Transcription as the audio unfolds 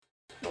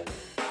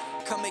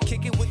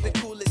Kick it with the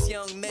coolest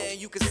young man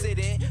you can sit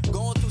in.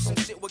 Going through some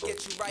shit will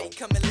get you right,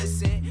 come and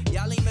listen.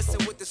 Y'all ain't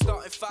messing with the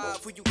starting five,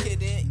 who you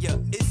kidding? Yeah,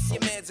 it's your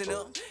mans and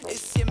them,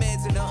 it's your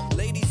mans and them.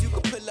 Ladies, you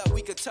can pull up,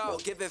 we could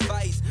talk, give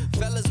advice.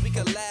 Fellas, we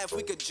could laugh,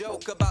 we could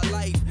joke about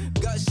life.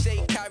 Gut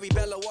shake, Kyrie,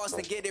 Bella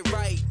Watson, get it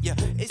right. Yeah,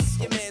 it's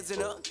your mans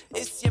and them,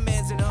 it's your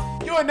mans and them.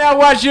 You are now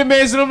watching Your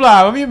Mans and Them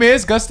Live. I'm your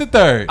man's Gus the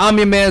Third. I'm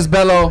your man's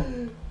Bello.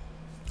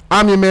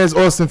 I'm your man's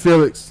Austin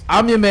Felix.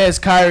 I'm your man's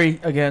Kyrie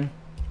again.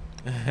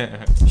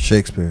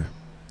 Shakespeare.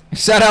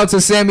 Shout out to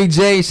Sammy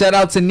J. Shout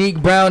out to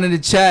Neek Brown in the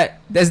chat.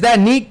 Is that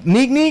Neek?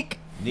 Neek?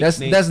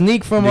 That's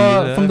Neek from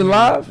the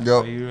live.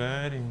 Yo.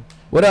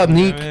 What up,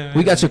 Neek?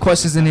 We got your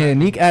questions in here.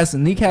 Neek has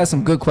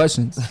some good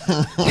questions.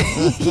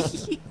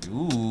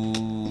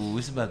 Ooh,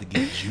 it's about to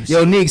get juicy.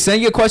 Yo, Neek,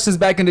 send your questions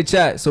back in the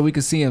chat so we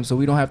can see them. So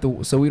we don't have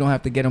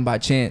to get them by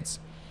chance.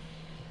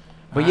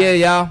 But yeah,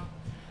 y'all.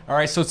 All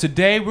right, so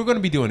today we're going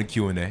to be doing a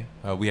Q&A.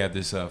 We have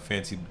this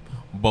fancy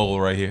bowl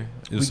right here.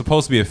 It was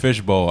supposed to be a fish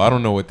bowl. I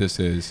don't know what this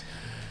is.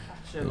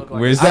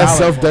 Is that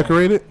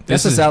self-decorated?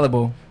 That's a salad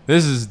bowl.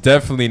 This is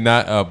definitely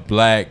not a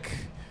black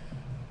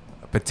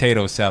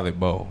potato salad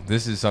bowl.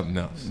 This is something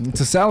else. It's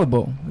a salad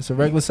bowl. It's a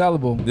regular salad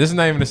bowl. This is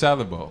not even a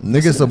salad bowl.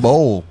 Nigga, it's a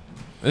bowl.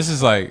 This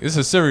is it's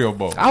a cereal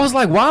bowl. I was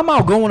like, why am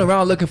I going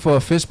around looking for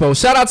a fish bowl?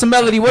 Shout out to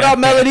Melody. What up,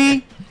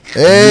 Melody?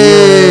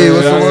 Hey,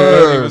 what's the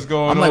word? What's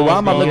going I'm on? like, why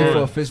am I looking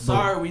for a fish bowl?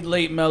 Sorry, we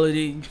late,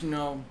 Melody. You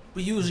know,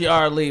 we usually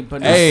are late,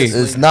 but Hey.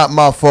 It's not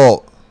my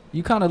fault.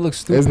 You kind of look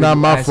stupid. It's not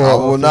my I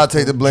fault. will not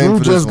take the blame Drew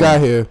for this just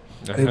got one. here.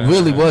 It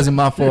really wasn't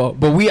my fault.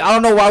 But I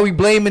don't know why we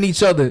blaming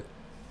each other.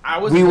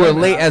 We were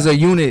late as a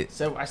unit.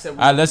 I said All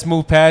right, let's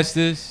move past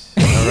this.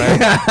 All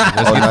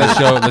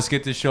right, let's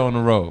get this show on the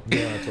road.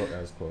 You want to talk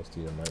as close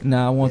to your mic?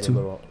 Nah, I want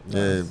to.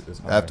 Yeah,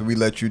 after we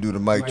let you do the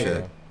mic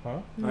check. Huh?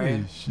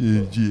 Alright. So,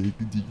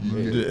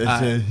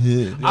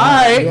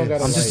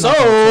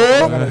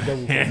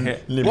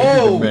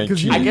 whoa, I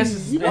guess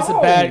it's a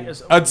bad.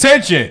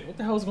 Attention. What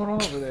the hell's going on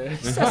over there? He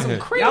said some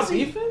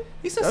crazy.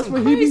 He said That's some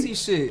what he be- crazy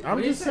shit.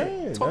 I'm just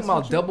saying. Talking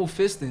about double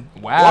fisting.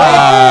 Wow.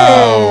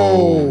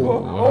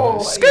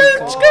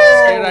 Scared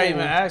I even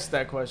asked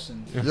that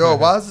question. Yo,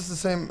 why is this the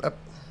same?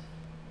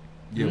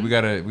 Yeah, we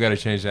gotta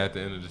change that at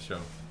the end of the show.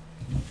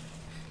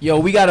 Yo,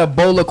 we got a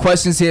bowl of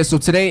questions here. So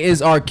today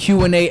is our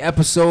Q&A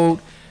episode.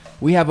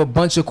 We have a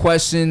bunch of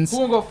questions Who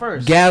wanna go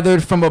first?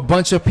 gathered from a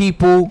bunch of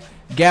people,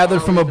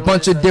 gathered from a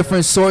bunch of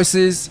different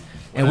sources,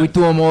 and we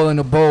threw them all in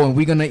a bowl. And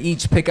we're gonna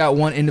each pick out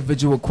one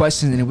individual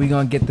question, and we're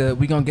gonna get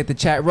the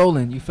chat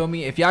rolling. You feel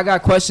me? If y'all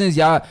got questions,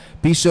 y'all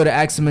be sure to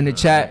ask them in the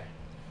chat,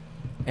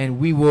 and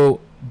we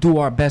will do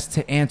our best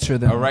to answer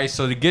them. All right,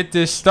 so to get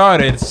this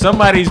started,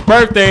 somebody's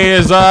birthday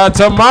is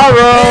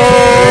tomorrow.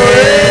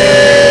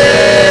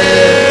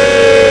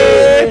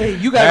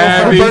 You gotta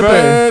Happy go for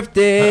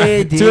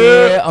birthday,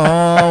 dear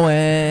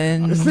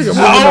Owen. Happy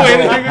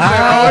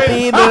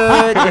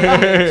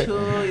birthday to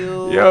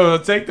you. Yo,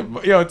 take the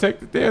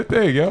damn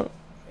thing, yo.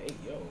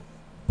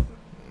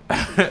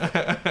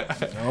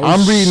 I'm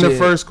reading the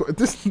first. Who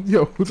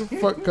the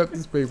fuck cut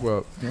this paper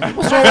up?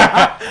 What's wrong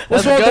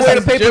with the way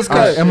the paper's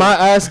cut? Am I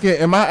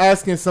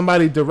asking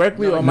somebody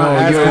directly, or am I No,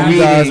 asking you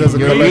guys as a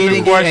you're collective?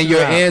 reading it and you're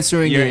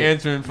answering You're it.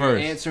 answering You're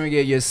first. answering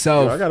it Yo,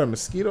 yourself. I got a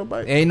mosquito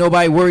bite. Ain't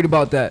nobody worried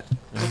about that.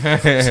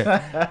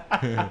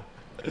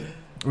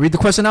 Read the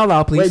question out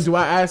loud, please. Wait, do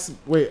I ask?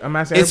 Wait, I'm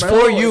asking. It's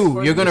everybody? for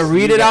you. You're gonna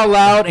read it out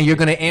loud and you're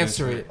gonna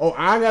answer it. Oh,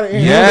 I gotta answer.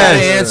 You Yes.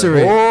 gotta answer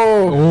it.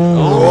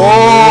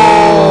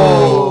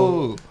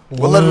 Oh.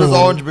 What letter does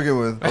orange begin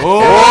with?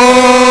 Oh,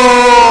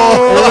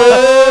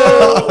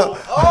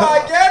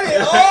 I get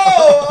it.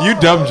 Oh. you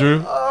dumb,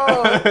 Drew.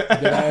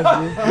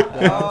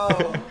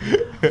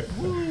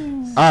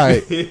 All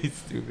right.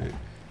 Stupid.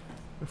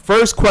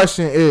 First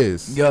question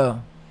is, Yeah.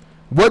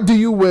 what do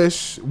you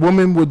wish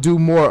women would do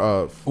more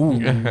of? Ooh, You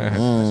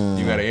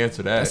gotta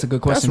answer that. that's a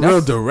good That's question.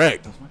 real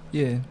direct.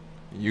 Yeah.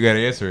 You gotta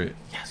answer it.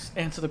 Yes.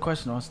 Answer the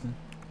question, Austin.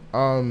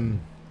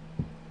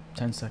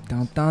 10 seconds.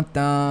 Dun, dun,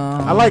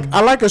 dun.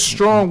 I like a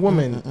strong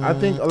woman. I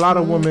think a lot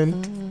of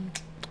women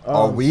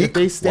Are weak? if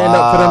they stand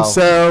up for Wow.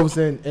 themselves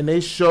and they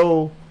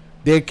show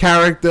their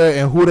character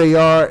and who they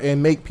are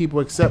and make people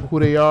accept who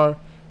they are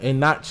and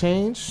not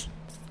change.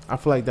 I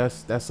feel like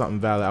that's something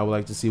valid. I would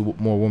like to see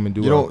more women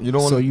do. You don't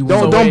So want you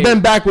don't want,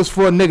 bend backwards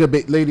for a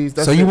nigga, ladies.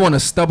 That's so you it. want a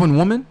stubborn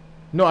woman?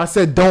 No, I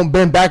said don't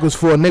bend backwards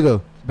for a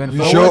nigga. Bend You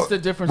forward. sure? What's the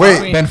difference Wait.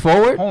 between... Bend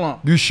forward. Hold on.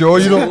 You sure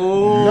you don't?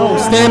 No,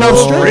 stand up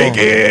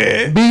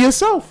straight. Be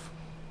yourself.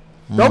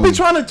 Don't be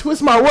trying to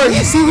twist my words.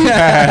 You see me?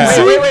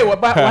 Wait.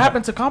 What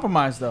happened to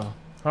compromise, though?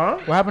 Huh?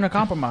 What happened to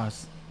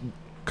compromise?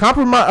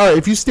 Compromise. All right,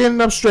 if you standing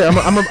up straight, I'm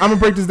gonna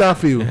break this down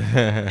for you.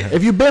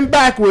 If you bend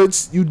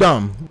backwards, you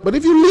dumb. But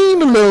if you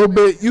lean a little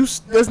bit,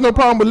 there's no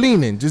problem with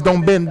leaning. Just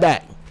don't bend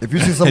back. If you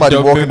see somebody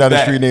Don't walking bend down the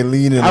back. street and they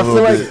leaning a I feel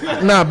little like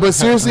bit, nah, but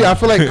seriously, I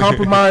feel like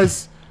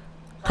compromise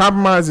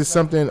is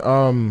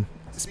something.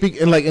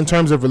 Speaking like in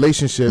terms of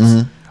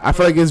relationships, I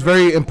feel like it's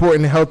very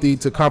important and healthy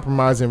to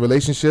compromise in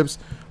relationships.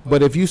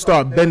 But if you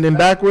start bending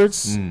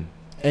backwards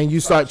and you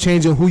start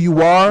changing who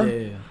you are,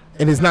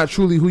 and it's not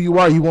truly who you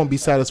are, you won't be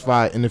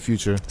satisfied in the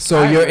future.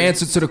 So your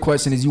answer to the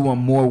question is you want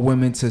more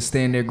women to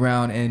stand their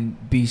ground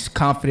and be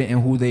confident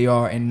in who they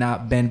are and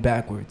not bend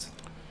backwards.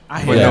 I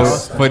For hear no, y'all.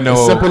 for no.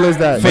 Simple as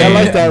that. For- Y'all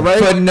like that, right?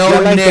 for no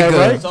Y'all like that,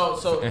 nigga. right?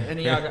 So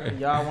any of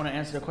y'all want to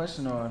answer the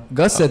question or?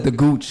 Gus said the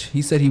gooch.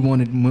 He said he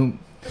wanted I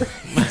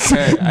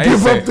Give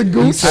say- up the he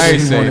gooch. said I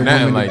ain't he saying wanted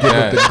nothing women like to give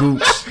that. up the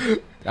gooch.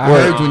 I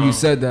Word. heard when you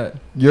said that.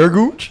 Your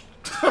gooch?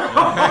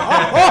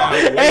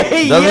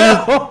 Hey,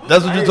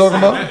 That's what you're talking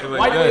about?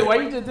 Why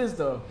you did this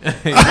though?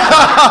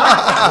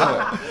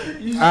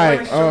 All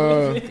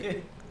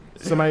right.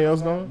 Somebody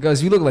else going?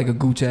 Gus, you look like a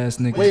gooch ass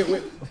nigga.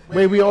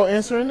 Wait. We all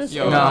answering this?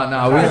 Yo.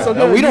 Nah, It's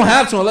okay. we don't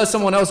have to unless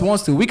someone else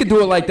wants to. We could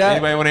do it like that.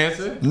 Anybody want to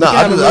answer? Nah,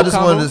 have a I little just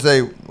combo. wanted to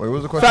say. Wait, what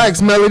was the question?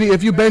 Facts, Melody.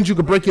 If you bend, you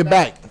could break your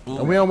back.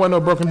 And we don't want no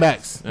broken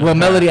backs. Well,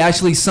 Melody,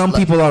 actually, some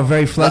people are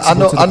very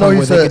flexible to the I know point he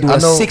where said- they can do I a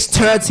know-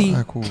 630.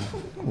 Alright, cool.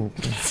 What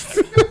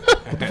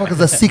the fuck is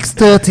a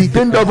 630?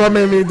 Bend over,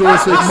 made me do a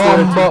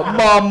 630.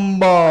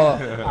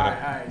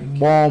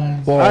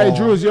 Bomba. All right,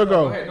 Drew, it's your Go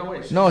go. ahead, no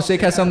wait. No,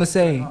 Shake has something to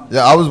say.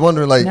 Yeah, I was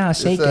wondering, like, Nah, it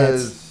shake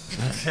says,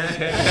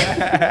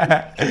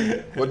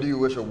 what do you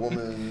wish a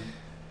woman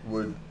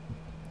would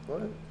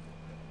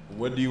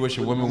What do you wish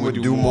a woman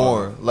would do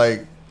more?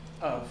 Like,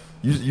 Oh,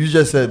 you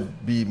just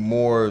said be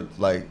more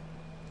like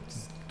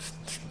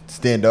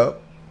stand up.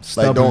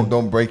 Like Stubborn.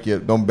 don't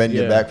bend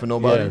your back for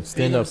nobody. Yeah,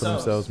 stand Be up for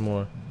themselves. themselves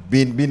more.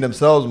 Being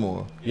themselves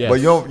more. Yes. But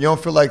you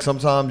don't feel like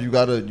sometimes you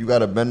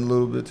gotta bend a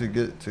little bit to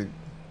get to,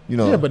 you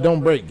know. Yeah, but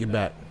don't break your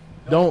back.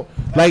 Don't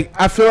like.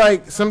 I feel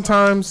like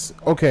sometimes,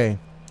 okay.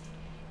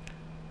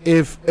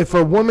 If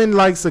a woman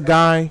likes a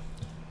guy,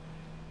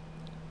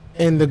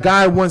 and the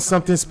guy wants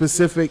something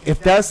specific, if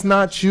that's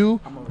not you,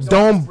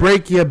 don't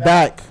break your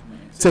back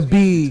to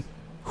be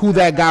who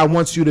that guy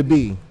wants you to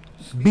be.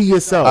 Be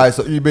yourself. All right,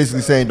 so you're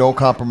basically saying don't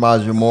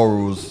compromise your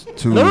morals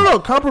to. No.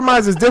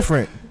 Compromise is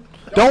different.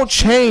 Don't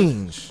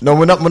change. No,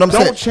 when I'm Don't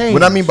saying change.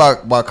 what I mean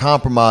by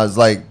compromise,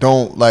 like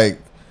don't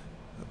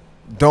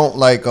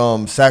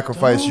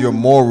sacrifice your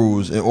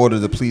morals in order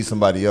to please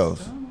somebody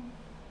else.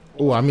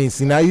 Oh, I mean,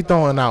 see, now you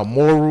throwing out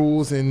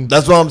morals and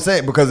That's what I'm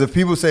saying. Because if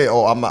people say,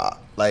 "Oh, I'm not,"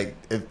 like,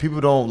 if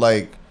people don't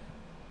like,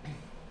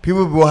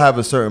 people will have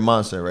a certain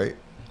mindset, right?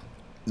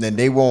 Then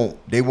they won't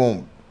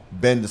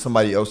bend to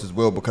somebody else's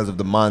will because of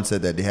the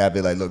mindset that they have.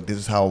 They're like, "Look, this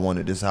is how I want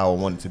it. This is how I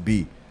want it to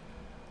be."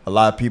 A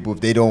lot of people,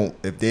 if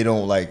they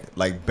don't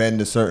like bend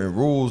to certain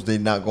rules, they're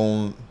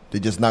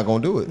just not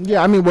gonna do it.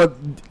 yeah. I mean, what?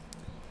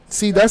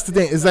 See, that's the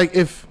thing. It's like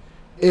if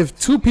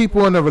two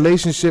people in a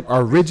relationship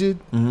are rigid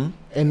Mm-hmm.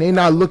 and they're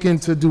not looking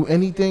to do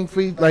anything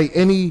for you, like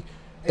any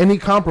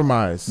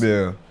compromise,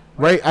 Yeah.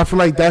 right? I feel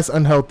like that's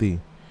unhealthy.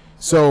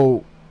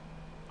 So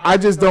I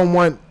just don't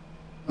want,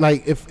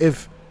 like,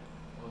 if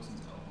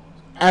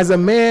as a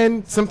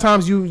man,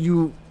 sometimes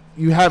you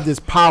have this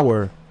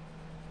power,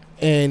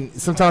 and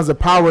sometimes the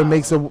power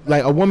makes a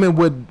woman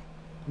would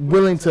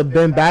willing to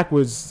bend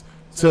backwards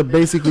to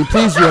basically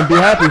please you and be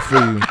happy for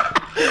you.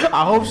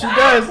 I hope she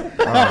does.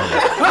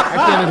 I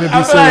can't even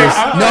be serious.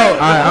 No, All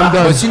right, I'm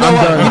done. but you know I'm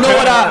what? done. You know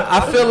what?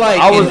 I feel like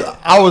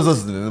I was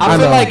listening. I I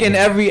feel know. like in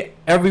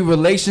every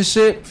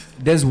relationship,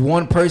 there's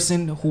one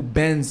person who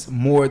bends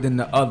more than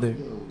the other.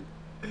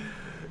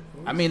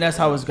 I mean, that's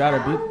how it's gotta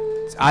be.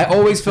 I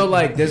always feel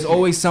like there's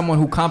always someone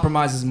who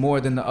compromises more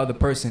than the other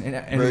person.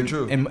 And Very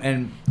true.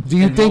 And Do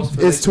you in think most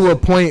it's to a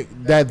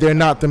point that they're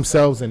not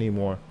themselves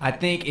anymore? I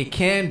think it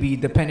can be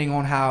depending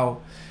on how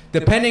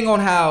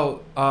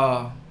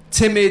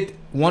timid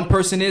one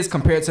person is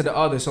compared to the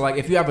other. So like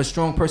if you have a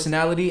strong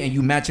personality and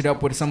you match it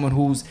up with someone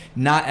who's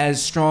not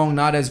as strong,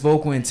 not as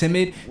vocal and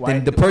timid, Why-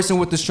 then the person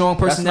with the strong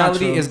That's not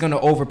personality true. is gonna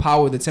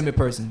overpower the timid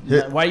person.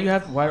 Yeah. Why you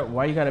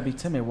gotta be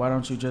timid? Why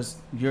don't you're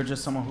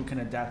just someone who can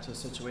adapt to a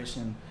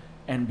situation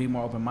and be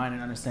more open minded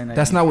and understand that.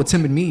 That's not what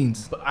timid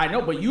means. But I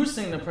know, but you're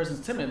saying the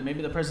person's timid.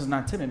 Maybe the person's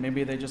not timid.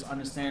 Maybe they just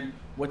understand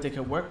what they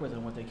can work with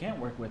and what they can't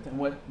work with, and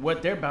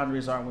what their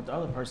boundaries are and what the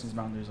other person's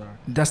boundaries are.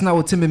 That's not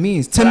what timid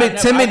means. But I Timid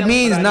never- timid I never-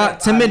 means but I not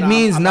never- timid I'm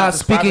means I'm not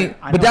describing- speaking.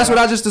 I But know that's what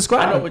I that- just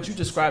described. I know, but you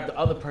described the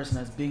other person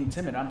as being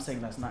timid. I'm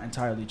saying that's not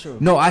entirely true.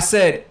 No, I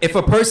said if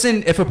a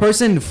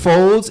person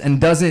folds and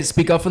doesn't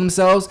speak up for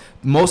themselves,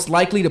 most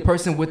likely the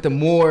person with the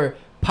more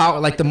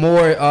power, like the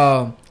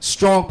more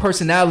strong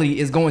personality,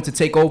 is going to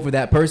take over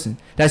that person.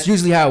 That's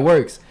usually how it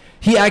works.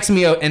 He asked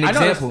me an I know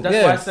example. that's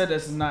yeah. why I said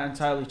this is not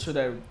entirely true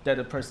that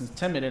a person's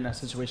timid in that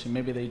situation.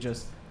 Maybe they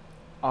just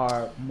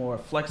are more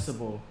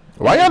flexible.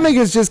 Why y'all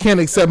niggas just can't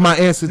accept my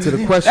answer to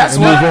the question That's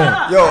and why. move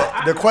on?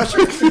 Yo,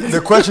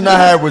 the question I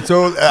had was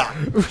told. I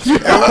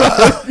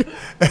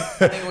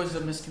think it was a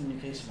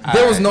miscommunication.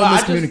 There was no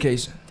But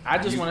miscommunication. I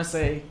just want to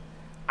say,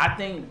 I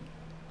think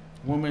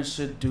women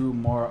should do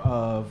more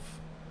of.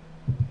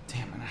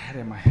 Damn, and I had it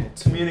in my head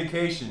too.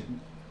 Communication.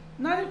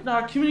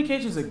 No,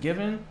 communication is a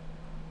given,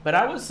 but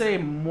I would say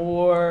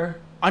more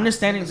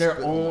understanding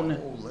their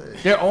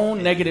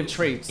own negative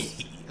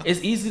traits.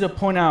 It's easy to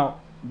point out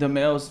the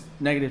male's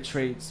negative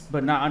traits,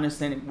 but not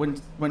understanding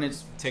when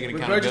it's Taking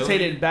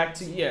regurgitated back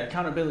to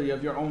accountability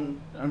of your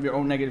own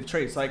negative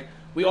traits. Like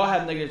we all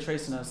have negative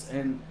traits in us,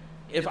 and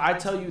if I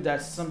tell you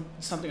that's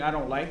something I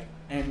don't like,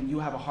 and you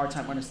have a hard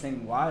time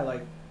understanding why,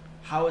 like,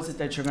 how is it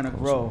that you're gonna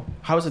grow?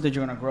 How is it that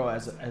you're gonna grow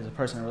as a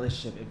person in a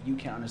relationship if you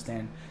can't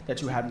understand that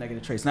you have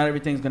negative traits? Not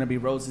everything's gonna be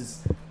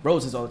roses all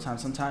the time.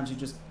 Sometimes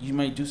you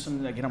may do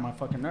something that get on my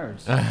fucking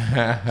nerves. So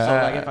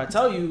like, if I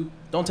tell you,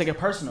 don't take it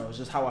personal. It's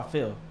just how I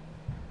feel.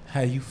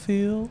 How you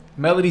feel?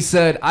 Melody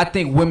said, "I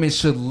think women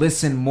should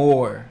listen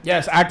more."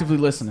 Yes, actively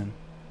listening,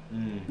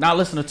 not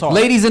listen to talk.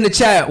 Ladies in the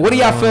chat, what do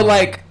y'all feel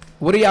like?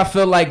 What do y'all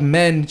feel like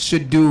men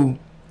should do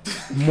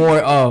more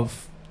of?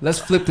 Let's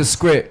flip the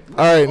script.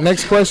 All right,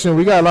 next question.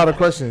 We got a lot of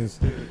questions.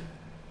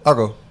 I'll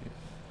go.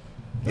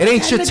 It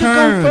ain't your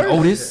turn,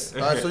 Otis.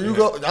 All right, so you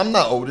go. I'm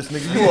not Otis,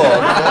 nigga. You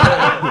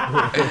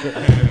are.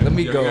 Let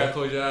me You go. gotta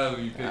close your eyes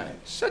when you pick.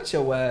 Shut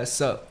your ass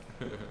up,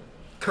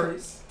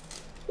 Curtis.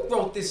 Who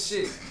wrote this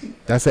shit?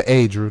 That's an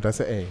A, Drew.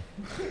 That's an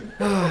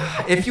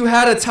A. If you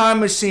had a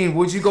time machine,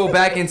 would you go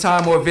back in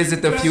time or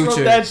visit the Gus future?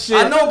 wrote that shit.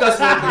 I know Gus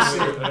wrote this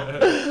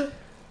shit.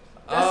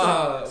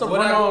 That's a Would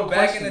I go run-on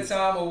back question. in the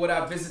time or would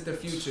I visit the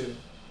future?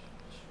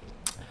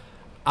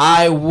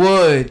 I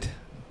would.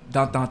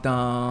 Dun, dun,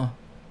 dun.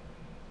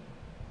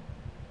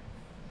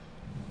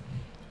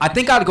 I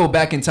think I'd go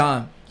back in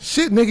time.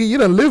 Shit, nigga, you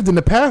done lived in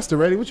the past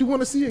already. What you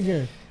want to see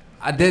again?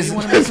 There's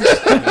certain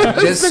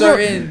See some shit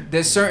you ain't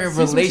never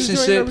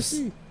relationships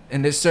seen.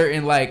 and there's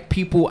certain like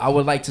people I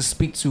would like to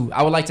speak to.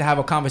 I would like to have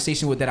a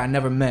conversation with that I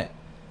never met.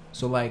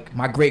 So like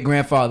my great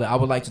grandfather, I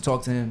would like to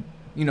talk to him.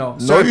 You know,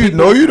 certain people-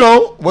 No, you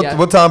don't. What Yeah.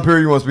 what time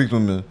period you want to speak to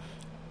him in?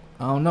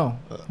 I don't know.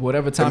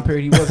 Whatever time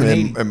period he was in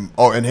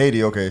Haiti. In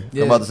Haiti, okay.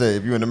 Yeah. I'm about to say,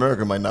 if you're in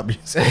America, it might not be.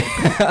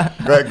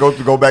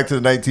 Go back to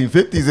the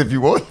 1950s if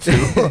you want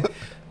to.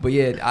 But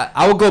yeah,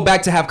 I would go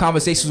back to have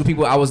conversations with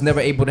people I was never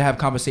able to have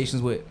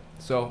conversations with.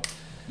 So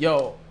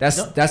Yo,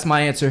 that's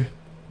my answer.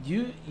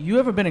 You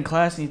ever been in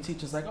class and your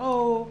teacher's like,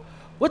 oh,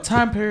 what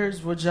time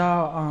periods would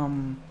y'all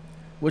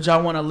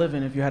want to live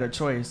in if you had a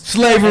choice?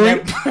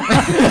 Slavery.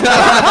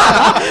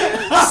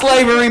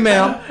 Slavery,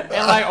 ma'am.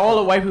 And like all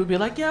the white people be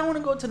like, yeah, I want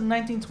to go to the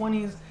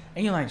 1920s,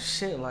 and you're like,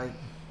 shit, like,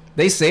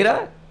 They say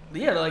that?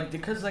 yeah, like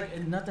because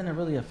like nothing that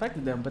really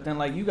affected them. But then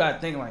like you got to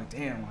think like,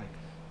 damn, like,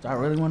 do I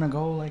really want to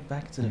go like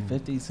back to the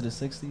 50s to the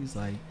 60s?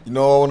 Like, You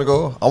know where I want to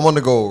go? I want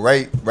to go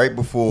right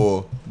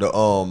before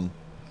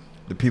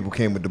the people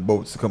came with the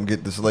boats to come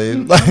get the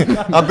slaves. Like,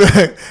 I'll be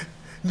like,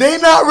 they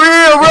not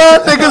real, run,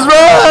 niggas,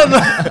 run.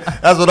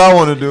 That's what I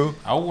want to do.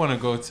 I want to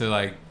go to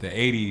like the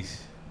 80s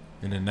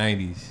and the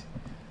 90s,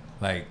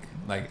 like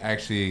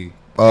actually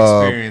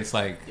experience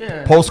like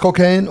yeah, Post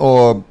cocaine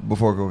or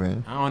before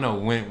cocaine? I don't know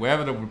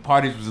wherever the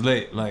parties was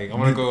lit. Like I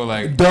want to go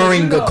like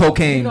During the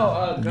cocaine.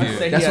 Gus Yeah.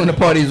 said he That's had when the to-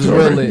 parties was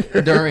real lit.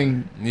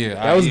 During. yeah.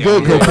 That was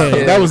good cocaine.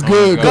 yeah. That was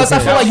good Gus, Gus, I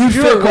cocaine. feel like you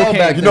Pure should go cocaine.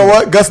 back You know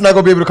what? Gus not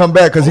gonna be able to come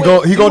back because Wait,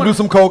 he you gonna wanna- do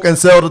some coke and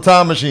sell the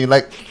time machine.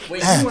 Like,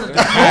 Wait,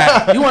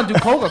 you want to do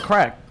coke or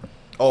crack?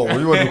 oh,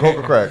 you want to do coke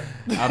or crack?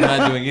 I'm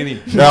not doing any.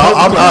 No,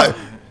 I'm not.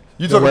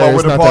 You talking worry, about it's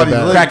where the not that party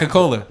bad. lit? Crack a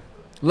cola.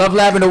 Love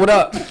Lavender, what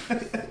up?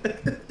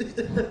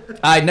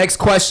 All right, next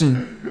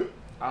question.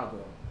 I'll go.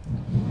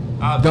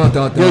 Dun,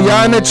 dun, Yo, dun.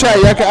 y'all in the chat,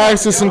 y'all can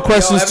ask us some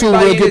questions too.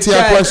 everybody We'll in get the to your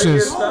chat.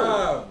 questions.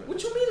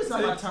 What you mean it's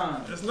not my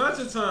time? It's not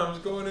your time.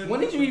 It's going in. When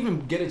did you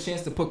even get a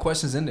chance to put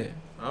questions in there?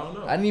 I don't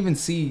know. I didn't even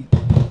see.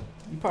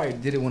 You probably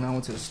did it when I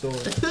went to the store.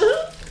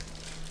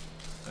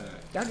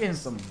 Y'all getting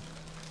some.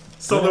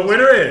 So the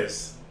winner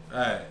is. All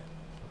right.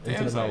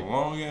 Damn, it's a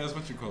long ass.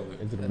 What you call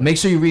it? Make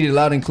sure you read it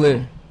loud and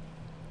clear.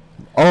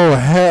 Oh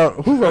hell,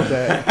 who wrote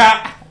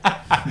that?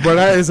 Bro,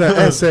 that is an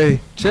essay.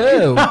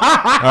 Chill. All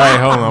right,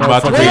 hold on. I'm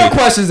about to Where your read.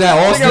 questions at,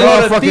 Austin?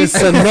 Motherfucking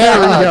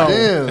scenario.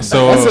 Damn.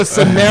 So That's a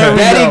scenario.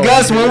 Daddy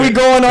Gus, when we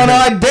going on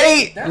our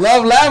date?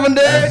 Love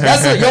Lavender.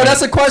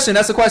 That's a question.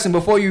 That's a question.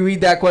 Before you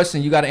read that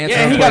question, you got to answer.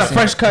 Yeah, the he got a question.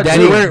 fresh cut,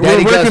 Daddy, too. We're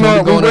Daddy Gus, working when we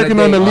on going we're working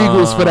a on the date.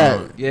 legals for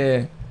that.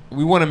 Yeah,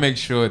 we want to make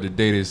sure the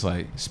date is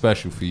like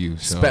special for you.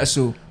 So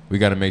special. We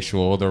got to make sure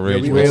all the we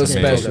arrangements real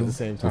are made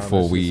special.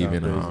 before we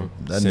even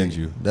That send nigga,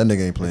 you that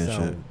nigga ain't playing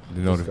shit.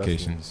 the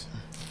notifications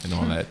and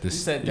all that. You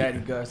This said Daddy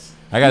Gus.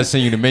 I got to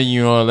send you the menu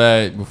and all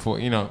that before we're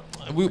in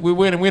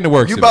the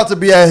works. You of about it. to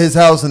be at his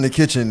house in the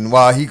kitchen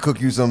while he cook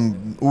you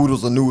some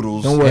oodles or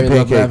noodles. Don't worry, and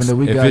Love pancakes. Lavender.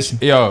 We If got it's,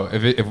 you. yo,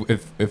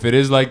 if it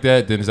is like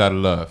that, then it's out of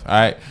love. All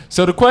right.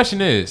 So the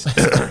question is,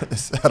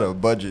 It's out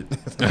of budget.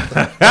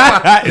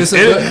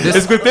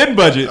 it's within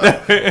budget.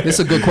 This is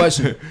a good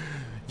question.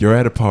 You're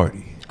at a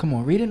party. Come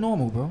on, read it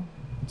normal, bro,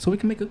 so we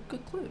can make a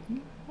good clip.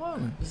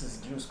 Wildin'. This is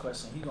Drew's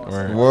question. He gonna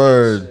Word. say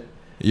Word.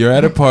 You're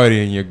at a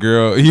party and your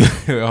girl.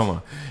 Hold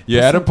on.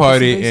 You're at a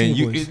party what's the and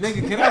you. voice?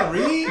 Nigga, can I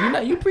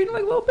read? You breathing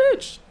like a little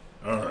bitch.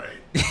 All right.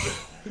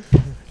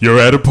 You're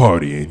at a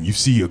party and you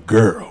see a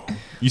girl.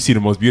 You see the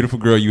most beautiful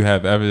girl you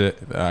have ever.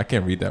 I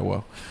can't read that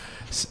well.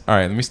 All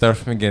right, let me start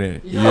from the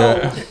beginning. You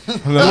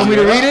want me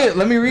to read it?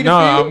 Let me read No,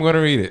 it for you. I'm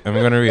gonna read it. I'm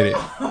gonna read it.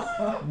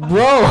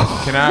 Bro,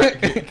 Can I?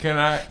 Can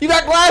I? you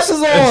got glasses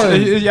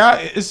on. Yeah,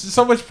 it's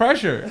so much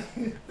pressure.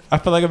 I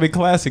feel like I'm in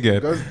class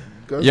again.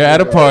 Gus You're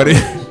at a party.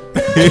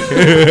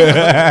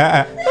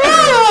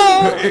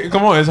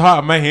 Come on, it's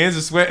hot. My hands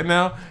are sweating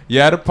now.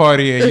 You're at a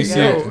party and you see.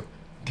 Yo.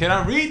 Can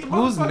I read the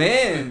Who's motherfucker?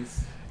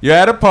 man's? You're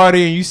at a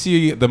party and you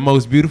see the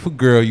most beautiful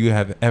girl you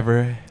have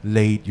ever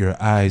laid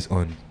your eyes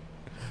on,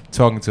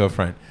 talking to a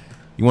friend.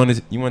 You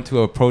want to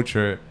approach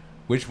her.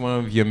 Which one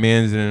of your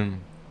mans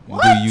and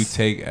do you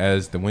take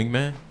as the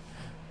wingman?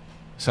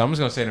 So I'm just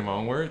gonna say it in my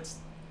own words.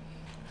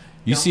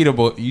 You see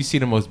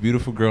the most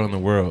beautiful girl in the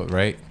world,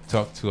 right?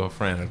 Talk to a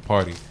friend at a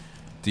party.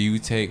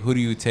 Who do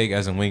you take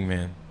as a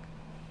wingman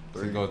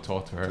to go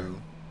talk to her?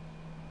 2.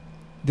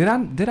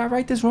 Did I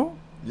write this wrong?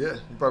 Yeah, you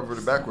probably wrote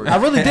it backwards. I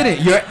really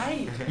didn't.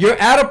 You're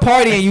at a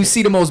party and you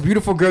see the most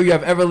beautiful girl you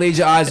have ever laid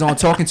your eyes on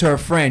talking to her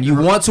friend. You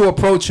want to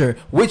approach her.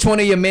 Which one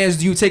of your mans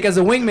do you take as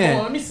a wingman?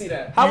 Oh, let me see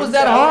that. How was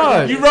that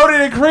hard? You wrote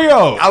it in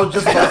Creole. I was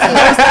just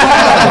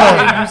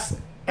about to say.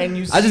 And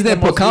you see I just the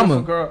didn't put most beautiful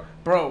comma. Girl.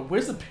 Bro,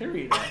 where's the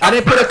period? I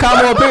didn't put a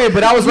comma or period,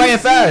 but I was writing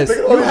fast.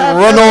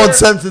 Run on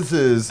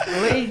sentences.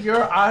 Lay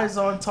your eyes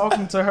on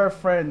talking to her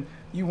friend.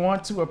 You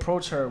want to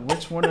approach her.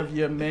 Which one of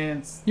your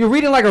mans? You're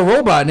reading like a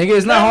robot, nigga.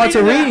 It's not hard to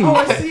Oh, read.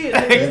 I see it.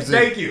 nigga.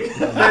 Thank you.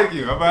 Thank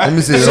you. Let me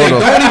see. Shit,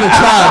 Hold on. don't even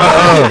try,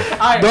 bro.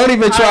 Alright, Don't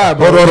even try,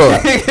 bro. Hold on.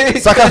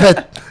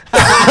 Sakafet.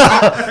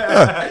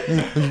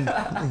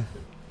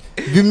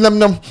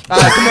 Vimnam.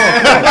 Alright, come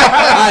on.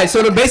 Alright,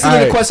 so basically the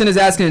Alright. question is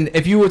asking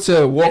if you were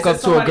to walk Is up it to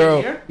a somebody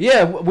girl. here?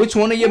 Yeah, which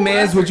one of your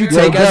mans would you Yo,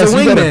 take as Gus,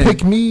 a you better wingman?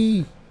 pick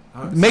me.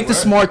 Make the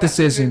smart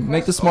decision.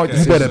 Make the smart Okay.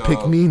 You decision. better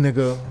pick me,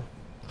 nigga.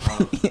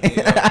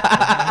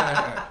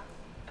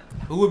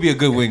 Who would be a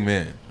good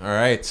wingman? All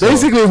right. So,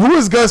 Basically, who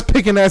is Gus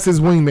picking as his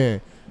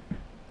wingman?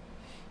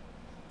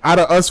 Out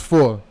of us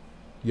 4.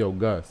 Yo,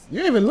 Gus. You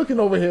ain't even looking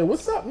over here.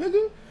 What's up,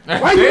 nigga?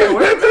 Why you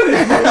What's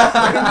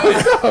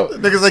up?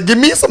 Niggas like, give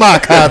me some eye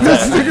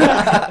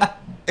contact.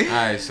 all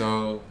right.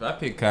 So if I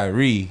pick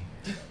Kyrie.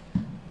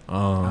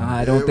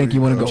 I don't think you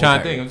want to I'm go. trying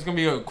to think. It's gonna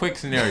be a quick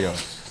scenario.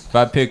 If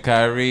I pick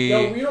Kyrie,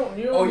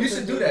 Oh, you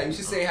should do that. You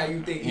should say how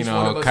you think. you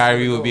know,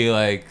 Kyrie would be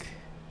like,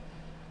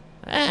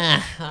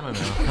 I don't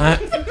know.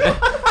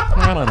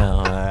 I don't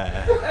know.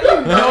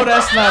 No,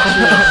 that's not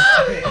true.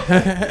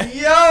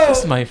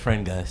 That's my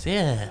friend Gus.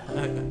 Yeah.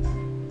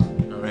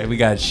 All right, we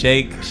got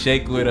Shake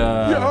with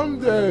I'm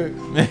dead.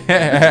 All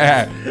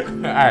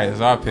right,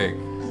 so I'll pick.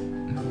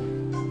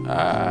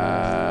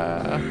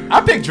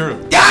 I'll pick Drew.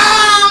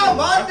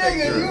 My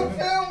nigga, you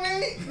feel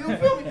me? You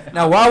feel me?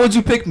 Now, why would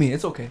you pick me?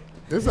 It's okay.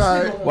 It's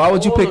alright. Why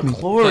would you pick me?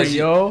 Glory,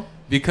 yo.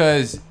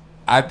 Because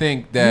I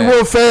think You that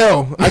will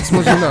fail. I just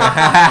want you to know.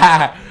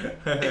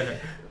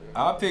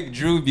 I'll pick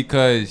Drew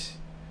because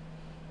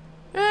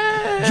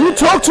You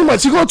talk too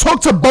much. You gonna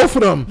talk to both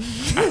of them.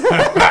 This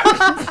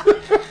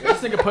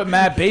nigga put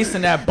mad bass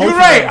in that. Both you're of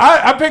right. them.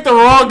 I picked the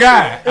wrong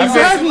guy.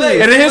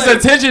 Exactly. And his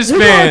attention You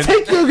gonna span.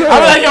 take your girl.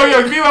 I'm like,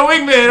 yo, be my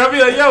wingman. I'll be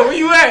like, yo, where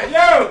you at?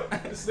 Yo,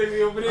 this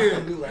nigga over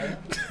there.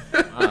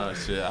 Oh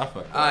shit, I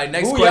fucked. All right,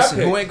 next Who question.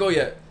 y'all pick? Who ain't go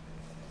yet?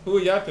 Who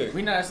y'all pick?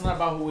 We not. It's not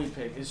about who we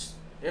pick.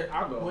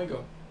 I'll go. Who ain't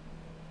go?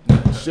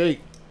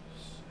 Shake.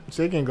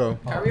 Shake and go.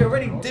 Kyrie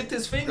already dipped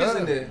his fingers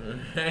in there.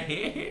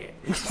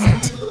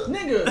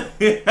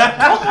 Nigga,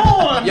 come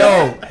on.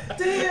 Yo,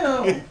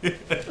 Damn.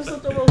 What's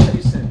up the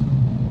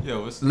rotation?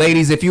 Yo, what's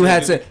ladies, if you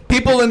had to,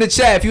 people in the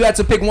chat, if you had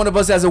to pick one of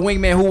us as a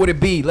wingman, who would it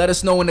be? Let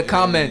us know in the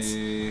comments.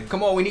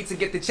 Come on, we need to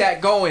get the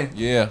chat going.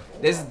 Yeah.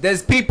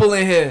 There's people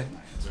in here.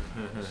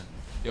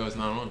 Yo, it's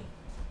not on.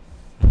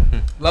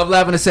 Love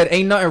Lavender said,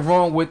 ain't nothing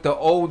wrong with the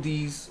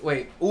oldies.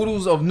 Wait,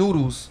 oodles of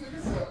noodles.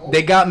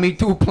 They got me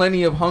through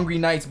plenty of hungry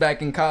nights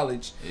back in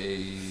college.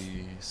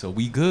 Hey, so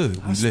we good.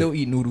 We I still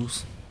eat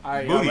noodles. All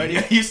right, y'all ready?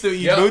 Booty. You still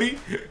eat Yep. booty?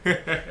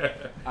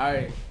 All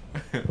right.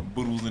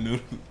 Boodles and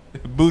noodles.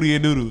 Booty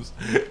and noodles.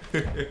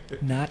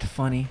 Not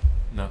funny.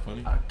 Not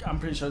funny. I'm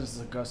pretty sure this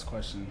is a Gus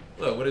question.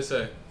 Look, what it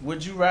say?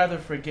 Would you rather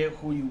forget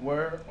who you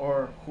were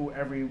or who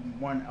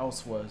everyone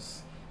else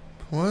was?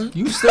 What?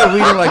 You still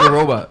reading like a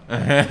robot.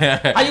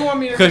 How you want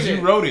me to Because read you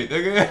it? wrote it,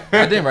 nigga.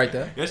 I didn't write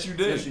that. Yes, you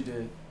Yes, did. you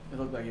did. It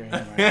looked like your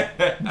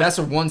handwriting. That's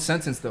a one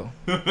sentence though.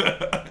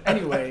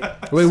 Anyway,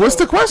 Wait, what's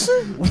the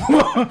question?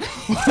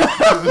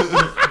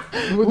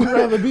 Would you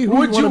rather be? Who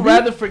would you wanna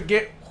rather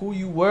forget who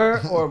you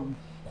were or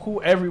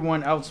who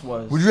everyone else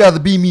was? Would you rather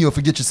be me or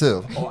forget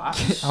yourself? Oh,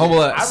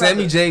 Hold on. I'd Sammy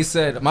rather- J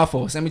said, my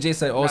fault. Sammy J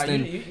said,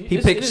 Austin, you- he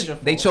it is your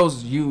picked, they fault.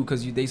 chose you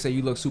because they say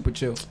you look super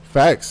chill. be?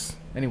 Facts.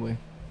 Anyway.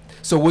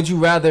 So would you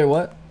rather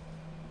what?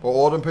 Or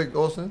Alden picked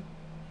Austin?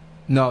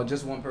 No,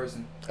 just one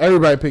person.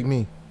 Everybody pick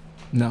me.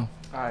 No.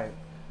 All right.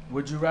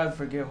 Would you rather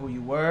forget who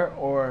you were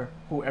or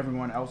who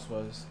everyone else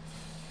was?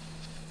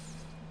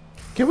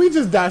 Can we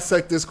just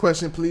dissect this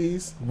question,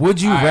 please?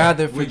 Would you Alright,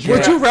 rather would forget?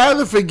 Would you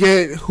rather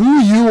forget who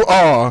you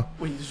are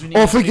Wait, did you need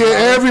or to think forget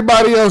about it?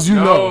 everybody else you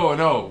know?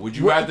 No. Would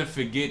you rather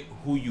forget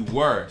who you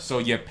were? So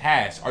your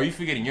past. Are you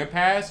forgetting your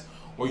past,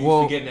 or you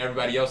Well, forgetting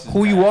everybody else's?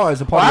 who you past? are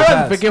is a Well, part I'd of your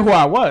rather past. forget who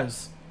I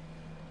was.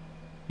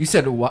 You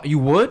said what? You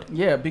would?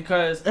 Yeah,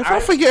 because If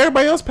I forget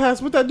everybody else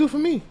past, what that do for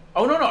me?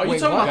 Oh no, are you Wait,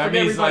 talking what? about That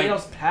forget means, everybody like,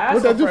 else past?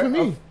 What that or do for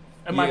me?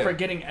 Am I Yeah.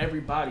 forgetting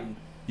everybody?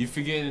 You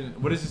forgetting?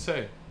 What does it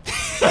say?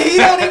 He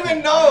don't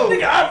even know.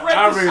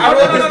 I'll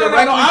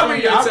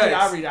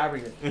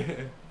read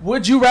it.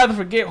 Would you rather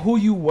forget who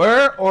you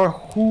were or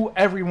who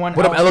everyone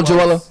What up, else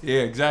Ella was? Joella?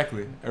 Yeah,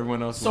 exactly.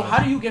 Everyone else. So was.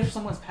 how do you get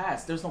someone's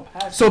past? There's no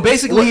past. So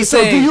basically, he's So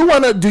saying,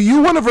 do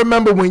you wanna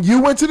remember when you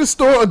went to the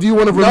store, or do you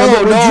wanna remember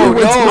no, when no, Drew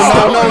went to the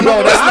store?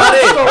 no, that's not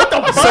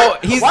it. So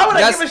he's Why would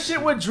I that's- give a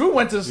shit what Drew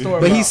went to the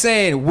store? But about? he's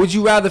saying, would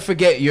you rather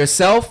forget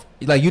yourself?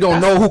 Like, you don't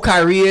know who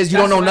Kyrie is, you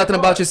don't that's know what I nothing thought.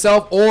 about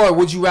yourself, or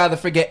would you rather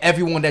forget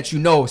everyone that you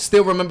know?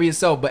 Still remember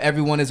yourself, but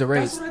everyone is That's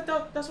erased. what I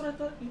thought. That's what I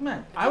thought you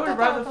meant. I would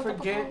rather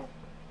forget.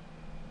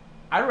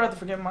 I'd rather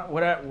forget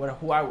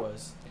who I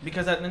was,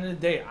 because at the end of the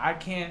day, I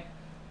can't.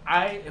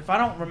 If I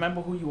don't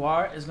remember who you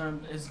are, it's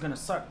gonna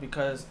suck,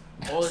 because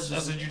all it's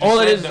That's just what you just all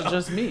it said, is though.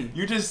 just me.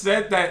 You just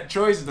said that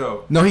choice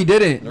though. No, he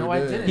didn't. No, I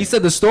didn't. He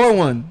said the store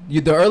one.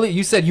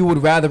 You said you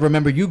would rather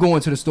remember you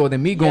going to the store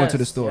than me going to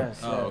the store.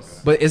 Yes, Oh, yes.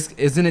 okay. But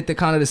isn't it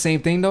kind of the same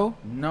thing though?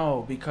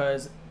 No,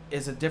 because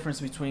it's a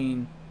difference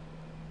between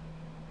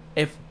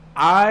if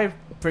I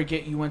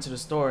forget you went to the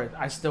store,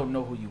 I still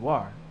know who you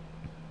are.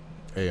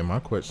 Hey, my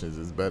questions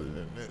is better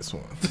than this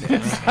one.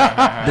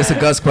 This a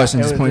Gus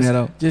question. Just point that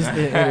out.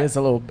 It's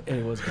a little.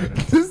 It was better.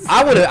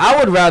 I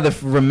would rather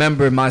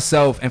remember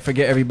myself and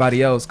forget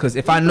everybody else. Cause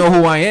if I know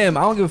who I am,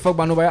 I don't give a fuck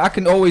about nobody. I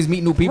can always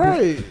meet new people.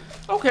 Right.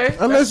 Okay.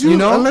 Unless You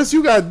know? unless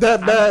you got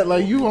that bad,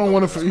 like you don't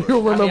want to, you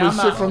don't remember I'm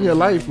not- shit from your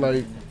life,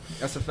 like.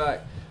 That's a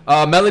fact.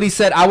 Melody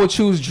said, "I would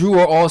choose Drew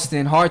or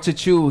Austin. Hard to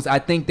choose. I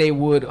think they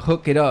would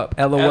hook it up."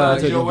 LOL. Ella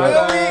Taking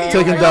Joella. dubs.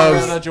 Taking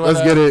dubs.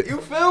 Let's get it. You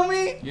feel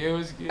me? Yeah, it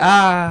was good.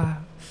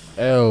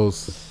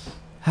 L's.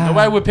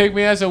 Nobody would pick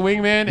me as a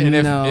wingman, and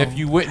No. if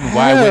you wouldn't,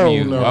 why Hell wouldn't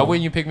you? no. Why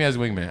wouldn't you pick me as a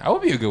wingman? I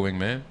would be a good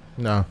wingman.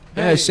 No.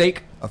 Yeah,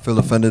 shake. I feel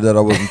offended that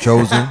I wasn't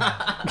chosen.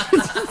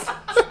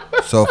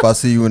 So if I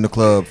see you in the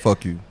club,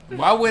 fuck you.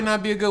 Why wouldn't I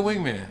be a good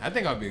wingman? I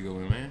think I'll be a good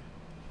wingman.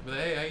 But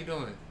hey, how you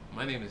doing?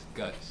 My name is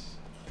Gus.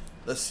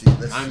 Let's see.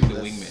 I'm the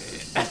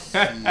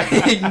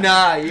wingman.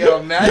 Nah, yo,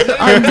 imagine.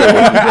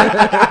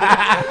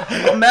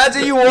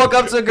 Imagine you walk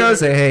up to a girl and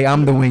say, "Hey,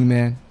 I'm the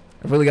wingman.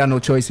 I really got no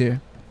choice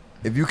here."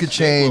 If you could Will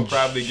change,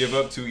 probably give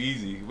up too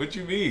easy. What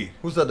you mean?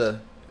 who said that?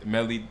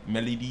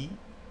 Melody?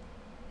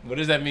 What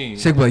does that mean?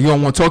 Shake, like, you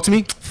don't want to talk to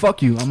me?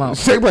 Fuck you. I'm out.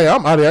 Shake, like,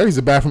 I'm out of here. I use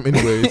the bathroom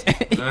anyways.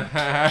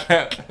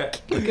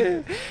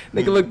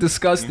 Nigga look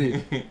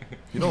disgusted.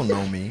 You don't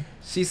know me.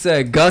 She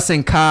said, "Gus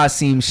and Kai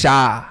seem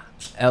shy."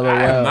 LOL.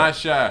 I am not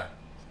shy.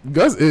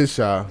 Gus is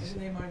shy.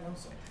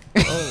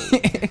 Go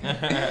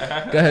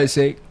ahead,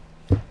 Shake.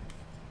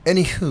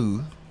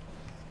 Anywho,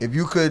 if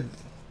you could,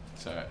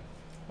 Sorry.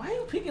 Why are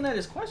you peeking at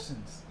his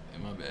questions?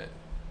 My bad.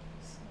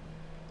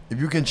 if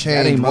you can ain't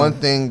change mine. one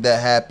thing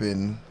that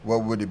happened,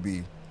 what would it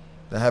be?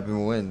 That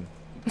happened when?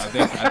 I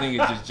think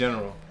it's just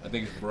general. I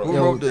think it's broke. Who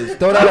Yo, wrote this?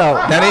 throw that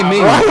out. That ain't me.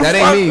 That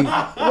ain't me.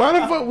 Why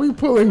the fuck we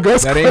pulling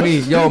Gus? That ain't me.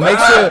 Yo, make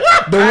sure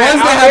the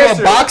ones that have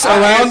a box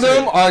around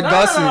them are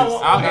Gus's.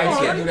 I'll You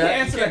answer. can't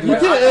answer that. You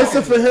can't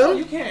answer for him.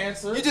 You can't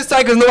answer. You just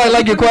type because nobody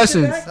like your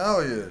questions.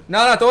 Hell yeah.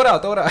 No, throw it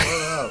out. Throw it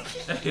out.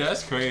 Yeah,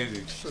 that's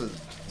crazy.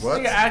 What?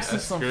 Nigga asking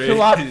some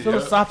crazy,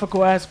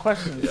 philosophical ass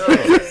questions. Yo,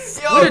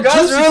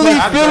 Gus really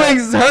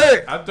feelings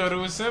hurt. I thought it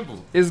was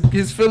simple.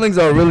 His feelings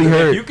are really If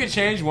hurt. you could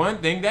change one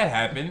thing that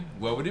happened,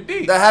 what would it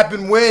be? That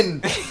happened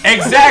when?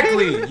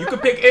 Exactly. You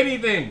could pick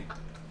anything.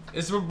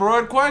 It's a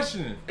broad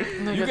question. You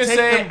can take say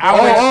them- I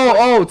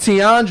would. Oh,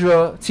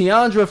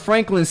 Tiandra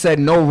Franklin said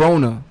no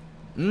Rona.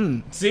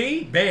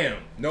 See, bam,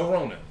 no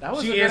Rona. That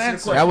was She a good answered the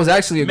answer. question. That was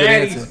actually a good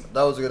Maddie's- answer.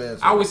 That was a good answer.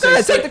 I would Go say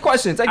ahead, take the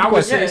question. Take the I would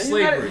question. say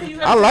slavery.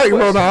 I like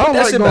Rona. I don't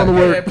That like shit going to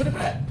back. work. Put it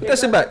back. Put that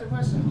shit back.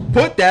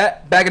 Put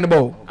that back in the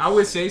bowl. I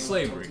would say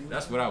slavery.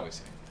 That's what I would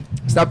say.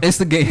 Stop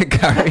instigating,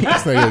 Kyrie.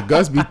 This nigga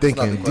Gus be not the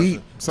thinking question.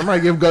 deep.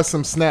 Somebody give Gus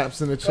some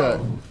snaps in the chat.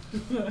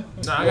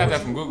 Nah, I got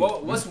that from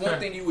Google. What's one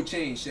thing you would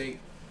change, Shake?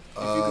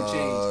 If you could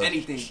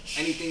change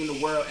anything in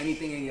the world,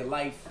 anything in your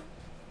life.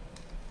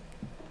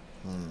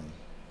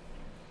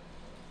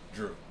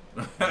 Drew.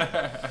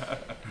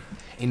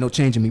 Ain't no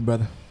changing me,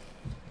 brother.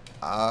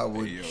 I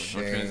would Hey, yo, no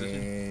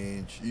transition.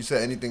 change. You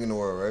said anything in the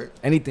world, right?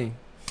 Anything.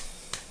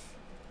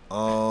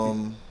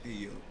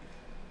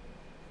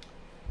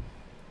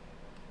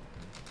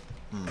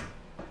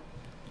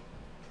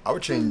 I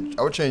would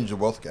change the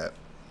wealth gap.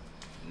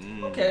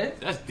 Okay.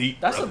 That's deep.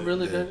 That's brother. a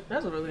really good.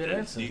 That's a really good That's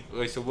answer. deep.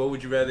 Wait, so what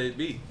would you rather it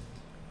be?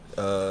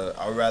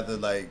 I would rather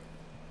like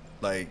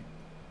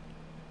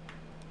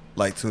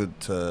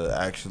to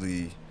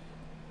actually.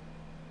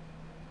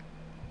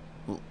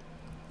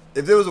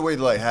 If there was a way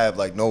to like have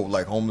like no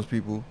like homeless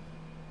people,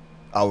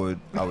 I would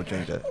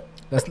change that.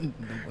 That's,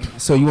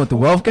 so you want the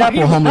wealth gap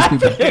or homeless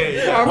people?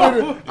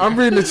 I'm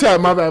reading the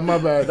chat. My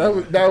bad.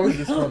 That was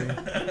just funny.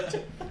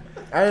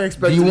 I didn't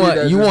expect. Do you to read want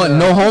that you just want now.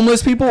 no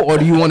homeless people or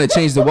do you want to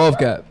change the wealth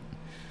gap?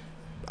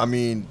 I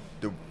mean,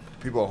 the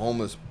people are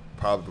homeless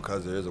probably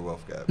because there is a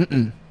wealth gap.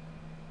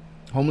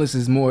 Homeless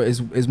is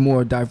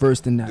more diverse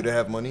than Do that. they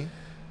have money?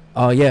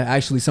 Yeah,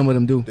 actually some of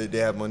them do. They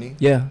have money.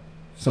 Yeah,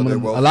 some of they're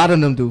them. A wealthy? lot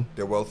of them do.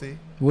 They're wealthy.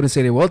 I wouldn't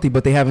say they're wealthy,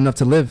 but they have enough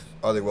to live.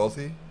 Are they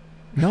wealthy?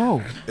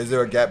 No, Is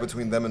there a gap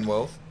between them and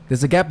wealth?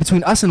 There's a gap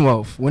between us and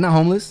wealth. We're not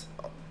homeless.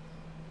 What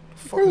the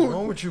fuck is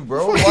wrong with you,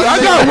 bro? I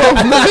got wealth,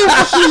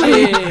 nigga.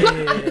 Shit.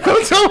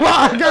 Don't tell me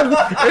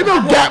ain't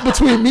no gap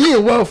between me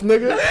and wealth,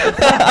 nigga.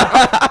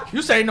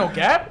 You say no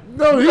gap?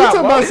 No, you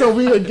talking about some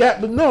we a gap,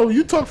 but no,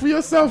 you talk for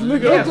yourself,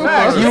 nigga. Yeah, I'm talking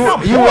facts.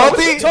 about You What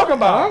wealthy? you talking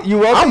about? You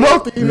wealthy? I'm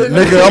wealthy,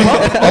 nigga. Nigga,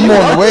 I'm on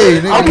the way.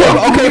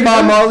 Nigga. Okay,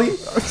 Bob Marley.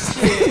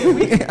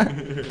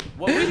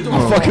 What we doing?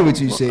 I'm fucking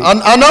with you, shit.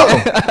 I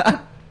know.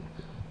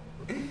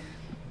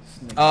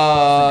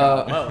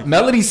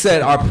 Melody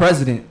said our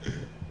president.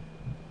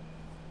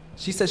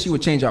 She said she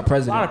would change our A lot of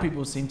president.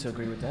 people seem to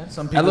agree with that.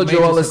 Some people Ella may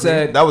Joella disagree.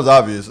 said. That was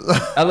obvious.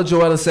 Ella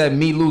Joella said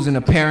me losing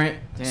a parent.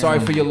 Damn. Sorry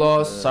for your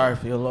loss. Sorry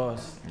for your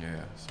loss.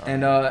 Yeah. Sorry.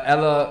 And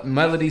Ella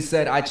Melody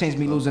said I changed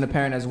me losing a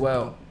parent as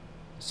well.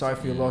 Sorry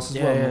for your loss as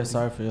well. Yeah, Melody.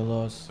 sorry for your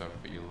loss. Sorry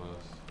for your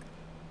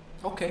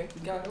loss. Okay,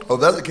 we got it. Oh,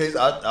 if that's the case,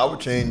 I would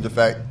change the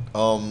fact.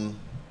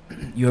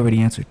 You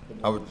already answered.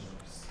 I would.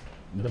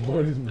 The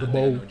bowl.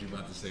 What you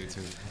about to say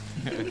too?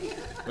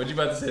 What you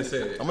about to say? Say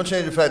it. I'm gonna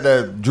change the fact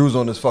that Drew's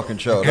on this fucking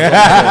show.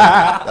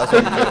 That's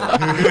what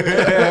I'm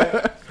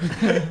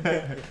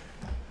saying.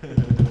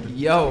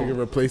 Yo, You're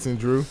replacing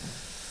Drew.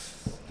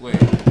 Wait.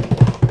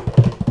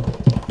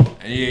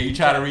 And yeah, you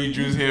try to read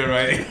Drew's hair,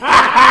 right? You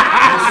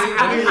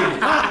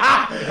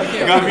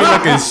got me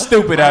looking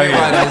stupid out here.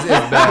 it's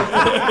bad.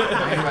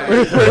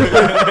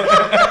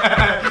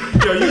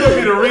 Yo, you want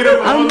me to read them?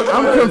 I'm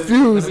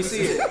confused.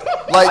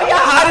 Like,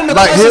 Hiding the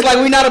Like, questions here-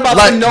 like we not about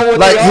like, to know what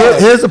like they are.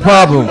 here's the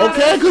problem.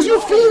 Okay, because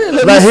you're feeding.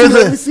 Let Like, me here's see,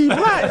 a- let me see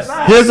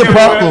black. Here's the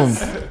problem.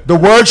 The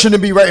word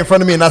shouldn't be right in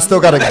front of me, and I still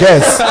gotta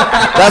guess.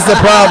 That's the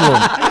problem.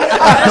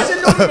 That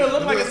shit don't even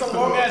look like it's a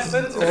long ass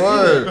sentence.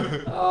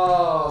 Word.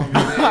 Oh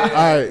man.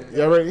 All right,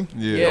 y'all ready?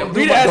 Yeah.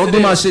 Read it as Don't it do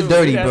my is, shit too.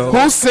 dirty, Read it as bro. it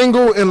is. Who's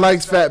single and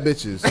likes fat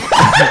bitches?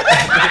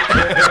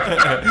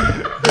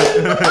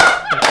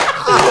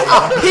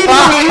 He knew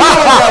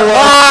what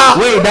that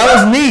was. Wait, that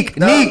was Neek.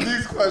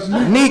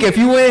 Neek, if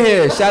you in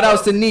here, shout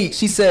outs to Neek.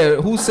 She said,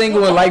 "Who's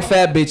single and like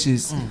fat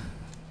bitches?"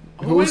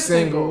 Who's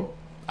single?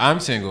 I'm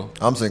single.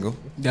 I'm single.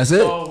 That's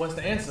it. Oh, what's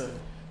the answer?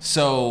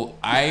 So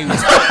I.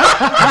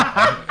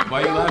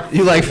 Why you laughing?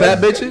 You like fat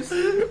bitches?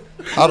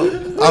 I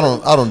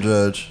don't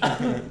judge.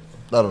 I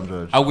don't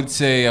judge. I would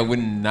say I would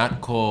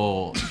not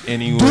call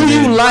anyone Do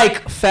you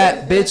like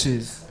fat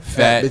bitches?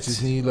 fat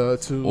Bitches need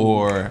love too.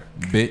 or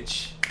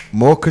bitch.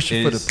 More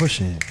cushion for the Is-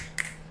 pushing.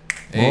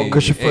 Hey, More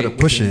cushion for the hey,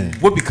 pushing.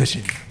 Whoopee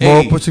cushion.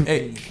 More Hey, pushing.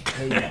 hey.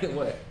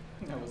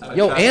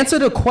 Yo, answer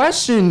the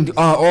question,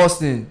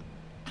 Austin.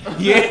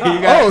 Yeah,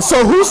 you got. Oh,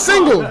 so who's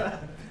single?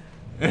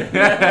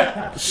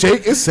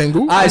 Shake is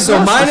single. All right, so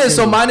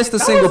minus the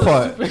single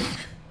part. Do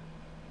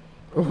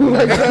you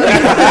like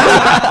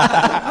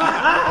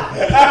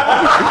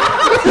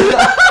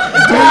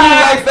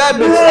fat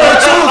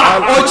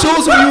bitches? Or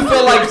choose who you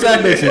feel like fat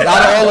bitches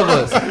out of all of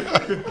us.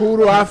 Who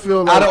do I feel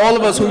Out like? of all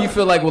of us, who you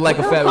feel like would like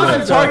a fat What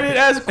bitch? targeted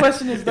ass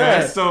question is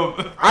that? So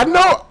I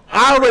know.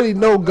 I already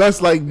know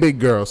Gus like big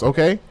girls.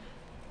 Okay,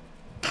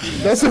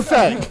 that's a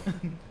fact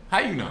how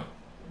you know?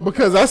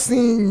 because I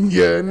seen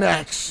you in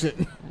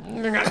action.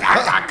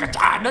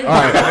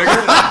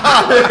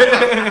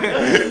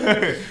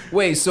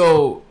 Wait,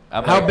 so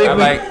how big?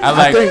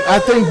 I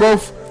think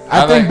both.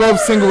 I think both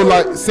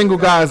single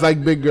guys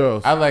like big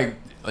girls. I like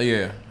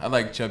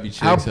chubby chicks.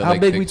 How- I how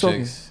like big thick we talking?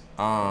 chicks.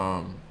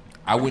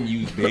 I wouldn't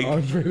use big,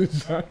 Andre the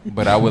Giant.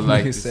 but I would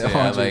like Nigga to said say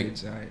I Andre like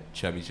the Giant.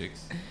 chubby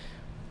chicks.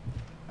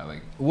 I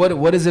like.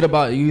 What is it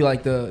about you?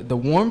 Like the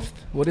warmth?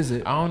 What is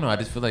it? I don't know. I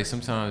just feel like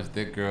sometimes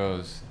thick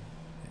girls,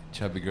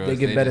 chubby girls, They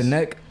get better just,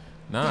 neck.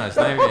 Nah, it's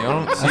not even. I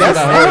don't see That's what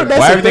I what I heard. heard. That's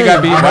Why the everything thing.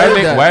 gotta be? I Why heard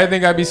everything? that. Why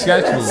everything gotta be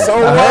sexual? So I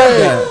what?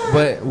 heard that,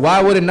 but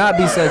why would it not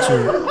be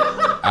sexual?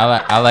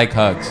 I like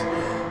hugs.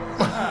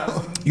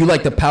 You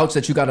like the pouch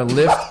that you gotta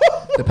lift?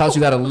 The pouch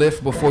you gotta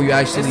lift before you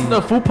actually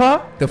The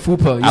fupa? the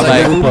fupa. You I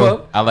like the like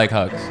fupa? I like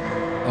hugs.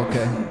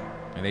 Okay.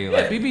 And they Yeah,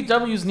 like.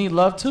 BBWs need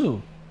love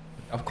too.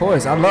 Of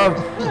course, I love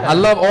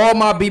all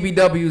my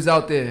BBWs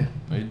out there.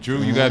 Hey, Drew,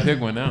 you gotta pick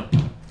one now.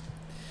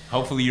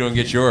 Hopefully you don't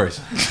get yours.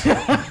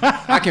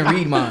 I can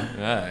read mine.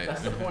 All right.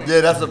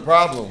 Yeah, that's the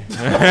problem.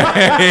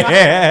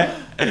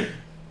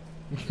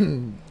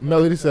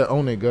 Melody said,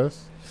 "Own it,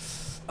 Gus."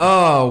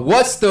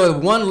 What's the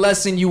one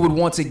lesson you would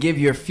want to give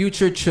your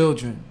future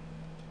children?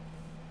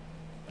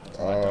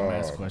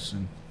 Dumbass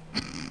question.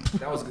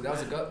 That was good. That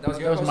was a good.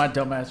 That was my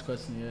dumbass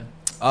question.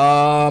 Yeah.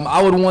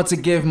 I would want to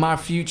give my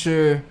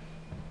future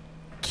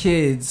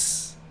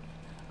kids.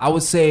 I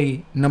would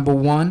say number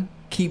 1,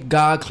 keep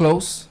God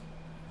close.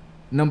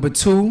 Number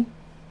 2,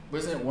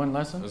 Wasn't it one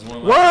lesson? There's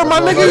one Word,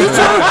 my nigga, you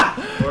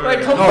talking?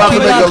 Like, come oh, keep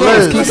make God a close.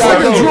 list. Keep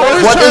God close.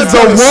 What is the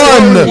one?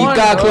 Keep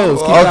God close.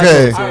 Keep God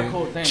Okay. close. Alright,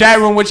 cool. Thanks. Chat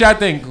room, what y'all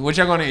think? What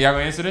y'all gonna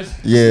answer this?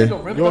 Yeah. Yo,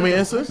 rip You want me to up-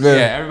 answer?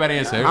 Yeah, everybody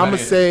answer. I'm Everybody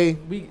gonna say,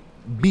 We-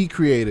 be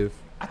creative.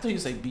 I thought you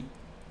say beat.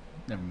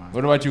 Never mind.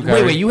 What about you,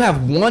 Kyrie? Wait, you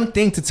have one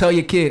thing to tell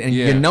your kid, and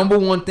Yeah. your number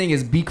one thing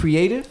is be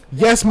creative?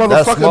 Yes, That's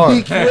motherfucker,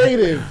 be smart.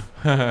 creative.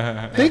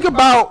 Think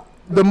about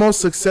the most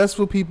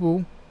successful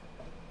people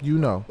you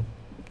know.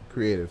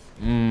 Creative.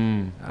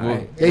 All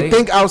right. They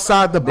think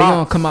outside the they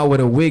gonna box. come out with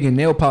a wig and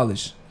nail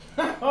polish.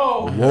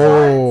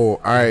 Whoa. All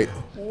right.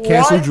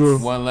 Cancel Drew.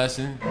 One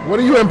lesson. What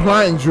are you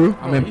implying, Drew?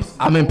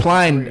 I'm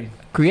implying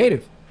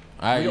creative.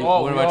 All right. We You,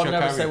 all, what we about all your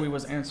never Kyrie? said we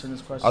was answering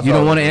this question. You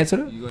don't want to answer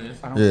that? You gonna answer?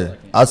 I don't Yeah, feel like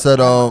it. I said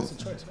It's a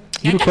choice,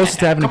 right? You the closest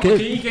to having a Come on,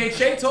 kid. you can't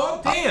Shake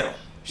talk. Damn.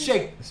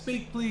 Shake.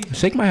 Speak, please.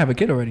 Shake might have a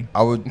kid already.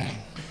 I would.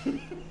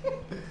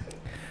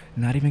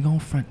 Not even going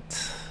front.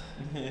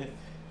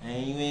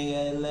 And you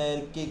ain't gotta let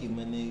it kick it,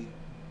 my nigga.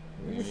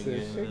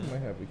 Shake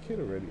might have a kid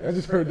already. I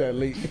just heard that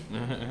late.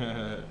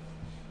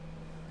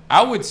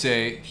 I would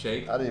say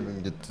Shake. I didn't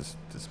even get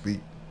to speak.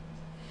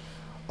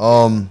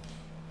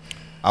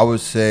 I would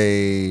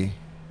say.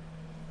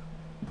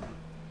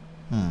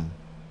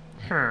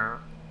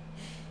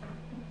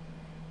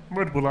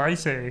 What will I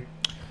say?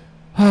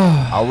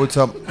 I would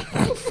tell.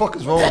 What the fuck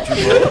is wrong with you,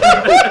 bro?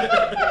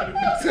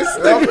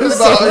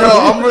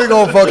 I'm really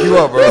gonna fuck you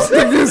up, bro. This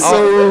nigga is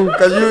so rude.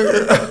 Cause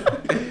you.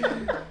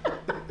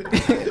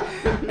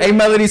 Hey,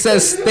 Melody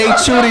says, "Stay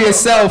true to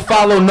yourself.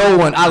 Follow no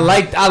one." I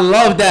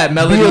love that,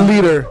 Melody. Be a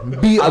leader.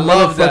 Be a I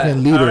love that.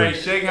 motherfucking leader. All right,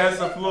 Shake has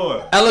the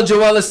floor. Ella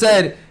Joella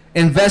said,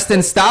 "Invest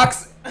in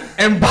stocks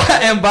and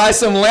buy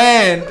some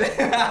land."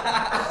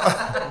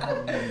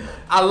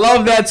 I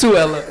love that too,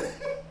 Ella.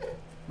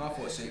 My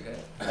fault, Shake.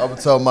 I would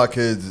tell my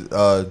kids,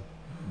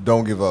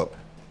 don't give up.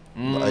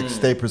 Like,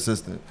 stay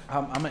persistent.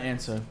 I'm gonna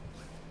answer.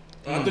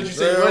 I thought you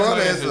said you Yeah, was what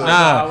gonna answer? answer. I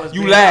Nah, was you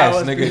being- last, I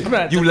was being nigga.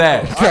 mad. You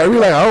last. Okay, we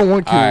like, I don't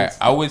want All right, kids.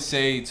 I would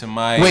say to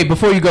my. Wait,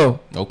 before you go,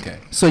 Okay.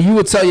 so you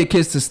would tell your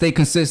kids to stay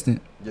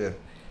consistent. Yeah.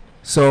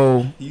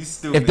 So You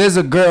stupid. if there's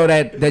a girl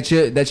that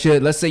you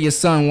let's say your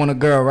son want a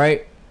girl,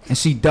 right? And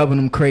she dubbing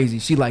him crazy.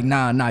 She like,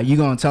 nah, you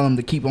gonna tell him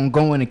to keep on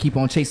going and keep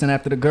on chasing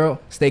after the girl.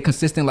 Stay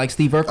consistent like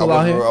Steve Urkel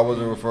out here. I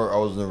wasn't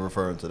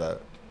referring to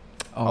that.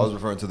 Oh. I was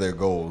referring to their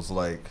goals,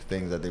 like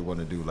things that they want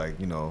to do, like,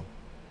 you know,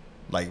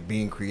 like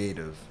being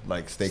creative,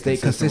 like stay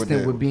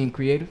consistent with being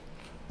creative.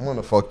 I'm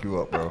gonna fuck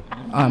you up, bro.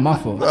 My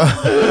fault.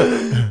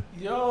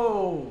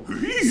 Yo.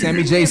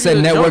 Sammy J said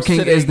The jokes networking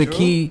today, is the Drew.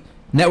 key.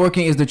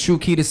 Networking is the true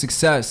key to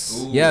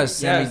success. Ooh. Yes,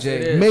 Sammy Yes, J.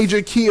 it is.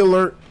 Major key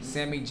alert.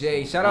 Sammy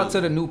J. Shout out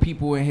to the new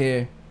people in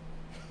here.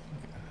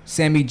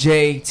 Sammy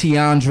J.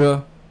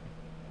 Tiandra.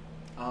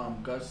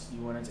 Gus,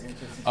 you wanted to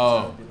answer?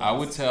 Oh, I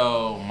would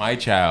tell my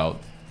child.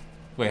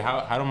 Wait,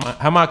 how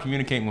am I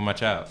communicating with my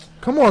child?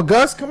 Come on,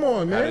 Gus. Come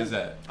on, How man. is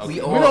that? Okay. We We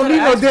all don't need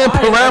no damn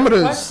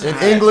parameters. In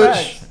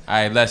English, All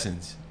right,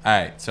 lessons. All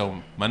right, so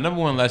my number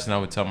one lesson I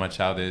would tell my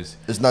child is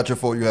it's not your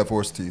fault you have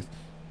horse teeth.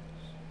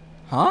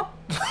 Huh?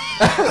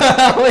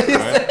 What you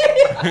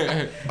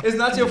say? It's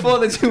not your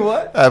fault that you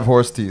what? I have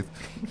horse teeth.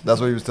 That's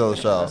what he was telling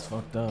the child. That's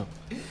fucked up.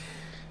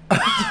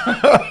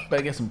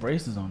 Better get some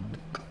braces on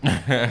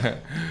them.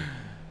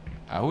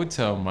 I would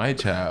tell my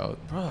child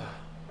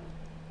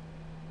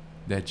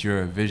that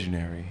you're a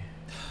visionary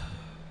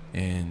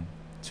and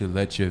to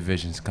let your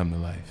visions come to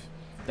life.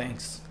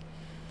 Thanks.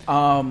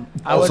 I would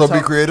Also, be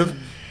tell- creative.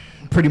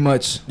 Pretty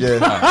much. Yeah.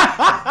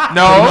 Pretty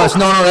No. much.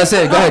 No, that's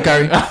it. Go ahead,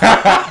 Kyrie.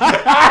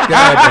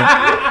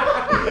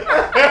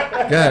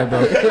 Go ahead, bro.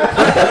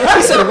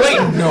 He said, wait,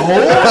 no.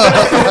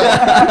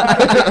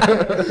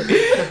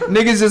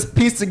 Niggas just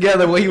pieced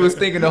together what he was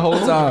thinking the whole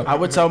time. I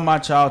would tell my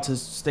child to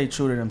stay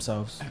true to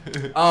themselves.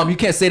 You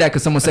can't say that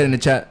because someone said in the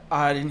chat.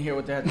 I didn't hear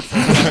what they had to say.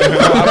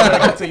 I'm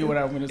gonna continue what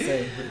I'm gonna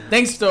say.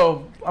 Thanks,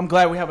 though. I'm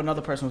glad we have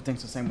another person who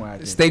thinks the same way I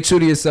did. Stay true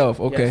to yourself.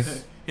 Okay.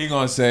 Yes. He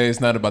gonna say it's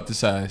not about the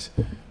size.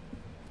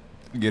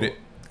 Get it?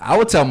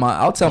 I'll tell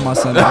my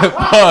son that.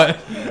 Pause.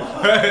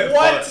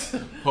 What?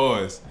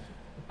 Pause.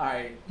 All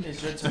right,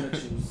 it's your turn to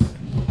choose.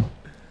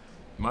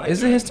 My Is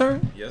it turn. his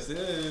turn? Yes, it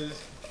is.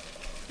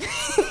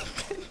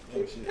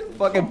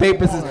 Fucking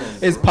papers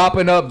is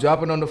popping up,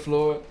 dropping on the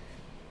floor.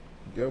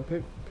 Yo,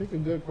 pick a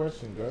good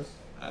question, Gus.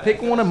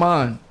 Pick one of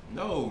mine.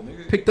 No,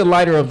 nigga. Pick the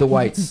lighter of the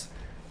whites.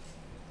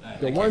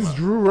 The ones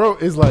Drew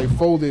wrote is like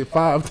folded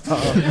 5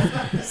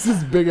 times. This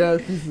is big ass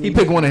piece of He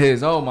picked one of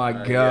his. Oh my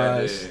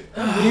gosh.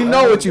 You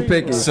know what you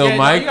picking. So Yeah, no,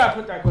 Mike, you gotta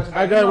put that question.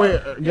 I got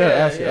wait.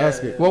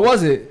 Ask it. What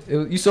was it?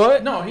 You saw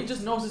it? No, he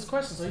just knows his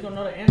question, so he don't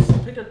know the answer.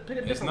 Pick a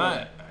different it's one.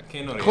 not. I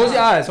can't know the Close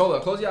your answer. eyes. Hold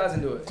up. Close your eyes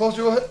and do it. Close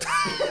your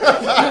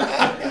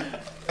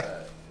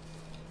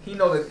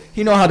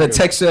He know how the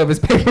texture of his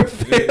paper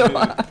feel.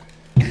 That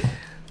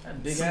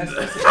big ass.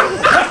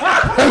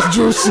 That's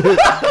Drew shit.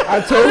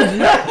 I told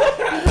you.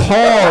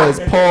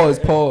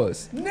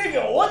 Pause.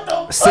 Nigga, what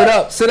the?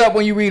 Sit up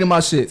when you reading my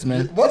shits,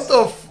 man. What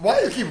the?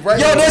 Why you keep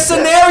writing? Yo, there's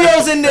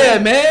scenarios in there,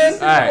 man. All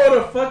right. Go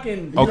to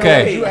fucking.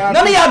 Okay. None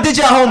of y'all did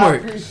your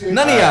homework.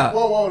 None of y'all.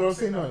 Whoa, don't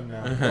say nothing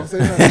now. Don't say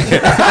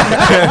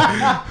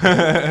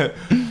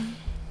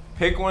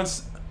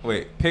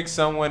nothing. Pick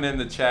someone in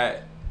the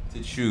chat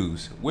to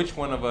choose. Which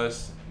one of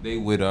us they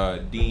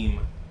would deem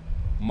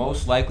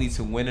most likely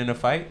to win in a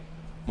fight,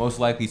 most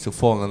likely to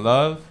fall in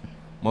love,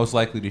 most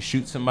likely to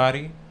shoot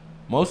somebody,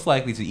 most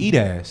likely to eat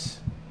ass,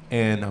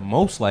 and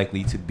most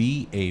likely to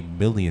be a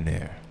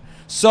millionaire.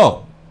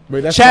 So,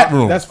 Wait, that's Chat five?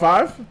 room. That's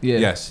 5? Yeah.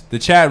 yes, the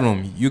chat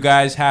room. You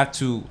guys have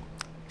to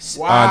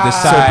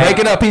decide. So break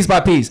it up piece by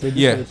piece.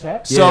 Yeah.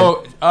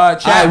 So chat All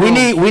right,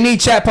 room. we need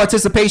chat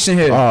participation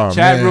here. Oh,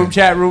 Chat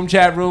man.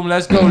 room.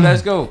 Let's go.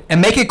 Let's go.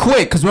 And make it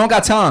quick because we don't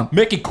got time.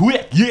 Make it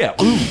quick. Yeah.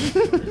 Ooh.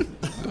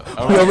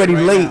 We already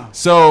late.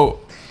 So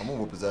I'm gonna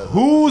whoop his ass.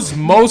 who's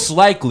most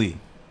likely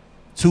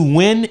to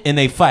win in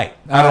a fight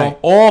out Alright. of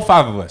all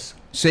 5 of us?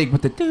 Shake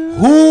with the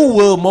Who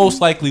will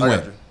most likely I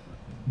got win?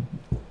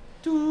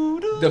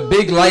 you. the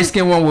big light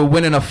skinned one will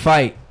win in a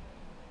fight.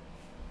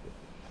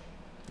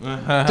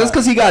 Just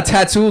because he got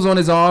tattoos on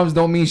his arms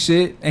don't mean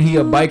shit, and he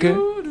a biker,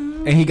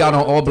 and he got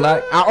on all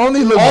black. I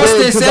only look Austin,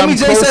 big 'cause Sammy I'm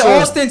J closer.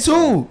 said Austin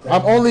too.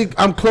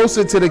 I'm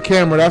closer to the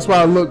camera. That's why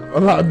I look a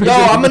lot bigger. Yo,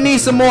 I'm gonna need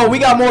some more. We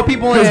got more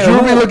people in Because here.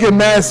 Drew be looking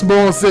mad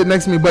small sitting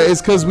next to me, but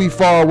it's because we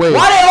far away.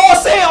 Why they all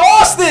saying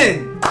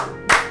Austin?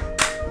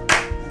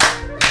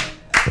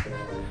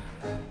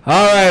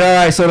 All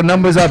right. So the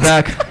numbers are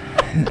back,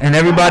 and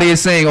everybody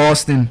is saying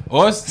Austin.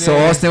 Austin. So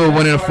Austin will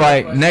win in a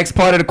fight. Next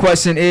part of the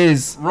question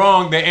is.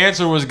 Wrong. The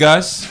answer was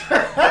Gus.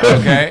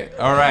 Okay.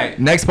 All right.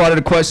 Next part of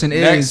the question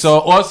is. Next, so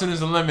Austin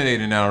is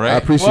eliminated now, right? I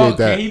appreciate well,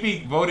 that. Can he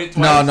be voted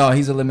twice? No,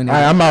 he's eliminated.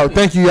 All right, I'm out.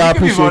 Thank you. I He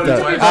can be appreciate voted that.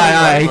 twice. All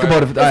right, he can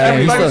vote.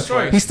 everybody's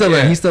choice. He's still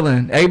Yeah. in. He's still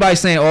in. Everybody's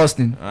saying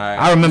Austin. All right.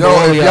 I remember Yo,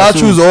 all if y'all y'all too.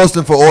 choose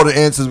Austin for all the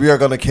answers, we are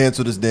gonna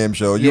cancel this damn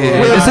show. You Yeah,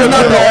 already- this is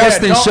not the Yeah,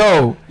 Austin don't-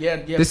 show. Yeah.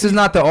 This is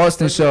not the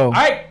Austin show. All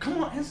right,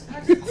 come on.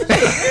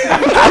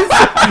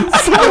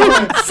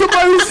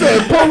 Somebody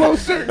said polo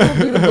shirt gonna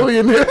be the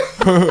millionaire.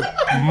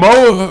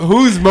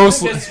 Who's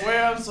most? I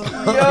swear I'm so.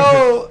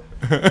 Yo,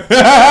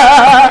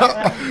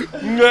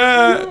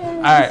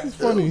 All right. It's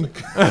funny.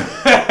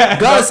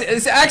 Gus,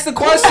 ask the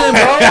question,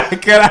 bro.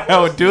 Can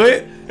I do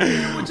it?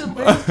 With your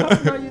face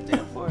popping out your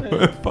damn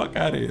forehead. Fuck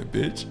out of here,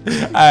 bitch.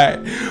 All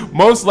right.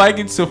 Most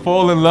likely to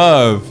fall in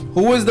love.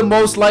 Who is the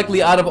most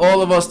likely out of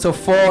all of us to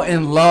fall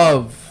in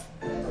love?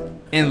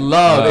 In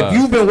love. If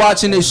you've been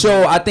watching this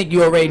show, I think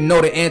you already know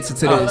the answer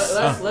to this.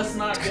 Let's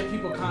not give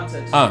people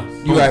context.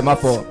 You right, my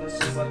fault. Let's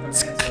just let them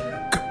answer.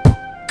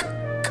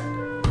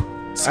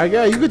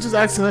 Yeah, you could just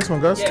ask the next one,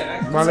 Gus.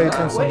 Yeah, While they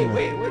think something.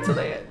 Wait till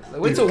they.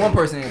 Wait till one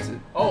person answers.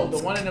 Oh, the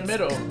one in the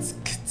middle.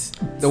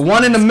 The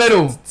one in the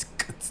middle.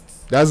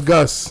 That's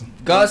Gus.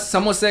 Gus.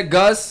 Someone said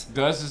Gus.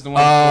 Gus is the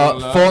one. Fall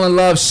in love. Fall in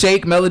love.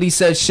 Shake. Melody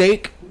said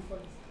shake.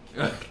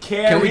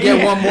 Can we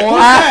get one more? Wait,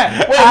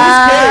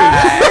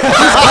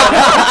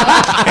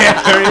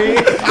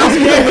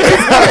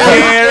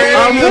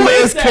 I'm your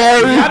man's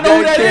Carrie. I know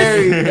who that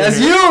is. That's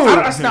you.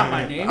 That's not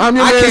my name. I'm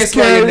your I can't man's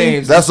spell your Carrie.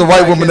 names. That's the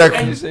white woman that.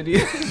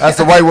 That's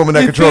the white woman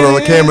that controls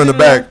the camera in the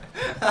back.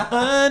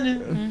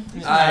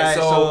 Alright,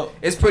 so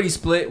it's pretty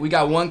split. We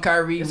got one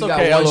Kyrie. It's We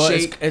okay, got one Ella,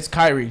 Shake. it's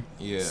Kyrie.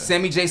 Yeah.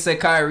 Sammy J said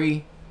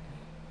Kyrie.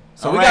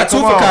 So All we right, got two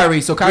come for on.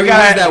 Kyrie. So Kyrie we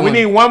wins that we one.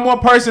 need one more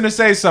person to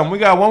say something. We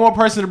got one more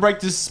person to break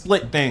this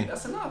split thing.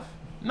 That's enough.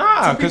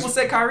 Nah, Two people because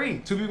said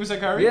Kyrie. 2 people said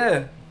Kyrie.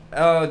 Yeah.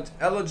 Ella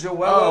Joella.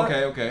 Oh,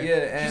 okay.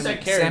 Yeah, She and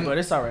said Carrie, Sam- but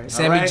it's alright.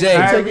 Sammy Alright, J.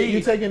 Kyrie.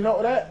 You taking note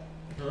of that?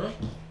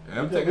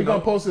 I'm We're taking gonna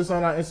note. post this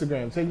on our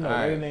Instagram. Take note. All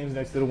right. Write the names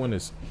next to the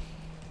winners.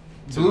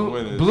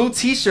 Blue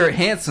T-shirt,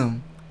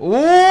 handsome. Ooh.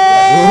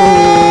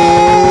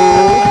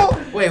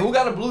 Wait, who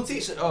got a blue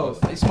T-shirt? Oh,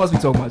 she must be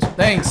talking about you.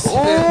 Thanks.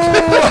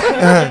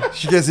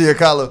 She can see her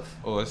collar.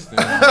 Austin.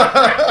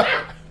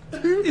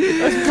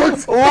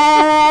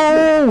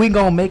 Oh, we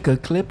gonna make a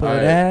clip of All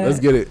right, that. Let's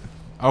get it.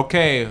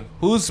 Okay,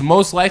 who's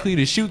most likely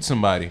to shoot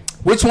somebody?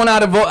 Which one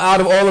out of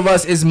all of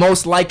us is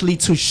most likely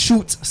to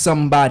shoot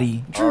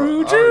somebody?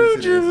 Drew.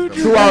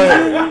 Who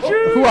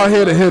out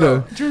here to hit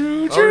her?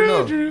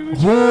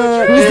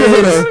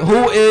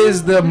 Who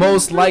is the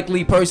most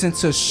likely person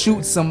to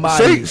shoot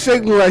somebody?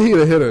 Shake look like he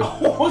the hitter.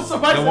 Oh,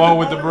 somebody The said one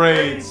with the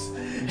braids.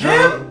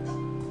 Drew.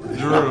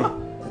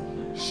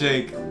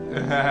 Shake.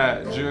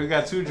 Drew. We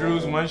got 2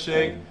 Drews, 1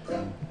 Shake.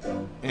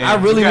 And I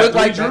really we got look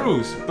like 3 that.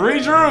 Drews. 3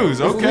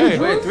 Drews. Okay.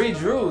 Wait, 3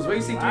 Drews. Where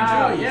you see 3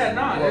 Wow, Drews? yeah,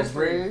 nah, that's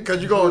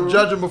Because you're going to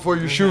judge him before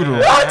you shoot him.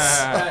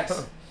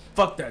 facts.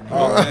 Fuck that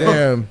nigga.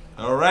 Damn.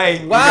 All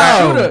right.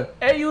 Wow. Shooter.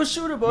 Hey, you a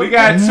shooter, boy. We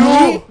got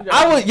 2.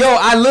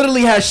 I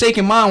literally had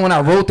shaking mine when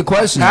I wrote the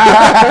question.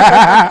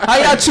 How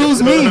y'all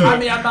choose me? I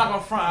mean, I'm not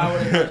gonna front. I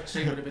would have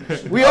Shake would have been the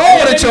shooter. We all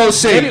would have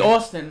chose Maybe Shake.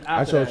 Austin.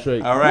 I After chose that.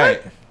 straight. All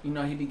right. You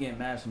know he be getting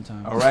mad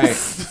sometimes. All right.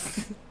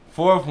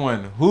 4th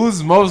one.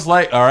 Who's most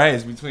like? All right,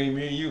 it's between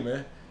me and you,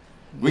 man.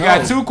 We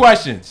got 2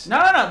 questions.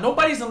 No.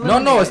 Nobody's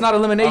eliminated. No, it's not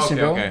elimination,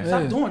 Okay, bro. okay.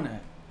 Stop doing that.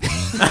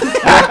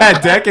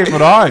 Decade for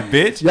the hard,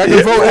 bitch. Y'all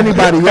can vote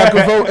anybody. Y'all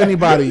can vote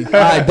anybody. All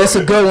right, this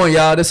a good one,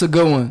 y'all. This a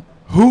good one.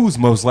 Who's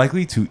most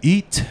likely to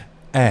eat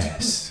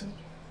ass?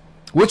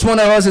 Which one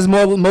of us is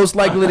most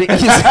likely to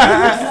eat?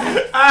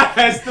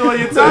 Ass still on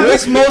your tongue.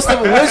 Which one of us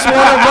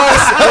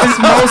is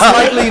most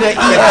likely to eat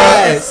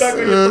ass? Stuck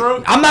in your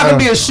throat. I'm not gonna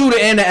be a shooter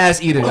and an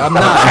ass eater. I'm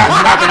not. It's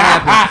not gonna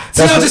happen.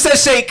 Tino just said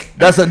shake.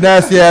 That's a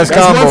nasty ass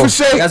That's combo. one for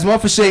shake. That's one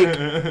for shake.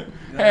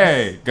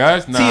 Hey,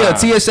 guys. Nah,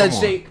 Tia said come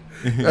on. shake.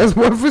 That's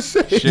one for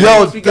shake. Shit.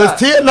 Yo, we does got?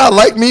 Tia not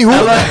like me? Who?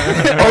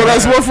 Oh,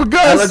 that's one for Ella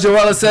Gus.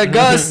 Joella said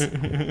Gus.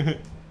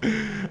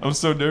 I'm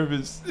so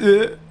nervous.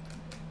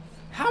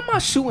 How am I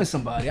shooting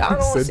somebody? I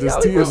don't Said see this how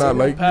to he you, goes. not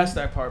like Past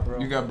that part, bro.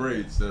 You got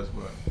braids. That's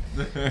why.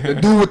 The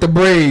dude with the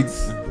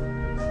braids.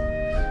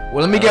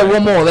 Well, let me get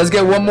one more. Let's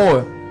get one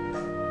more.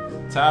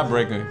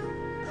 Tiebreaker.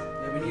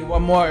 Yeah, we need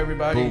one more,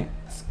 everybody.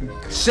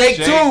 Shake Shake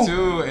two.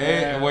 two.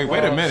 Yeah, Wait a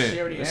well,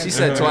 minute. She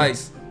said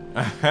twice.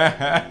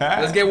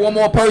 Let's get one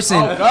more person.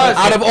 Gus.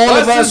 Out of all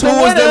Gus of us, is who the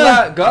was the winner.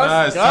 last? Nah,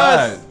 Gus? it's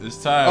tied.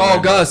 It's tied. Oh,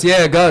 right Gus.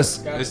 Yeah,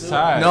 Gus. now. It's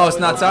tied. No, it's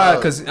not tied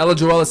because Ella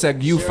Joella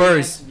said you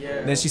first.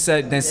 Yeah. Then she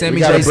said. Then Sammy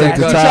gotta J break said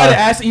the Gus. tie. Try to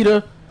ask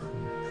Ida.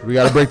 We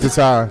gotta break the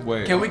tie.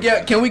 Wait. Can we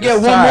get It's one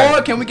tied.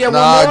 more? Can we get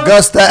Nah, one more?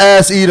 Gus the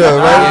ass eater, Yeah,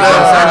 right?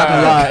 Gus, I'm not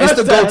gonna lie. It's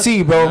the Gus,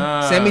 goatee, bro.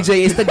 Nah. Sammy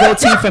J, it's the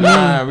goatee for me.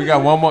 Nah, we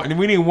got one more.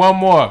 We need one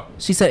more.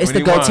 She said it's We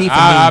the need one. goatee for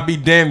I'll me.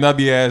 be damned. I'll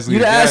be ass. You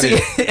the ass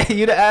eater.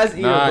 You the ass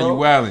eater, Nah, bro. you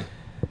wildin'. You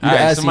the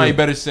Alright, ass somebody eater.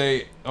 better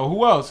say. Oh,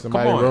 who else?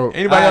 Somebody Come on. wrote.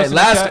 Anybody else? In the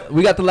last. chat?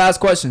 We got the last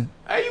question.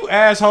 Hey, you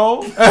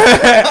asshole.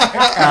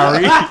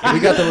 Kyrie. We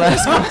got the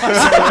last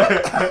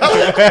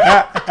question.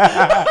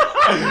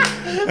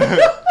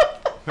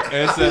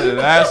 And so the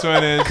last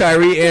one is.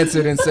 Kyrie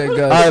answered and said All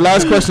Gus. right,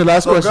 last question.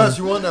 Last So, Gus,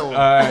 question. you won that one.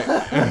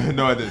 Alright.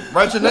 No, I didn't.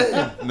 Write your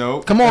name.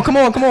 Nope. Come on.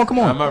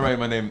 I'm not writing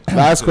my name.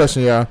 Last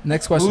question, y'all.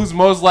 Next question. Who's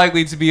most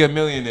likely to be a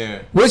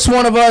millionaire? Which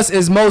one of us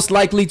is most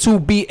likely to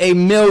be a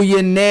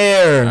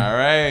millionaire? All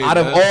right. Out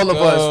of let's all of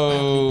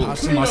go.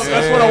 us. I myself.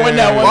 That's what I win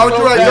that one. Why would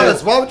you write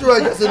Gus? Why would you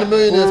write Gus in the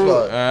millionaire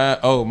spot?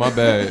 Oh, my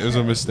bad. It was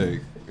a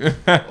mistake.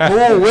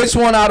 Which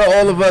one out of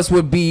all of us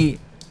would be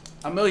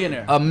A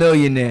millionaire. a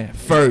millionaire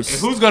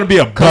first? Who's gonna be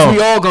a Because bum?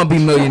 we all gonna be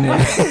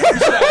millionaires.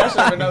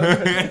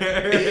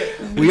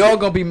 We all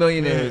gonna be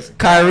millionaires.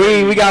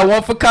 Kyrie, we got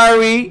one for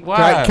Kyrie.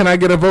 Why? Can I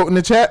get a vote in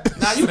the chat?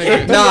 Nah, you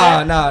can't.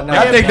 Nah.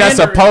 I think that's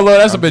a polo.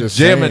 That's a I'm just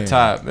pajama saying.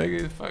 top,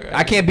 nigga. Fuck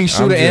I can't be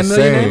shooter and just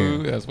millionaire.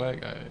 saying. That's why I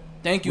got it.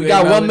 Thank you. We A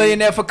got Melody. one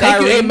millionaire for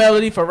Thank you, Kyrie. A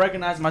Melody, for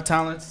recognizing my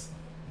talents.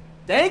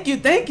 Thank you.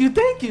 Looks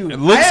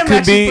I am could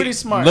actually be pretty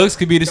smart. Looks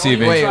could be Don't even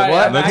deceiving. Wait, try it.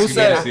 what? I'm Who actually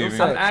said? pretty- Who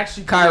said? I'm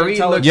actually Kyrie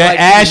pretty looks You're like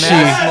ashy. he's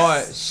mad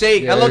smart.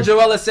 Shake. Yeah. Ella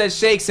Joella said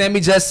shake. Sammy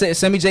J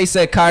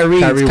said Kyrie. Kyrie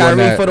Kyrie, won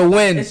that. for the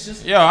win. It's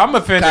just. Yo, I'm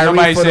offended. Kyrie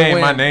Nobody for the saying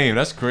win. my name.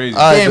 That's crazy.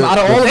 All right, Damn, out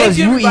of all of Thank us,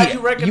 you, you everybody. eat. You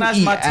recognize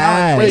you my eat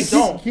talent. ass. Wait,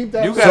 don't. Keep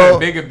that. You got So- a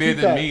bigger beard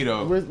keep than that. me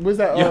though. Where's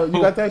that? Yo. You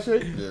got that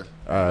shit? Yeah.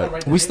 All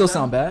right. We still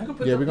sound bad.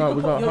 Yeah, we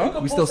gonna- huh?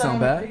 We still sound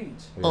bad?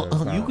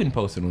 You can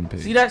post it on the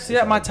page. See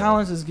that? My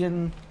talents is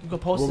getting. You can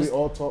post Will we this.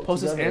 all talk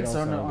Post this together? It answer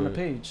don't on the sound good.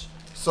 page.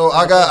 So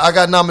I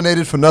got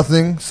nominated for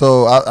nothing.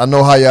 So I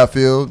know how y'all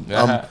feel.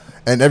 Yeah.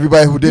 And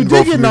everybody who You didn't did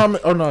vote get for me.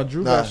 nominated. Oh no,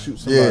 Drew Nah, got to shoot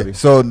somebody. yeah.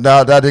 So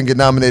now that I didn't get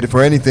nominated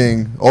for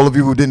anything, all of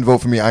you who didn't vote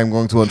for me, I'm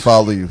going to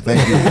unfollow you.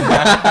 Thank you.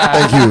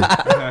 Thank you.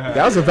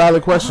 That was a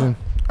valid question.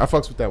 I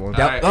fucks with that one.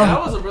 All right. That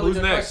was a really Who's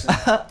good next?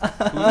 question.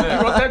 Who's You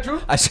next? wrote that,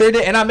 Drew? I sure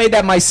did, and I made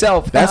that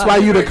myself. That's why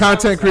you the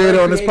content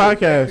creator on this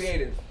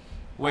podcast.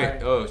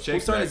 Wait. Oh, shake.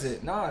 Whose turn next. is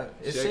it? Nah,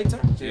 it's Shake. Shake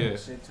turn. Yeah.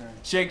 Shake turn.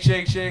 Shake,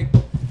 shake, shake.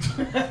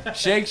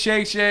 Shake,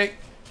 shake, shake.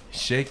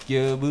 Shake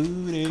your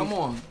booty. Come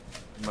on.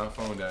 My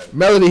phone died.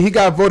 Melody, he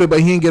got voted, but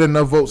he didn't get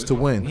enough votes to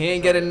win. He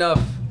ain't get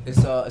enough.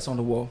 It's on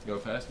the wall. Yo,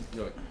 pass me.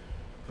 Yo,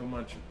 put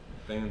my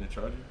thing in the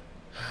charger.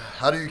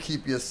 How do you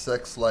keep your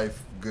sex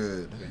life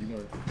good? Yeah, you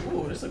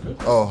know. Ooh, this is a good.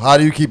 Oh, how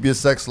do you keep your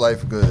sex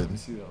life good?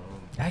 See the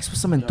Ask for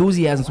some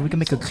enthusiasm so we can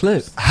make a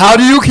clip. How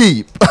do you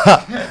keep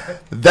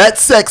that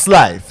sex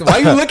life Why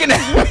you looking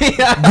at me?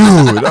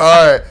 good?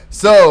 All right.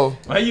 So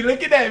Why you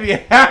looking at me? Oh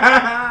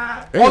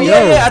Hey, yeah,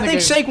 yo. yeah. I think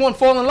Shake won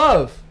Fall in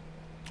Love.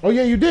 Oh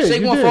yeah, you did.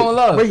 Shake you won't did. fall in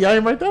love. Wait, y'all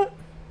ain't write that?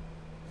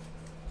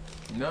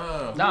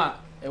 No. Nah,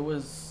 it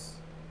was.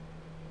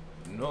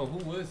 No,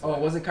 who was that? Oh,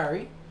 was it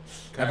Kyrie?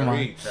 Never Kyrie.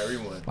 mind. Kyrie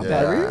won. My yeah,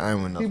 bad. I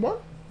ain't win He nothing. won.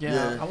 Yeah,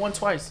 Yeah. I won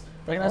twice.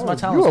 Recognize Oh, my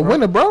talents. you a bro.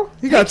 winner, bro.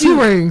 He got Thank 2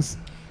 you. rings.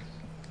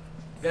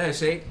 Yeah,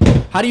 Shake.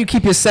 How do you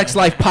keep your sex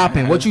life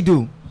popping? What you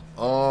do?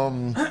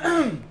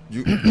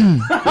 You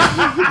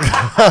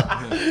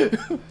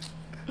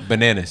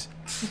Bananas.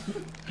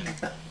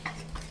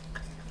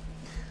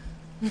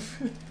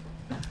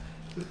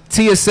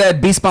 Tia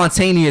said, "Be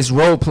spontaneous,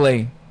 role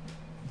play."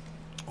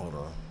 hold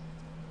on.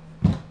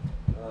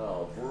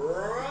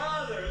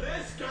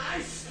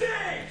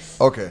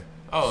 Okay.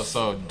 Oh,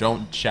 so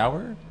don't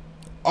shower?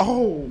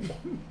 Oh.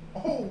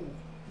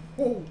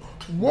 Whoa.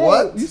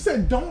 What? You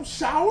said don't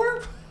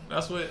shower?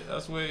 That's what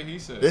he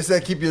said. They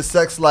said keep your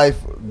sex life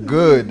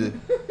good.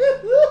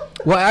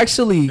 Well,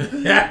 actually,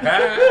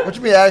 What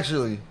you mean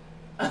actually?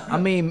 I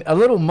mean, a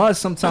little mud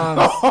sometimes.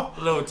 a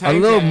little A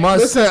little mud.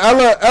 Listen,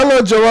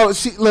 Ella Joel,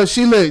 she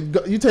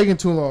lit. You taking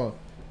too long.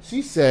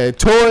 She said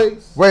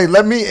toys, Wait,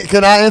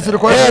 can I answer the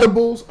question?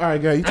 edibles. All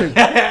right, girl, you take.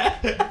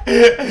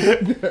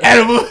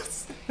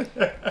 Edibles.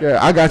 Yeah,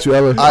 I got you,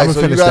 Ella. All I'm right, gonna so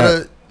you finish gotta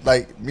that.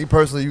 like me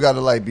personally, you gotta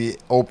like be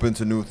open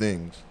to new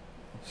things.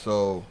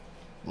 So,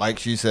 like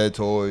she said,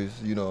 toys.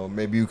 You know,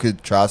 maybe you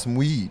could try some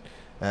weed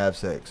and have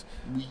sex.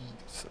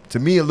 To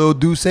me, a little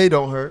douce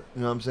don't hurt.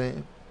 You know what I'm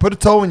saying? Put a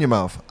toe in your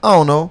mouth. I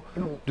don't know.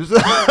 Just Yo,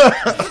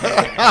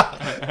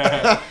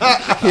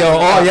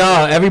 all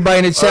y'all, everybody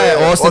in the chat,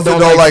 yeah. Austin Austin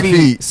don't like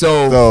feet.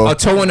 So a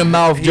toe in the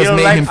mouth just don't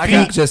made like- him I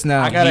puke got- just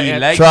now. I gotta He answer.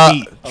 like try,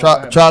 feet.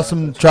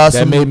 try That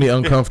some, made me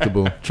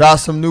uncomfortable. try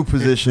some new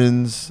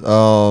positions.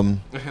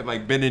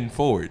 Like bending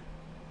forward.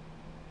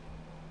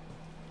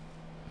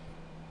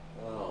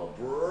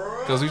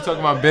 Because we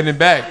talking about bending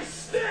back.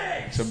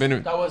 So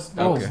bending. That was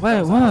Oh, Okay. what?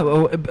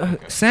 Oh,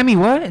 Sammy,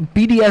 what?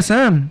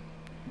 BDSM.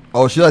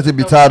 Oh, she like to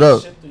be tied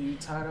up. Shit, you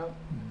tied up?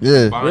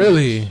 Yeah,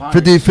 Really?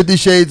 50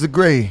 shades of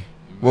gray.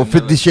 Well,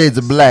 50 shades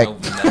of black.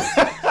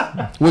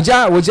 Would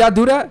y'all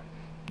do that?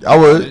 I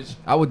would.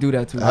 I would do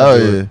that too. Hell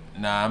yeah.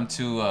 Nah, I'm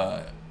too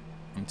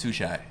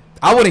shy.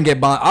 I wouldn't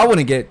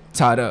get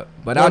tied up,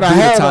 but No, I'll no, do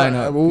the hell tying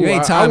no. up. Ooh, You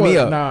ain't I tying me would-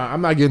 up. Nah,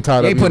 I'm not getting tied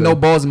You up. ain't putting no either.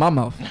 balls in my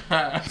mouth.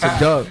 It's a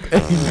dub.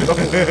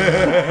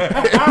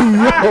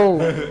 Yo.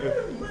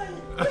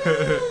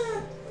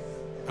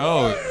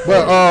 Oh,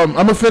 But I'm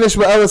gonna finish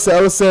what Ella said.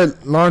 Ella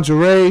said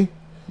lingerie.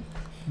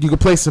 You can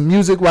play some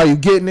music while you're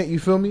getting it. You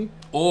feel me?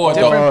 or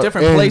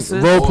Different and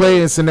places. Role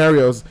play and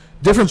scenarios.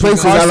 Different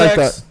places. Car I like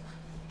sex. that.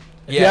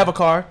 If you have a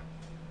car,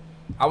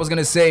 I was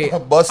gonna say.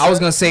 Bus I was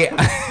gonna say.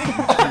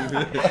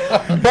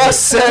 Bus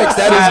sex.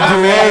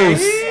 That is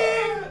gross.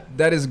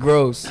 That is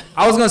gross.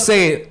 I was gonna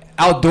say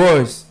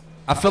outdoors.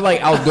 I feel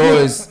like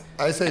outdoors.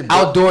 I say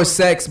Outdoor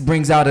sex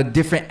brings out a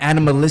different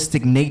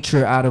animalistic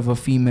nature out of a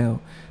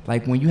female.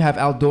 Like when you have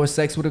outdoor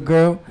sex with a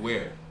girl,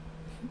 where?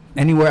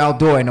 anywhere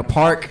outdoor, in a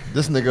park,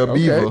 This nigga a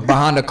beaver.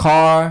 behind a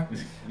car,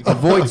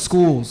 avoid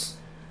schools.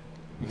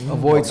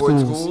 Avoid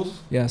schools.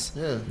 Yes.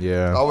 Yeah.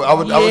 Yeah. I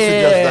would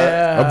suggest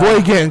that.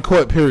 Avoid getting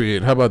caught.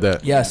 Period. How about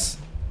that? Yes.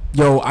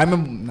 Yo, I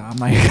remember. Nah, I'm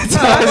not gonna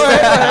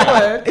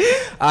tell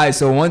All right,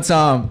 so one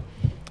time,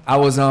 I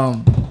was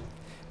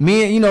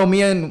me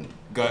and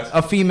Gus.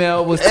 a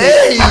female was.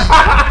 Hey!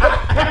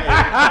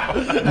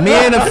 Me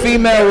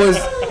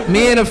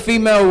and a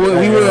female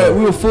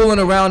we were fooling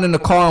around in the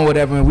car and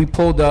whatever, and we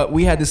pulled up.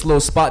 We had this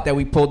little spot that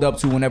we pulled up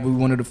to whenever we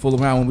wanted to fool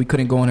around when we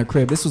couldn't go in her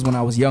crib. This was when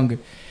I was younger,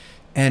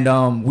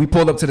 and we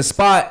pulled up to the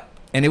spot,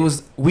 and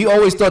we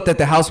always thought that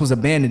the house was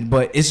abandoned,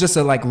 but it's just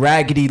a like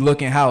raggedy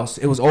looking house.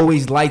 It was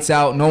always lights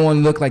out. No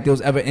one looked like there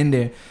was ever in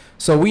there.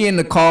 So we in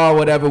the car,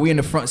 whatever. We in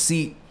the front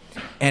seat,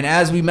 and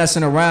as we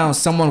messing around,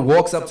 someone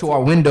walks up to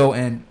our window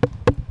and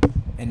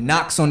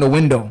knocks on the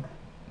window.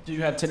 do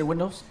you have tinted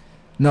windows?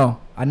 No,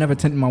 I never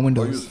tinted my Oh, you was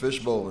windows.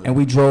 fishbowling. And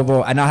we drove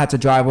off, and I had to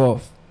drive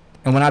off.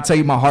 And when I tell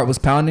you my heart was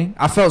pounding,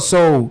 I felt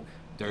so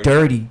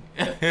dirty.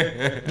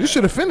 You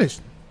should have finished.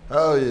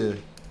 Hell yeah.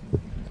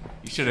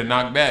 You should have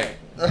knocked back.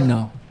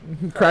 No.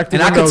 Cracked the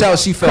And I could window. tell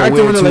she felt Cracked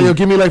the weird window. Like, yo, too.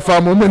 give me like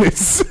 5 more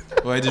minutes.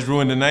 Well, it just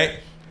ruined the night.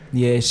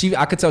 Yeah,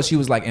 I could tell she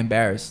was like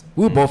embarrassed.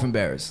 We were both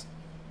embarrassed.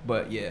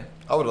 But yeah.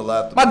 I would have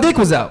laughed. My dick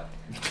was out.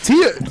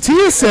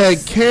 Tia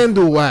said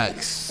candle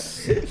wax.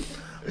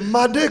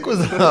 My dick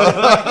was out.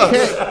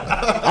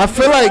 I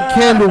feel like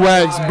candle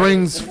wax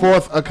brings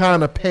forth a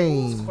kind of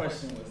pain.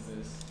 Question was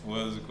this?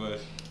 What was the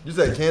question? You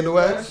said candle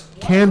wax?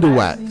 Candle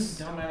wax.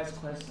 Dumbass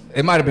question.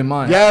 It might have been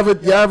mine. Y'all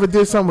ever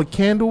did something with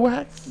candle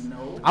wax?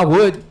 No. I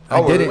would. I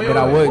would. did it, but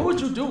I What would.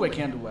 would you do with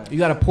candle wax? You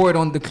gotta pour it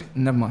on the.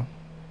 Never mind.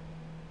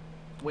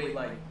 Wait,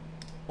 like,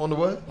 On the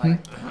what?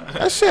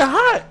 That shit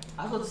hot.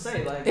 I was about to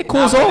say, like, It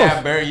cools Nah, but off.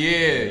 that burn,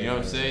 yeah, you know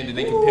what I'm saying? Then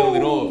they can peel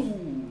it off.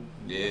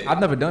 Yeah. I've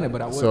never done it,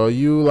 but I would. So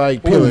you like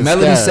Ooh, peeling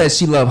Melody stab. says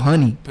she love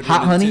honey. Put it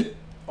Hot in the honey, tip.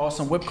 or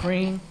some whipped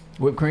cream,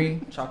 whipped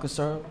cream. chocolate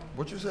syrup.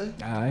 What you say?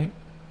 All right.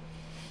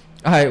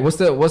 All right. What's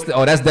the?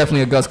 Oh, that's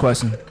definitely a Gus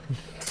question.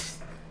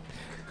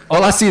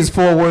 All I see is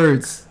 4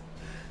 words.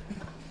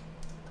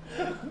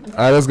 All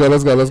right, let's go. All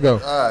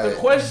The right.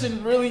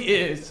 question really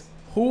is,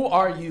 who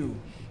are you?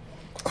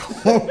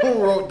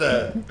 Who wrote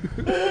that?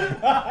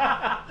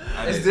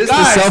 Is this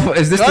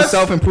Guys, the Gus,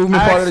 self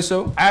improvement part of the ask-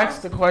 show?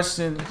 Ask the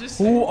question,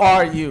 who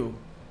are you?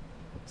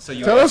 So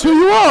you Tell us who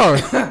you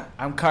are.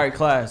 I'm Kari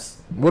Class.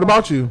 What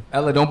about you?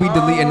 Ella, don't be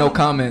deleting no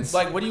comments.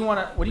 Like, what do you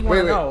wanna Wait.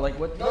 know? Like,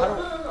 what?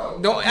 How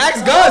do, Don't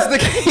ask Gus.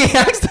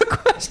 Ask the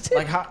question.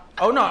 like, how?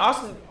 Oh no,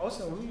 Austin, what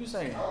are you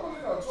saying?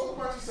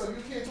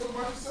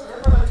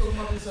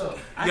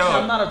 Actually,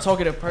 I'm not a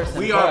talkative person.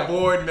 We are but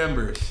board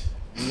members.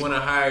 We want to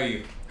hire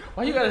you.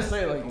 Why you gotta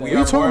say it like that? We you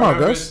are talking board about,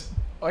 members. Gus?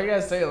 Why you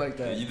gotta say it like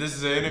that? This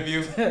is an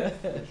interview.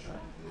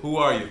 Who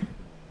are you?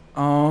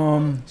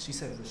 She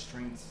said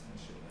restraints and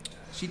shit like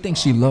that. She thinks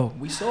she low.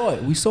 We saw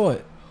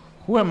it.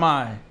 Who am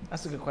I?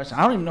 That's a good question.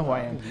 I don't even know who I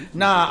am.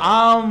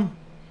 Nah,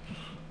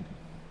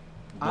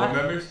 Board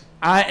members?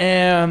 I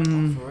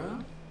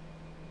am.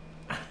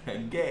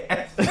 Gay.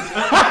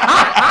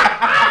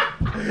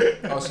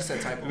 Oh, she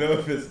said type. No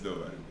offense,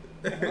 nobody.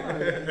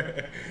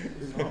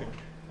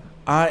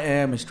 I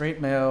am a straight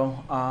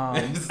male.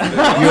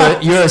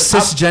 You're a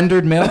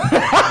cisgendered male.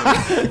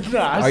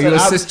 Are you a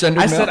cisgender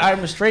I male? said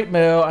I'm a straight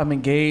male. I'm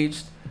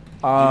engaged.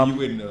 You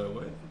wouldn't know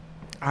what?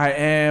 I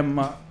am.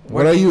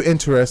 What are you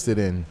interested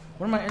in?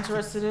 What am I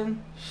interested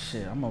in?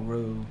 Shit, I'm a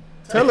real.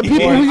 Tell the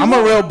people who you I'm a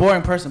are. real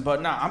boring person,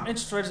 but nah, I'm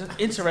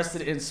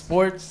interested in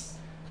sports,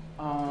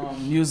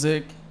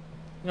 music,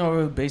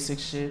 real basic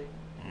shit.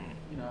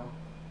 You know.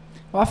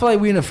 Well, I feel like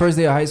we in the first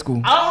day of high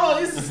school. I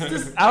don't know.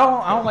 This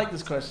I don't like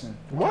this question.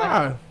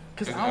 Why?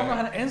 Because I don't know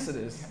how to answer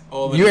this.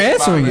 You're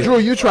answering it. Drew,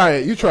 you try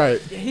it. You try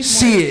it. Yeah, he's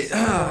Shit.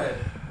 more-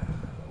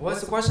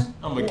 What's the question?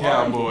 I'm a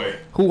cowboy.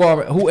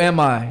 Who am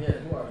I? Yeah,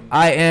 who are you?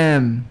 I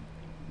am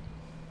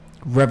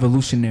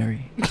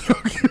revolutionary.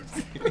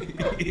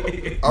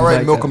 All right,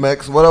 Like Malcolm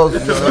X. What else?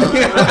 This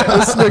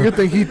nigga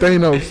think he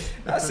Thanos.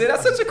 That's it.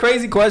 That's such a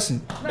crazy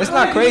question. It's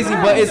not crazy,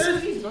 but it's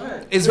Go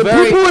ahead. The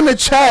very. people in the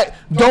chat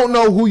don't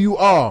know who you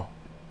are.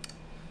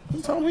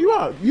 Tell them who you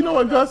are. You know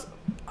what, Gus?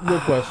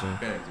 Good question.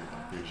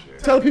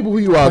 Tell the people who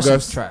you are,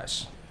 Question's Gus.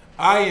 trash.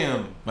 I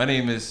am. My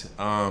name is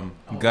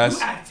Gus.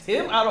 You asked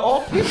him out of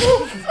all people?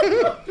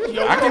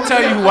 I can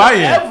tell you who I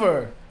am.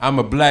 Ever. I'm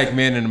a black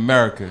man in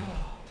America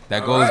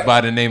that goes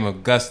by the name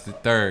of Gus the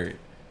Third.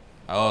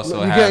 I also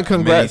You have getting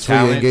congrats for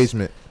many your talents.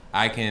 engagement.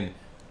 I can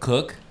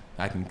cook.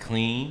 I can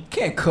clean.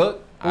 Can't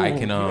cook. I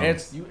can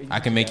you I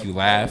can make you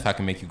laugh. I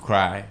can make you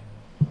cry.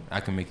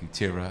 I can make you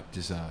tear up.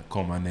 Just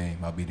call my name.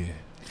 I'll be there.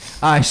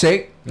 All right,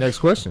 Shake. Next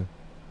question.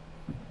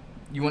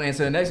 You want to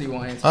answer the next, or you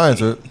want to answer? I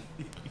answer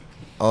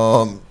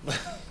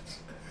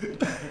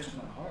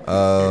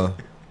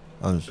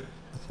it.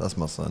 That's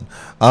my son.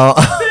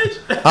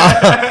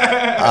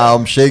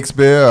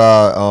 Shakespeare.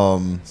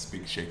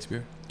 Speak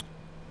Shakespeare.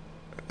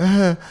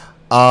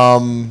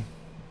 I'm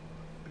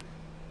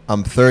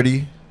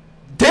 30.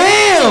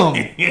 Damn!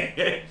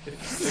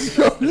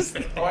 Oh,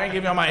 I ain't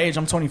giving y'all my age.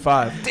 I'm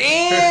 25.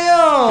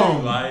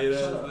 Damn! I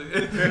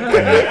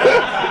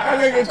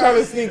think you're trying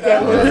to sneak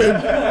that one in.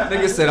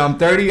 Nigga said I'm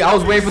 30. I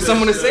was waiting for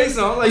someone to say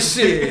something. I'm like,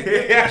 shit.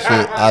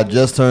 Shit, I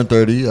just turned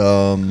 30.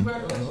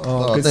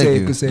 Oh, good thank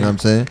save, you. good save. You know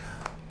what I'm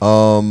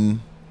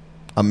saying?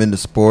 I'm into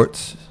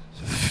sports,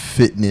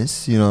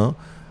 fitness. You know,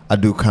 I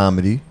do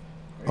comedy.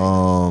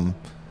 I'm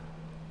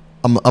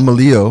a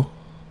Leo.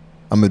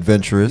 I'm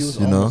adventurous.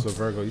 You know. A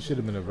Virgo. You should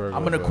have been a Virgo.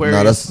 I'm an bro.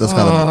 Aquarius. No,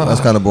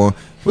 that's kind of boring.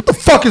 What the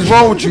fuck is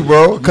wrong with you,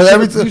 bro? Because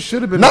every time You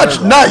should have been. not a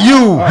Virgo. not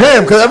you,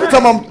 him. Because every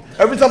time I'm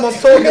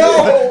talking,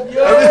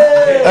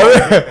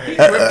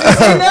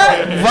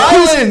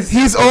 Violence!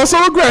 He's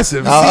also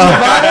aggressive.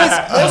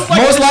 Violence!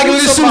 Most likely to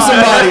shoot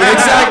somebody.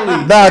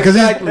 Exactly. nah,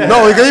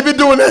 because he been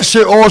doing that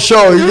shit all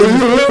show.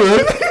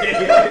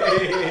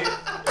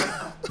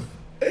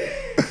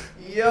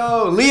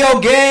 Yo, Leo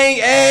gang,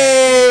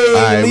 hey! All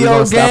right, we're Leo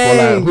gonna stop all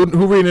that. gang.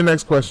 Who reading the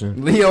next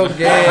question? Leo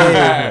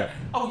gang.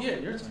 Oh, yeah,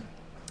 your turn.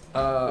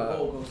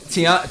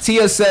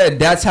 Tia said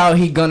that's how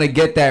he gonna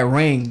get that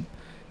ring.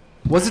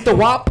 Was it the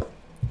WAP?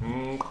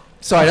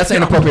 Sorry, that's an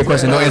inappropriate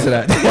question. Don't answer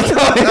that.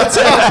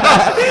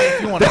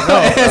 If you want to know.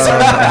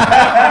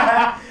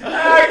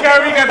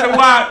 Kyrie got the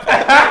wop.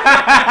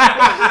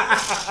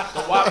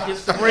 The WAP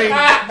gets the ring.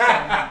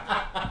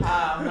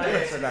 I'm not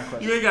answering that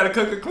question. You ain't gotta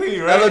cook or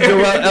clean, right?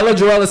 Ella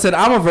Joella said,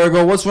 I'm a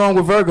Virgo. What's wrong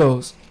with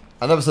Virgos?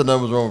 I never said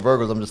nothing was wrong with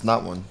Virgos. I'm just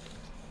not one.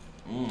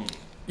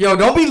 Yo,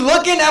 don't be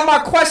looking at my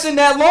question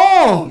that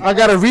long. I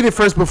gotta read it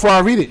first before I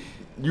read it.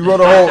 You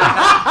wrote a whole.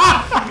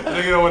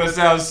 Nigga don't want to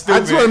sound I stupid.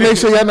 just want to make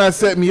sure y'all not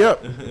setting me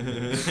up.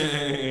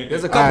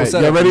 There's a All couple right,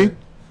 setups. y'all ready?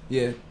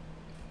 Yeah.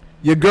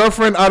 Your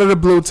girlfriend out of the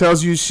blue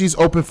tells you she's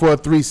open for a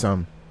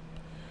threesome.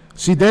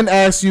 She then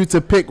asks you to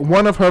pick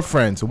one of her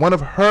friends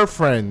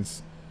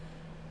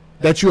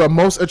that you are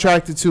most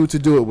attracted to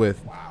do it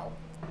with. Wow.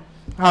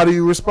 How do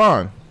you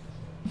respond?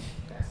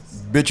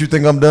 Bitch, you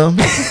think I'm dumb?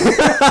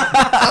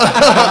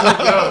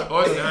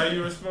 Austin, how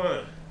you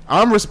respond?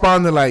 I'm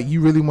responding like,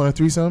 you really want a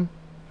threesome?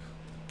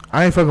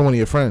 I ain't fucking one of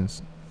your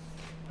friends.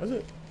 That's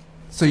it.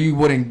 So you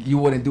wouldn't do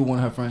one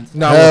of her friends?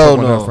 No, Hell I won't fuck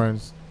one no. of her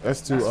friends.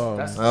 That's too.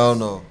 that's- I don't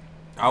know.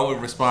 I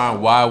would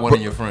respond, why one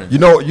of your friends? You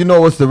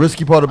know what's the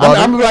risky part about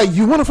I'm it? like,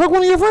 you want to fuck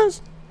one of your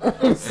friends?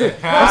 That's a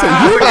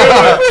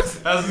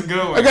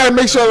good one. I gotta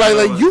make sure, like,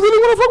 you really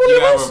want to fuck one of You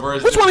your gotta friends?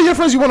 reverse Which it. one of your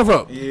friends you want to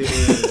fuck? Yeah.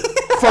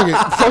 Fuck it.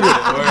 Word.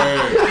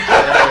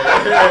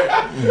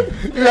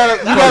 You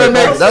gotta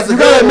make. That's a You good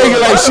gotta make one.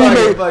 it like she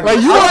made.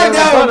 Like you like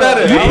that one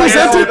better. You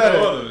presented.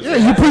 Yeah,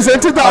 you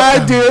presented the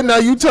idea. Now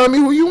you tell me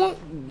who you want.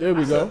 There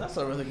we go. That's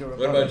a really good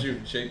What about you,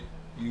 Shake?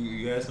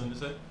 You got something to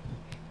say?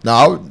 No,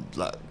 I would,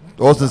 like,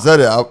 Austin said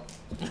it.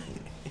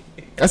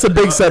 That's a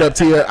big setup,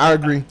 Tia. I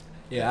agree.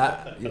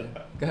 Yeah. Go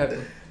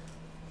ahead.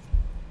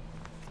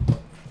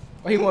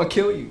 Why he want to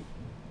kill you?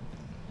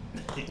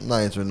 I'm not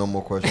answering no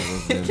more questions. on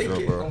this damn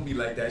show, bro. Don't be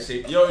like that,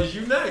 Shake. Yo, is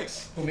you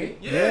next? Who, me?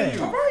 Yeah,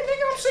 you. All right,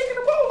 nigga, I'm shaking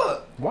the ball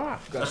up. Why?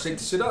 Gotta shake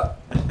the shit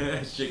up.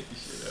 Shake the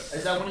shit up.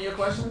 Is that one of your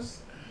questions?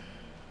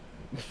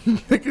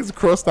 Niggas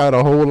crossed out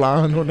a whole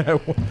line on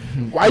that one.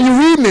 Why you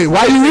reading it?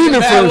 Why you reading it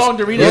Mad first? long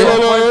to read Yeah, it. yeah,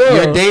 yeah,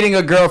 yeah. You're dating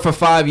a girl for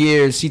 5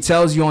 years. She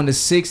tells you on the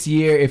 6th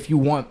year if you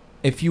want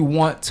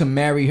to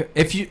marry her.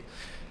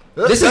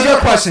 This is your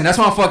question. That's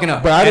why I'm fucking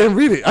up. But I didn't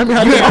read it. I mean,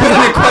 I You didn't didn't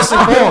put it in question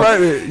form. Right,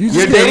 you just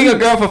You're can't dating read a it.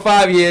 girl for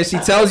 5 years. She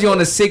tells you on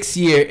the 6th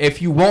year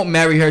if you won't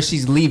marry her,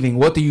 she's leaving.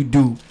 What do you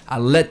do? I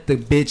let the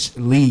bitch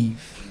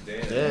leave.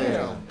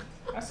 Damn.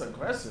 That's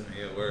aggressive.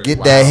 Yeah, word.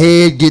 Get that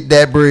head, get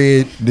that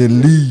bread,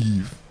 then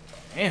leave.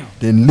 Damn.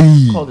 Then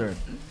leave. Called her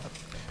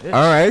bitch.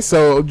 All right,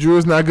 so Drew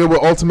is not good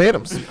with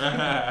ultimatums.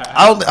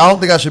 I don't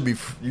think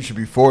you should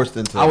be forced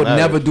into. I would marriage.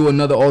 never do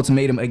another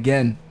ultimatum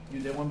again. You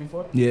did one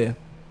before? Yeah,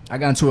 I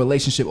got into a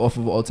relationship off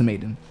of an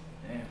ultimatum,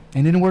 Damn.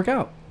 and it didn't work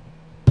out.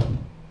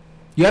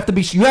 You have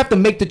to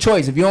make the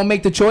choice. If you don't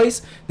make the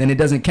choice, then it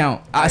doesn't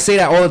count. I say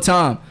that all the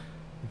time.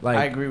 Like,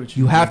 I agree with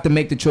you. You have to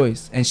make the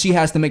choice, and she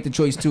has to make the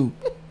choice too.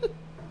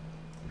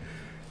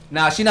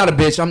 Nah, she not a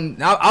bitch.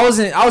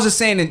 I was just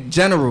saying in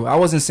general. I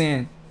wasn't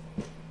saying.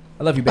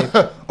 I love you, babe.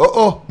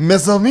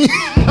 Miss on me.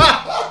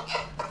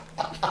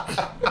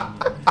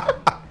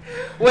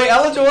 Wait,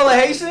 Ella Joella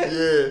Haitian?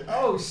 Yeah.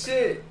 Oh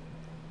shit.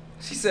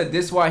 She said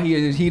this why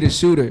he the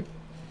shooter.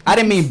 I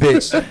didn't mean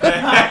bitch.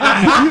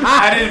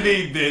 I didn't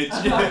mean bitch.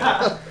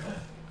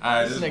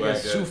 Alright, This this nigga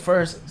is shoot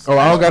first. Oh,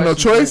 I don't got no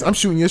choice. I'm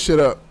shooting your shit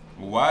up.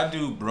 Why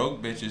do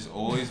broke bitches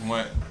always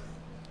want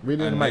Read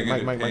it A in the mic, nigga mic,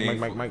 to mic, pay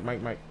mic, for- mic,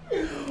 mic, mic.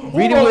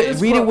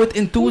 Read it with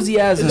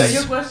enthusiasm. Is that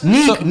your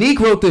question? Neek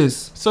wrote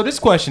this. So this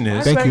question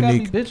is, Thank you, Gotta be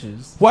Nick.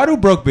 Bitches. why do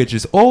broke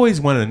bitches always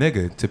want a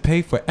nigga to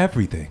pay for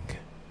everything?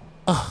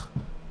 Ugh.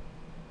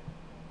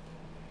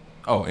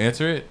 Oh,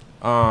 answer it.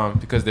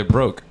 Because they're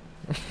broke.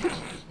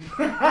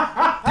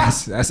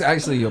 That's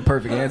actually your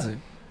perfect answer.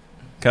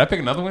 Can I pick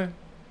another one?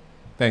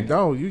 Thank you.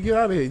 No, you get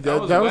out of here. That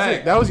was That was whack.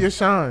 it. That was your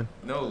shine.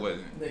 No, it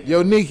wasn't.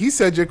 Yo, Nick, he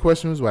said your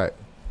question was whack.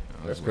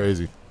 That That's was whack.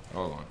 crazy.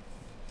 Hold on.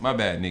 My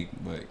bad, Nick.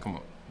 But come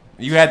on.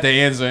 You had the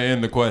answer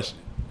in the question.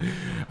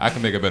 I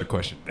can make a better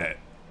question than that.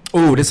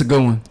 Oh, this is a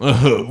good one.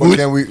 But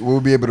then we'll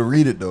be able to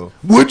read it though.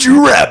 Would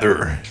you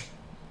rather?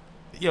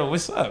 Yo,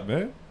 what's up,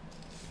 man?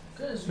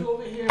 Cause you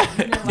over here.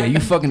 Yeah, you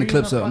fucking the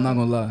clips up. I'm not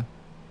gonna lie.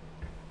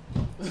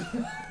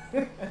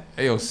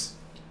 Hey, yo.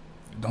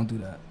 Don't do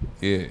that.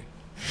 Yeah.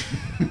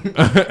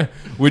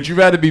 Would you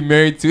rather be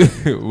married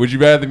to? Would you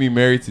rather be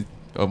married to?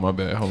 Oh my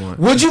bad. Hold on.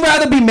 Would you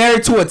rather be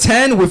married to a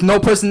 10 with no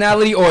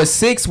personality or a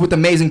 6 with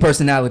amazing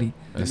personality?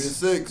 Give me a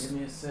 6. Give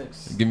me a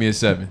 6. Give me a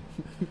 7.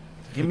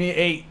 Give me an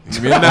 8.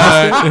 Give me a 9.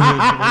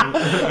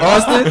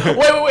 Austin?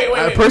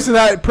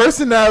 Wait.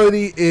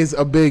 Personality is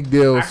a big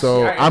deal,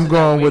 so I'm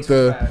going with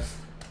the.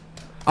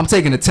 I'm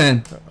taking a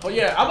 10. Oh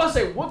yeah, I'm about to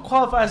say what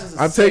qualifies as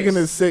a I'm 6? taking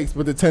the 6,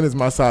 but the 10 is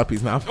my side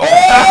piece now.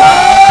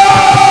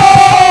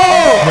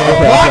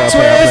 Plot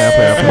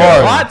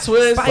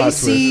twist. Plot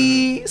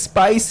twist.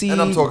 Spicy.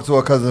 And I'm talking to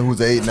a cousin who's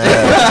an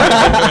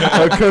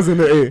 8.5. My cousin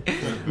the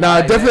 8.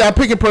 Nah, definitely I'm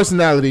picking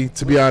personality,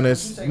 to be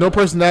honest. No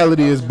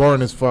personality is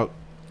boring as fuck.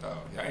 Oh,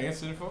 y'all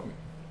answered it for me.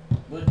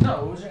 No,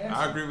 what was your answer?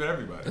 I agree with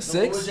everybody. A No, what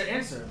 6? was your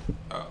answer?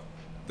 Oh,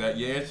 that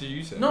your answer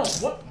you said. No,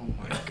 what? Oh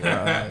my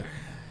god.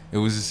 It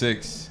was a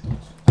 6.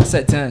 I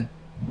said 10.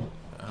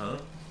 Uh-huh.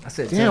 I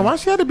said 10. Damn, why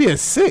she had to be a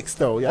 6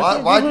 though? Y'all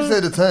can't Why'd give you her-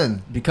 say the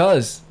 10?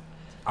 Because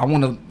I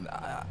want to.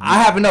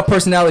 I have enough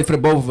personality for the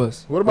both of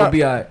us. What about- We'll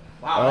be alright.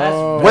 Wow, that's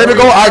Oh. Way to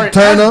go, Ike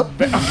Turner.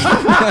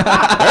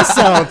 That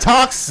sound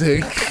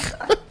toxic.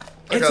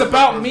 It's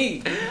about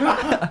me.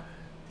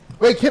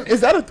 Wait,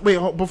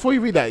 before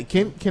you read that,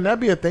 can that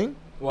be a thing?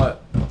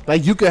 What?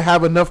 Like you could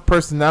have enough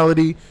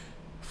personality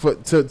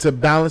to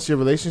balance your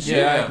relationship?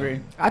 Yeah, I Yeah. agree.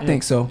 I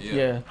think so.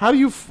 Yeah. How do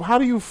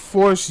you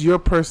force your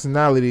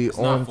personality It's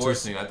on not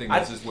forcing. I think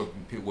that's just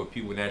what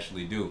people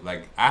naturally do.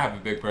 Like I have a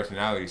big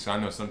personality, so I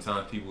know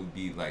sometimes people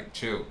be like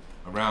chill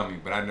around me,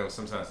 but I know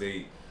sometimes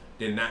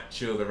they're not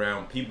chill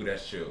around people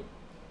that's chill.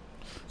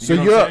 So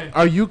know what I'm saying?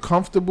 are you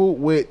comfortable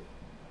with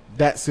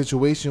that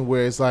situation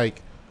where it's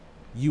like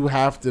you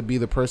have to be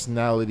the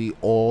personality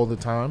all the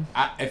time?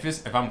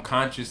 If I'm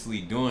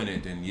consciously doing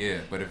it, then yeah.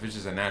 But if it's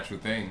just a natural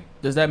thing,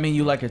 Does that mean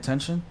you like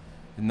attention?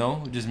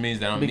 no, it just means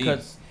that I'm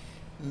Because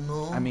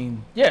No. I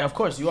mean, yeah, of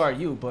course you are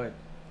you, but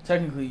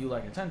technically you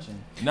like attention.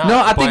 me. No,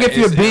 I think if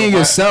you're being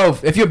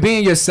yourself, I would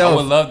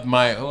yourself, love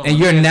my. hold on, and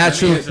you're let me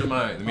naturally- answer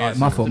let me answer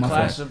my mine. fault, The my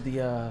clash fault. of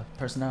the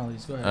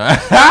personalities. Go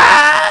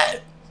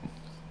ahead.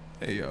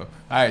 Hey yo. All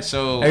right,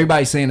 so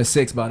Everybody's saying a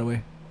 6, by the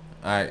way.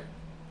 all right,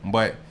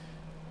 but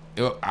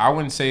I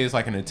wouldn't say it's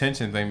like an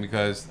attention thing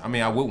because I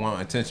mean I would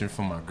want attention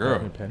from my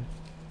girl.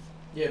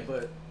 Yeah,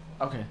 but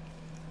okay.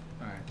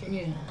 All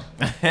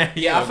right.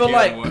 Yeah, I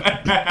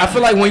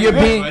feel like when you're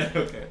being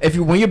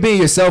when you're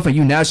being yourself and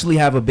you naturally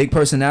have a big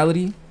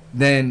personality,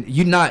 then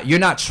you're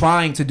not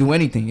trying to do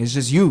anything. It's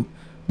just you.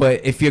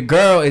 But if your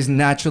girl is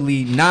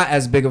naturally not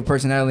as big of a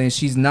personality and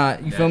she's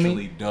not, you feel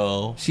me?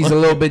 Dull. She's a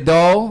little bit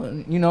dull,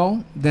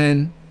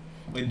 then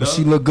but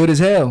she look good as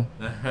hell.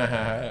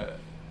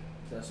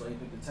 That's why you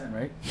picked the 10,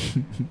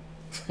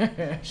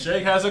 right?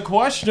 Shake has a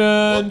question.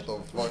 What the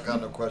fuck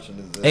kind of question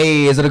is this?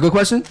 Hey, is it a good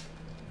question?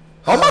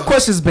 All my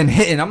questions been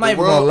hitting. I'm not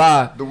even gonna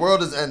lie. The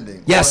world is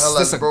ending. Yes, All hell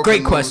that's has a broken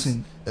great loose.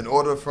 question. In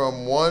order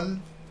from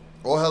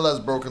all hell has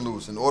broken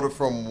loose. In order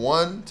from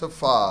 1 to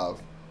 5,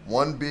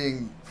 1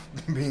 being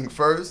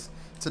first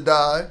to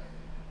die,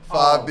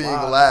 5 being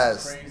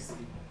last. Crazy.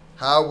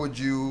 How would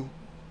you?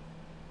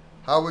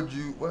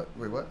 What?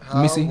 Wait, what? How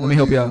Let me see. Let would me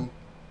help you out.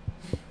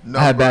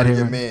 I had bad number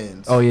your hearing.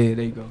 mans? Oh yeah,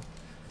 there you go.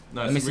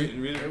 No, Let me read see.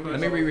 it. Let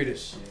me reread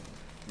it.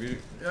 Read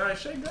it. All right,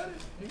 Shake got it.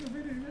 You can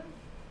read it again.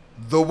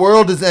 The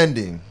world is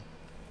ending.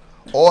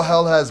 All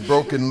hell has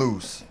broken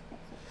loose.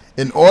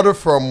 In order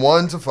from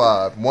 1 to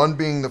 5, 1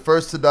 being the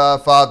first to die,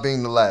 5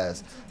 being the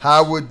last,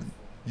 how would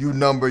you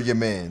number your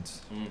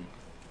mans?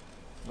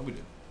 No, we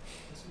did.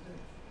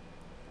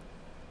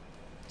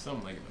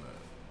 Something like it.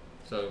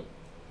 So,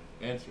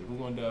 answer. Who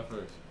gonna die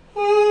first?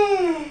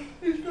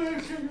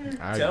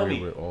 I Tell agree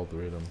me. with all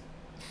three of them.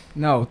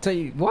 No, tell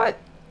you what?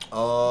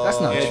 That's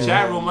not Yeah, true.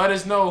 chat room. Let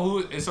us know who.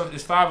 It's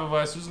 5 of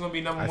us. Who's gonna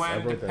be number I 1?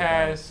 wrote Get that down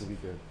pass. to be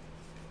good.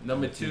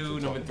 Number 2,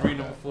 number 3,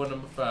 number 4,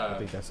 number I 5.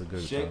 think that's a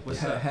good Shake, topic.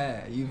 what's up?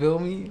 You feel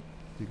me?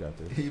 You got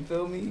this. You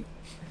feel me?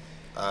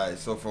 All right,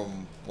 so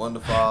from 1 to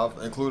 5,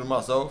 including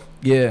myself.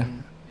 Yeah.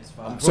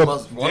 I'm So-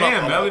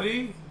 Damn,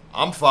 Melody.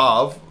 I'm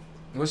 5.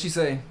 What'd she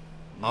say?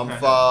 I'm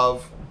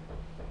 5.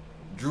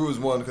 Drew is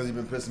 1 because he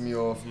been pissing me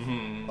off.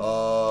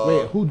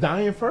 Wait, who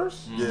dying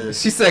first? Yeah.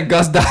 She said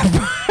Gus died.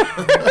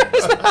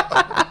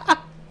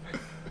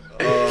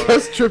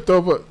 Just tripped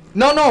over.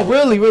 No,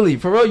 really.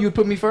 For real, you'd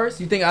put me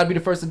first? You think I'd be the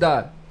first to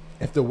die?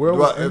 If the world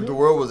was If the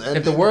world was ending,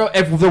 If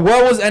the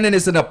world was ending,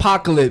 it's an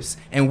apocalypse,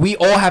 and we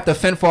all have to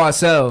fend for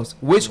ourselves.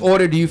 Which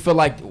order do you feel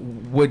like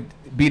would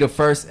be the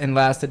first and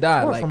last to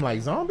die? what, Like um, from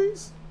like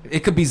zombies?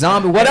 it could be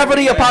zombie, whatever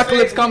the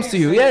apocalypse comes to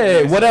you.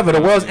 Yeah, whatever.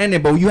 The world's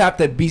ending, but you have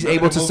to be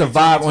able to movie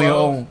survive on your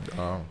 2012? own.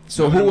 Oh.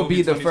 So Remember who the would be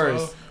movie the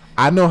 2012? first?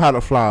 I know how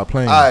to fly a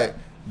plane. all right.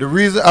 The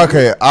reason,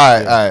 okay,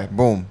 all right,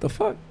 boom. The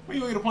fuck? Where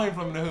you get a plane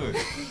from in the hood?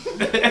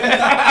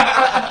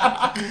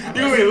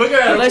 You ain't looking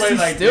at a Unless plane you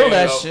like steal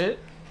that yo. shit.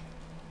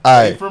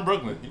 All He right. from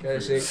Brooklyn.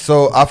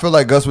 So I feel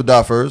like Gus would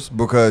die first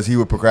because he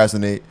would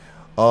procrastinate.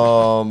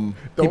 Don't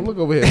look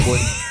over here, boy.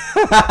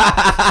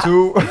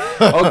 2,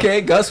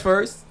 Okay, Gus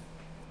first.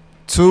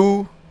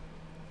 2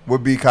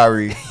 would be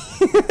Kyrie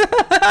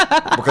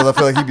because I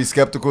feel like he'd be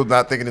skeptical,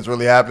 not thinking it's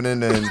really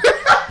happening, and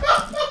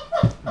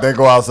then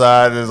go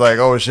outside and it's like,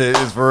 oh shit,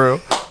 it's for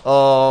real.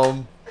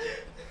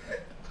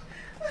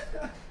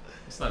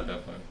 It's not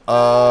that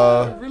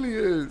funny. It really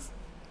is.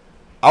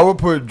 I would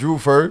put Drew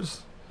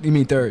first. You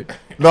mean third?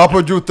 No, I'll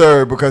put Drew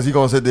third because he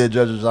gonna sit there and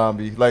judge a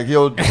zombie. Like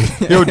he'll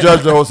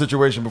judge the whole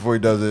situation before he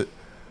does it.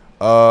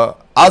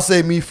 I'll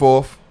say me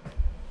fourth.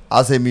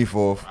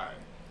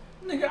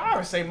 Nigga, I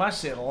always say my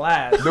shit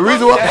last. The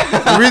reason why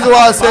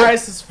I say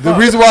Biased as the fuck.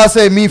 reason why I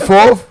say me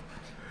fourth,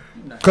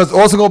 because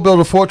also gonna build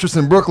a fortress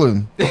in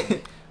Brooklyn.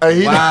 And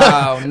he,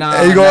 Wow,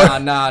 nah, he gonna-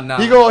 nah.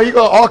 he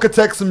gonna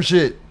architect some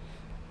shit,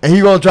 and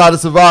he gonna try to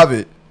survive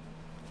it.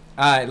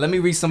 All right, let me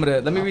read some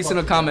of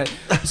the comments.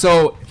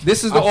 So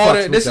this is the I fucks order.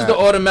 with This is that. the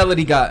order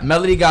Melody got.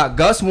 Melody got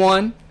Gus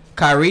 1,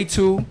 Kyrie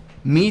 2,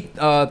 me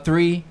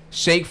 3,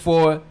 Shake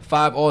 4,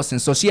 5 Austin.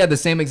 So she had the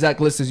same exact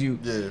list as you.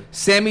 Yeah.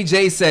 Sammy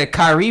J said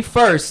Kyrie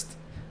first,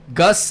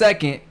 Gus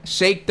second,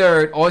 Shake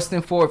third,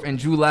 Austin fourth, and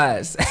Drew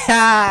last.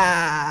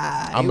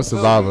 I'm a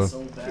survivor.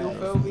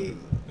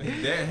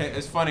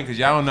 It's funny because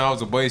y'all don't know I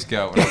was a Boy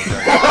Scout when I was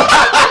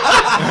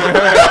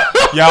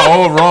young. Y'all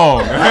all wrong.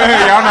 Y'all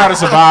know how to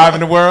survive in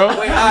the world.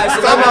 Wait, all right,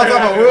 so Talk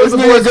about where was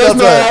This the Boy nigga just Scout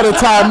know how at? to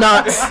tie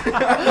knots.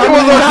 He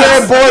was a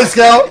damn Boy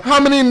Scout. How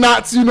many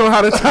knots you know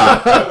how to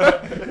tie?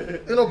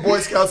 You know Boy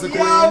Scouts in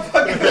Queens.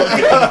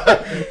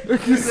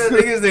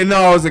 niggas didn't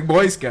know I was a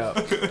Boy Scout.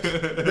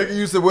 Nigga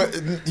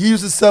he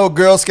used to sell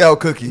Girl Scout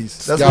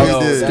cookies. That's what he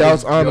did.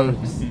 Scouts honor.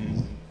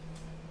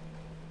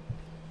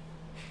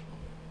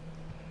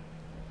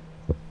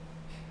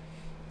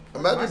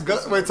 Imagine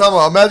Gus. Wait, time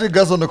out. Imagine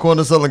Gus on the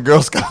corner selling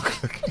Girl Scout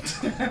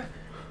cookies. Let's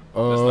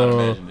not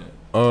imagine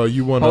that.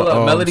 You want Hold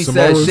up, Melody said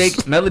Samoa's?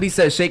 Shake. Melody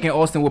said Shake and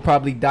Austin will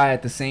probably die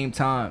at the same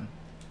time.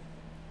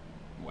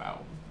 Wow.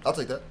 I'll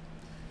take that.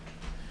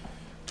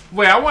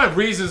 Wait, I want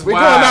reasons We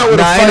why. going out with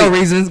Nah, a ain't no fight.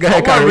 reasons. Go I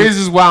ahead, want Kyrie.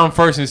 reasons why I'm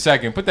first and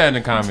second. Put that in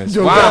the comments.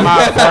 Yo, Why go am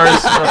I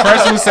first? The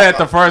person who said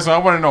the first one, I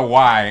want to know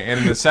why.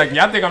 And in the second,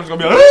 y'all think I'm just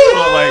gonna be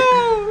like,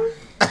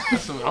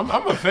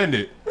 I'm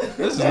offended.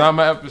 This is not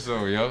my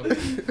episode, yo.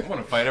 I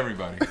want to fight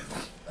everybody.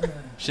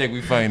 Shake,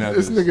 we fighting out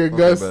This this. nigga Okay,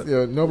 Gus, bet.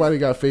 yo, nobody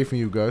got faith in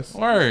you, Gus.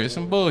 Word, it's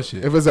some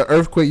bullshit. If it's an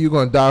earthquake, you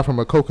gonna die from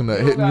a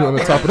coconut hitting you on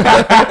the top of the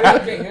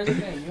head. Okay, here's the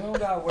thing. You don't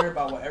gotta worry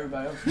about what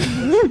everybody else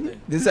thinks.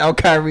 This is how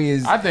Kyrie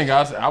is. I think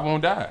I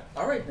won't die.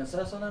 All right, then, so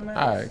that's on that man.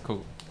 All right,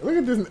 cool. Look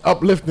at this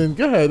uplifting.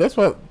 Go ahead. That's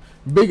what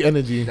big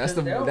energy. That's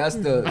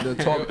the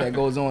talk that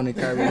goes on in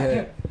Kyrie's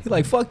head. He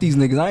like, fuck these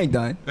niggas. I ain't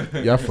dying. Y'all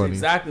That's funny.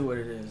 exactly what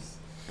it is.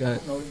 Go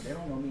ahead. No, they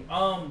don't know me.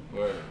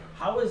 Word.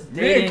 How is Me and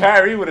dating?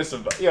 Kyrie would have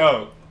survived.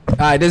 Yo. All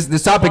right,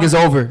 this topic is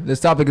over. This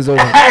topic is over.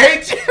 I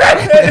hate you.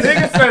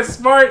 Nigga said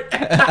smart.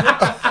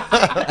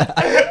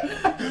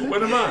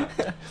 What am I?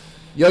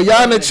 Yo,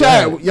 y'all in the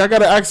chat. Y'all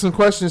gotta ask some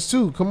questions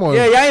too. Come on.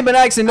 Yeah, y'all ain't been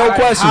asking no All right,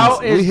 questions. How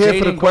is We here for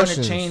dating the going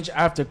questions. to change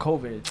after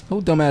COVID?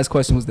 Who dumbass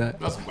question was that?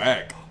 That's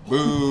whack.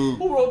 Boo.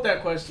 Who wrote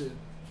that question?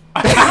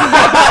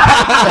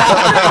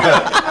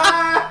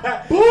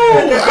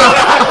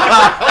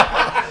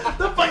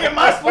 The fuck am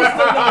I supposed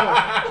to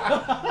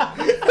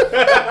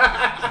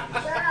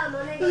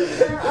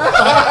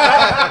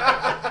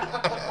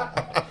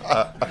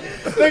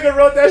Nigga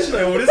wrote that shit.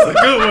 Like, well, this is a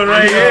good one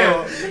right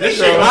here. This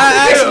shit.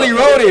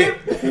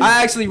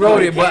 I actually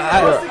wrote it, but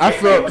I I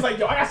felt. was like,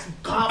 yo, I got some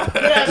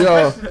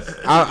Yo,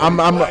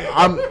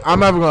 I'm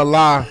never gonna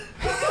lie.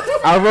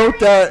 I wrote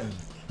that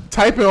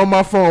typing on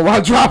my phone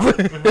while driving.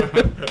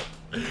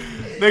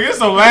 Nigga, it's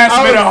some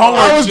last minute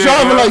homework. I was shit,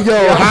 driving yo. like, yo,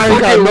 I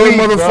ain't got no fucking weak,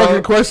 motherfucking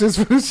bro. questions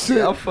for this shit.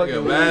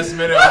 Nigga, last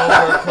minute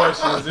homework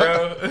questions,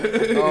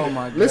 yo. Oh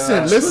my god.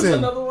 Listen, Choose listen.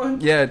 another one.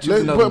 Yeah,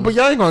 choose another But one.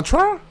 y'all ain't gonna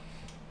try?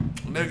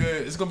 Nigga,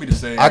 it's gonna be the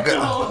same. I could,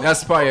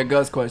 That's probably a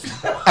Gus question.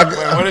 Wait,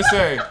 what it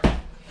say?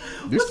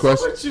 This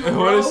question. What you, What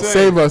bro? it say?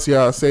 Save us,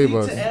 y'all. Save Speak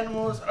us. to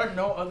animals or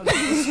no other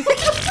people.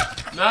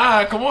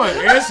 Nah, come on,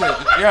 answer.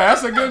 Yeah,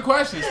 that's a good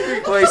question.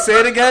 Speak. Wait, say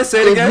it again.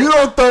 Say it If again. you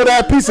don't throw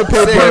that piece of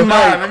Say paper it,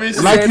 Nah, Mike. let me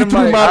see. like Say you it,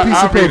 threw Mike. my piece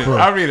I'll of read it. paper.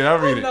 I'll read it. I'll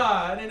read it.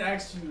 Nah, I didn't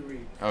ask you to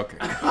read. Okay.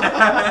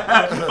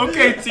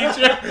 Okay,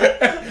 teacher.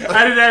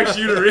 I didn't ask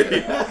you to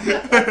read.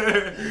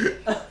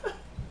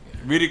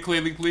 Read it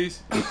clearly,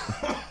 please.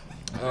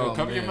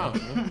 Cover your mouth.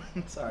 man.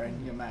 Sorry, I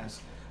need your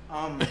mask.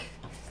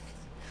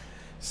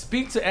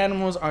 Speak to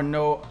animals or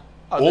no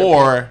other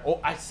Or people.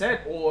 Oh, I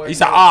said or. he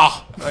said,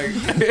 ah. Like,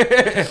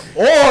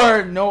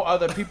 Or no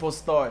other people's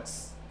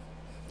thoughts.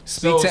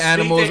 Speak to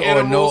animals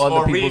or no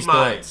other people's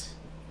thoughts.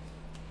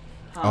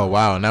 Oh,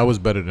 wow. And that was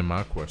better than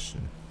my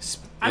question.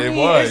 I It mean,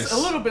 was. it's a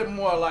little bit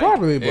more like.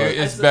 Probably, but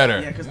It's better.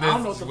 Yeah, because I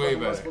don't know what It's the way fuck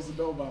am I better. supposed to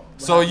know about. what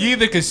So happened. you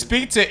either can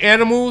speak to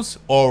animals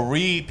or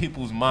read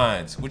people's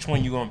minds. Which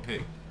one you gonna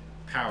pick?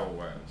 Power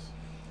wise.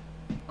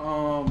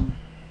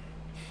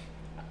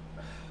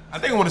 I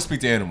think I want to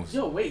speak to animals.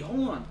 Yo, wait,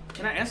 hold on.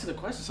 Can I answer the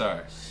question?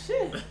 Sorry.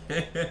 Shit.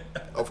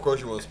 of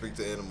course, you want to speak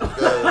to animals.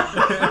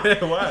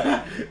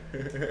 Why?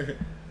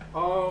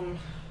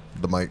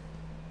 The mic.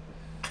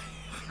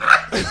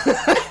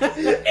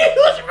 It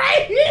was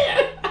right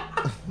here.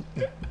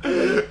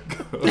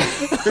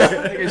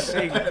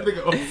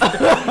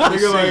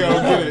 Nigga like,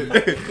 I'll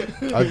get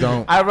it. I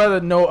don't. I'd rather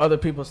know other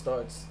people's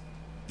thoughts.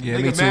 Yeah,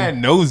 me Nigga too. mad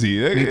nosy.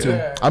 Me too.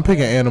 Yeah. I'm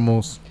picking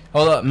animals.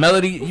 Hold up,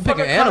 Melody. You fuck picking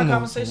kind of animals?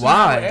 conversation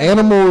Why? you have?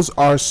 Animals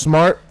are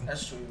smart.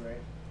 That's true,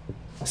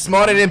 right?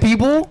 Smarter than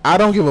people? I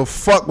don't give a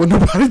fuck what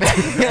nobody thinks.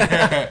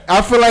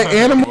 I feel like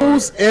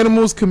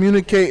animals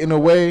communicate in a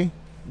way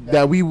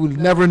that we would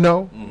never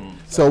know.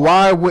 So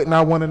why wouldn't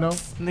I want to know?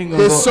 Nigga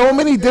There's go- so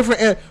many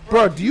different.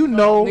 Bro, do you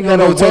know Nigga that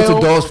go a talk to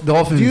whale?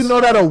 dolphins. Do you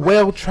know that a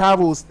whale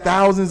travels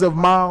thousands of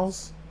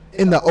miles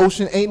in the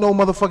ocean? Ain't no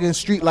motherfucking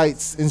street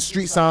lights and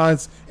street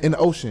signs in the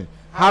ocean.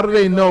 How do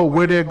they know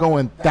where they're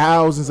going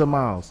thousands of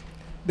miles?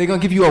 They're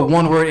gonna give you a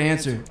one-word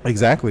answer.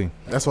 Exactly.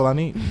 That's all I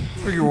need.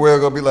 Freaking whale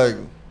gonna be like,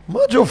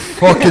 mind your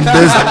fucking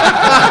business.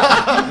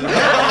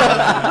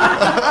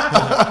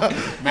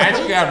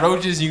 Imagine you got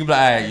roaches, you can be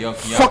like, alright, yo,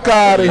 can y'all, Fuck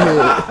out of here.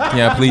 can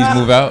y'all please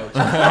move out?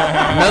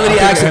 Melody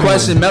asked a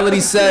question. Melody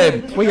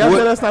said, Wait, y'all what-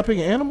 said that's not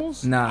picking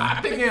animals? "Nah."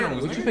 I pick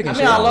animals. What you nigga. picking? I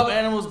mean, I love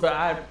animals, but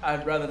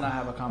I'd rather not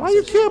have a Why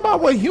conversation. you care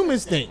about what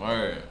humans think?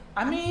 Word.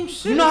 I mean,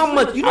 shit. You know how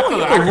much? You know I feel you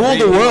like I can can rule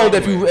the read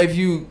world people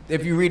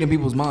if you read in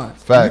people's minds.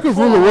 You Fact. could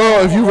rule the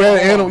world if you read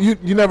an animal.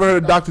 You never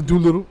heard of Dr.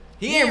 Doolittle?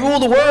 He ain't rule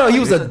the world. He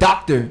was a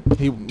doctor.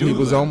 He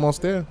was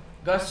almost there.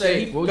 Gus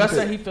said What would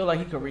you he feel like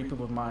he could read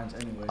people's minds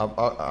anyway.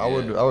 I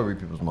would read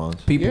people's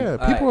minds. People. Yeah,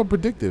 people Alright. are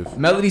predictive.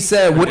 Melody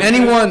said, "Would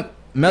anyone?"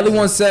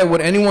 Melody said, "Would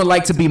anyone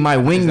like to be my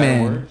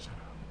wingman?"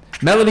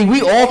 Melody,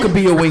 we all could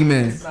be your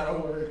wingman. Not a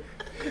word.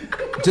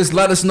 Just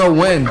let us know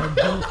when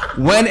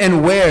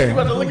and where.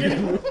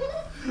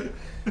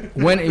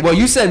 When? Well,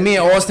 you said me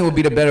and Austin would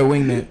be the better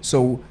wingman,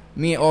 so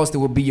me and Austin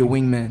would be your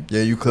wingman.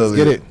 Yeah, you clearly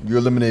Let's get it. You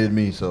eliminated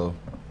me, so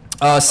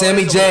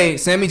Sammy J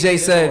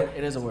said,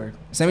 It is a word.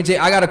 Sammy J,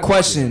 I got a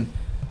question.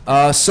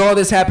 Saw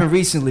this happen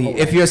recently.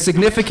 If your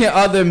significant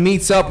other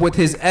meets up with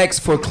his ex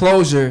for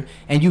closure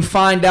and you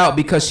find out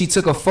because she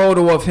took a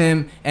photo of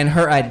him and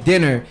her at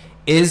dinner,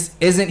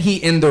 isn't he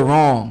in the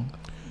wrong?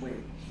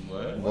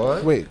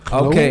 what? Wait.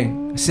 Okay.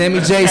 Sammy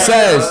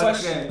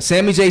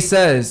J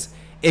says,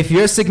 if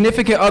your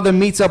significant other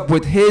meets up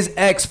with his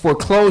ex for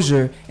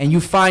closure and you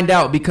find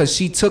out because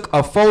she took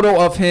a photo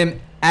of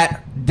him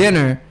at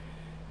dinner.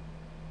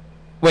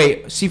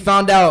 Wait, she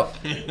found out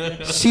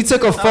she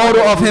took a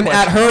photo of him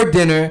at her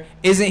dinner.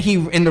 Isn't he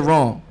in the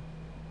wrong?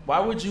 Why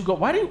would you go?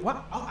 Why do you?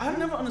 Why, I've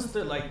never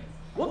understood. Like,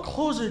 what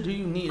closure do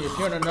you need if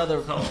you're in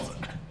another?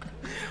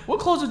 What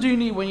closure do you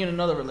need when you're in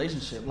another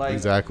relationship? Like,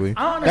 Exactly.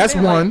 I don't That's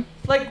understand, one.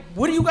 Like,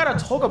 what do you gotta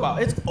talk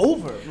about? It's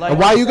over. Like, And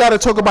why you got to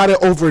talk about it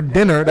over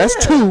dinner? That's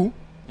Yeah. two.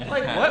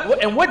 Like,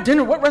 what? And what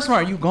dinner? What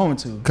restaurant are you going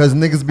to? Because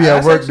niggas be at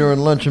That's work actually- during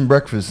lunch and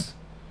breakfast.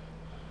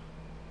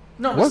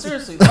 No, but What?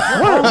 seriously.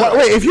 Like,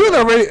 Wait, if you're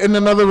in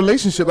another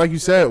relationship, like you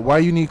said, why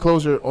you need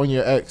closure on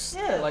your ex?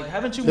 yeah, like,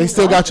 haven't you? They moved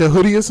still on? got your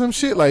hoodie or some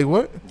shit? Like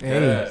what? Hey.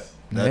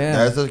 That, Yeah.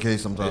 That's the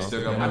case sometimes.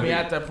 I mean,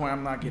 at that point,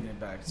 I'm not getting it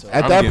back. So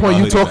At I'm that getting point, my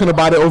you hoodie talking back.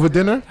 about it over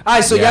dinner? All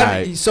right, so Yeah,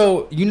 y'all, aight.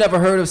 so you never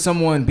heard of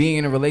someone being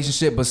in a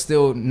relationship but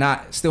still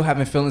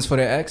having feelings for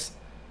their ex?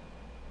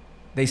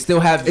 They still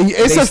have.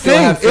 It's they a still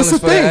thing. have It's feelings a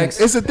for their thing.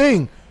 ex? It's a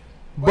thing.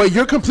 But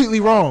you're completely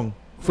wrong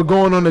for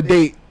going on a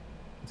date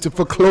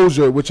for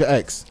closure with your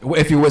ex.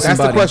 If you're with That's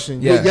the somebody.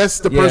 question. Yes,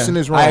 the person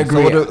is wrong. I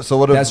agree. So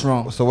what if That's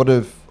wrong. So what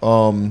if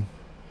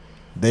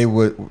they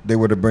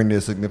were to bring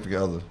their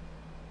significant other?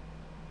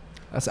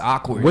 That's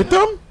awkward. With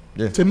them?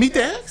 Yeah. To meet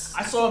the ex?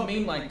 I saw a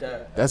meme like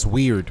that That's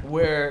weird.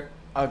 where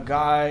a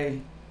guy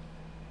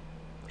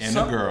And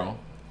some- a girl.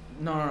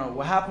 No.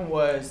 What happened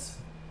was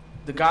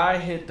the guy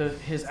hit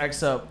his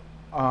ex up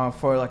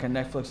for like a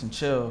Netflix and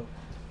chill,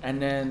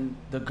 and then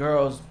the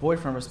girl's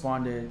boyfriend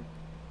responded,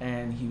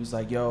 and he was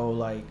like, "Yo,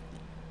 like,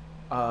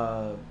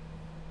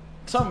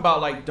 something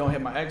about like don't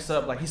hit my ex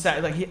up." Like he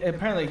said, like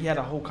apparently he had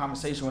a whole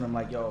conversation with him,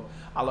 like, "Yo,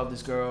 I love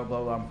this girl,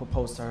 blah blah. I'm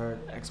proposed to her,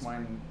 X, Y,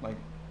 and like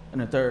in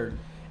the third."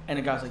 And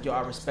the guy's like, "Yo,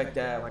 I respect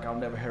that. Like, I'll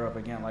never hit her up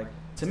again." Like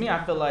to me,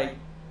 I feel like,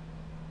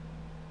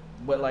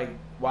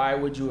 why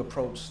would you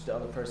approach the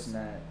other person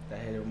that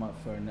hit him up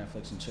for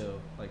Netflix and chill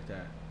like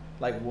that?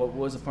 Like, what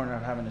was the point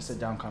of having a sit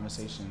down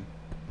conversation?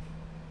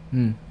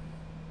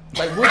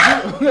 Like, would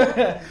you?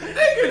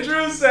 Nigga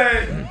Drew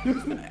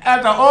said,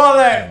 after all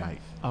that.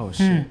 Oh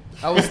shit!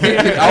 I was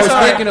thinking. I was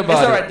thinking It's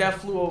about alright. it. That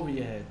flew over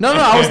your head. No,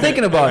 I was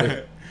thinking about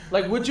it.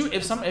 Like, would you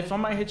if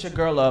somebody hit your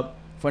girl up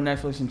for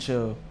Netflix and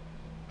chill?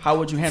 How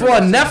would you handle For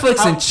that Netflix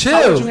how, and How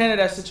chill? would you handle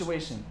that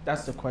situation?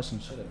 That's the question.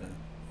 Should have been.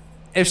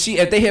 If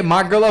they hit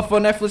my girl up for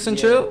Netflix and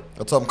Yeah. chill,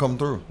 Let something come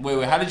through.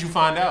 Wait, how did you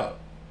find out?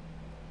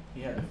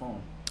 He had the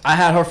phone. I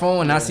had her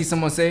phone and I see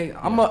someone say,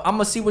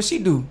 "I'ma see what she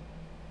do."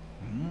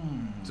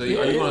 So are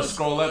you gonna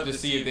scroll up to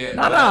see if they?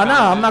 Nah.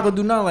 I'm not gonna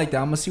do nothing like that.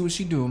 I'm gonna see what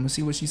she do. I'm gonna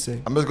see what she say.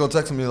 I'm just gonna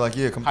text him and be like,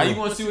 yeah, come How through. you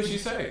gonna see what she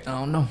say? I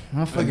don't know.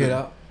 I'll figure it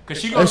out. Cause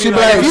she gonna And be she be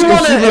like, like, if you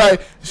wanna-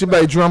 she be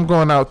like, Drew, I'm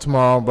going out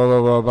tomorrow. Blah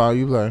blah blah blah.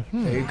 You be like,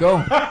 There you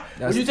go.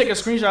 Would you take a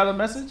screenshot of the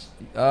message?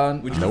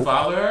 would you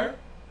follow her?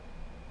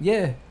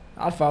 Yeah,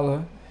 I'd follow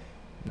her.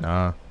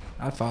 nah.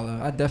 I'd follow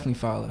her. I'd definitely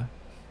follow her.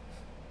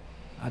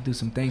 I'd do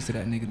some things to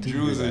that nigga too.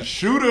 Drew's a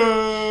shooter.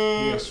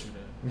 Yes.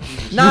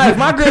 Nah, if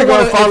my girl You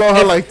wanna wanna follow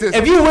her if, like this?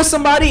 if you with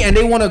somebody and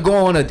they wanna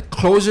go on a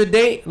closure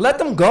date, let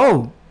them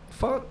go.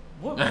 Fuck.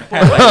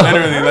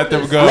 Literally, let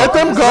them go. Let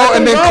them go Let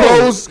and them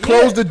then go.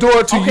 close the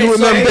door to Okay, you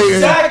and so them dating.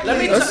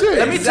 exactly. That's it.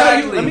 Let me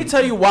Exactly.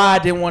 tell you why I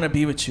didn't want to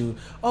be with you.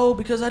 Oh,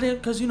 because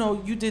you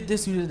know you did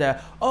this, you did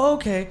that. Oh,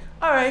 okay,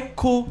 all right,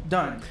 cool,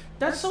 done.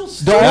 That's so The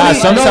stupid. only,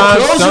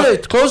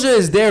 sometimes- closure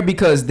is there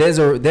because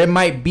there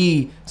might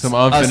be Some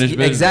unfinished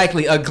business.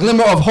 exactly a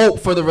glimmer of hope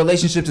for the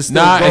relationship to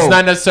still Nah, go. it's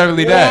not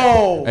necessarily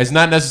Whoa. that. It's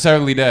not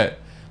necessarily that.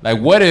 Like,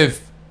 what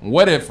if,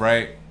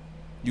 right?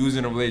 You was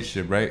in a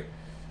relationship, right?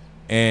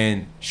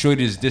 And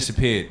shorty just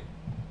disappeared.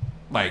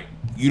 Like,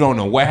 you don't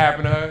know what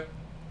happened to her.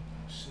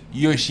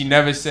 She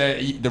never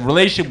said. The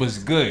relationship was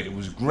good. It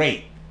was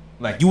great.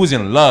 Like, you was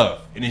in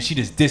love, and then she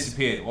just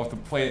disappeared off the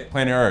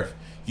planet Earth.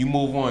 You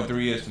move on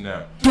 3 years from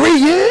now. 3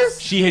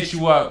 years? She hit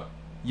you up,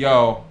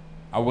 yo.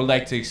 I would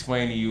like to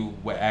explain to you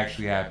what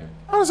actually happened.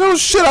 I was like, oh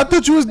shit, I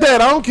thought you was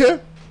dead. I don't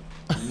care.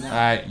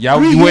 Alright, y'all,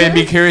 3 you wouldn't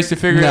be years? curious to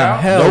figure it Nah, out?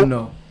 hell Nope.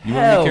 no. You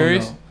Hell wouldn't be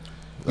curious? no.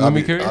 You wouldn't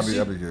be curious?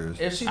 I'll be curious.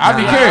 If she, I'd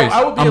be curious.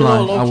 I would be I'm a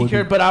little lying. I low key wouldn't.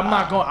 curious, but I'm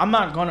not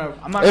gonna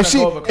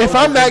If go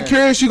I'm that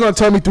curious, she gonna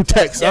tell me through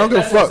text. I Yes, don't give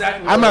a that's fuck.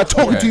 exactly I'm what not I'm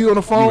talking saying. to you on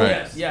the phone. You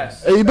right.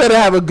 Yes. Hey, you better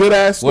have a good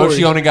ass story. What if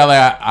she only got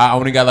I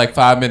only got like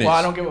 5 minutes? Well,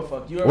 I don't give a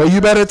fuck. Well,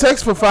 you better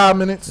text for 5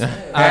 minutes. All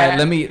right,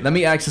 let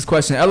me ask this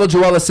question. Ella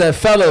Joella said,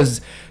 "Fellas,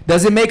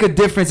 does it make a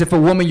difference if a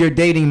woman you're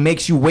dating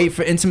makes you wait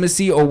for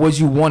intimacy, or would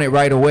you want it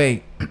right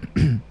away?"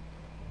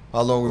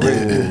 How long we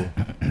waiting?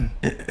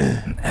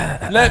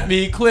 Let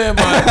me clear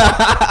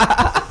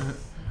my.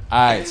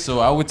 Alright, so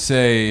I would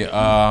say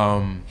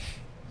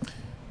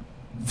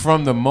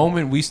from the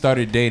moment we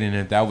started dating,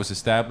 if that was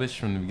established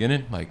from the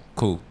beginning, like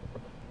cool.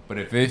 But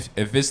if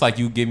it's like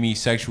you give me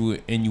sexual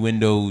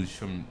innuendos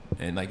from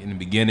and like in the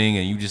beginning,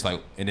 and you just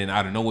like, and then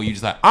out of nowhere you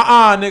just like,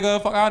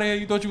 nigga, fuck out of here.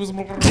 You thought you was.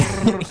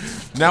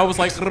 Now it's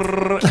like.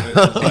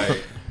 It's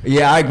like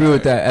Yeah, I agree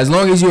with that. As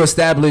long as you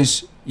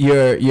establish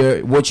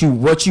your what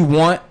you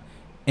want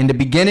in the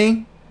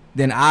beginning,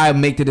 then I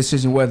make the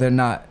decision whether or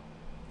not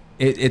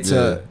it's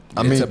a.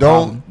 I it's mean, a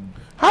don't.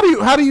 problem.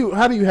 How do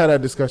you have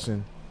that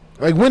discussion?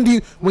 Like when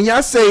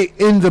y'all say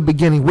in the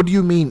beginning, what do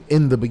you mean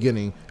in the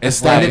beginning?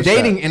 It's in the established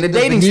dating that. in the In the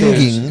dating beginning.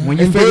 stage when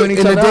you In figuring each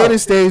the other dating out.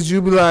 stage,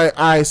 you be like,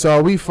 all right, so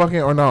are we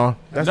fucking or no?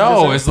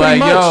 No, it's like,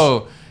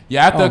 yo,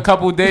 yeah, after a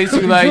couple of days,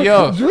 you like,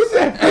 yo.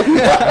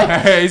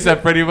 He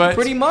said pretty much.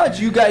 Pretty much,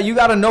 you got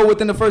to know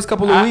within the first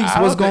couple of weeks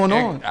I what's don't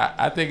going think on.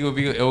 I think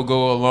it will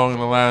go along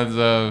the lines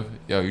of,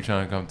 yo, you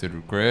trying to come to the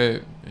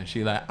crib? And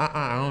she like,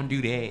 I don't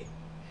do that.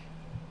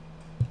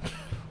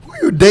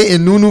 Who you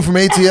dating? Nunu from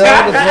ATL?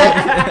 The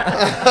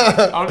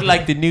fuck? I don't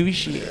like the new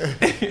shit.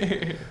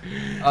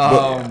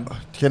 Damn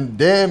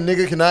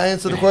nigga, can I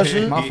answer the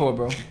question? My fault,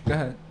 bro. Go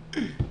ahead.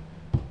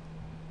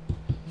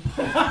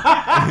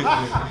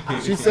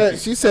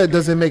 She said,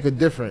 does it make a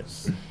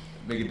difference?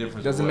 Make a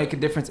difference. Doesn't make a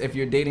difference if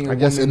you're dating a I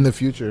guess woman in the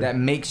future. that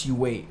makes you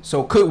wait.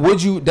 So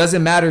does it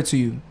matter to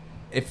you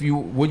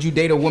would you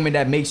date a woman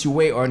that makes you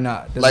wait or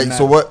not? Doesn't Like, matter.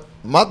 so what?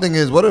 My thing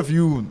is, what if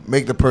you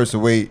make the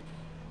person wait,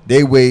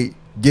 they wait,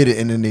 get it,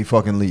 and then they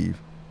fucking leave?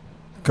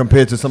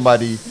 Compared to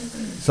somebody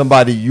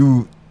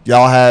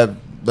y'all have,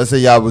 let's say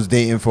y'all was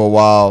dating for a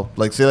while,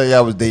 like say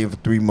y'all was dating for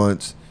 3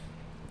 months,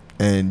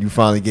 and you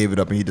finally gave it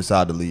up and he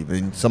decided to leave.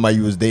 And somebody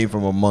you was dating for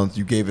a month,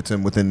 you gave it to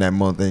him within that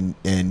month,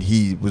 and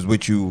he was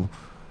with you,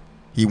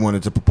 he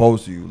wanted to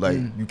propose to you. Like,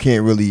 you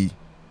can't really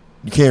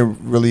you can't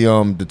really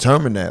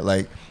determine that.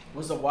 Like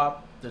What's the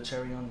WAP? The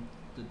cherry on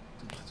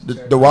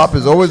the WAP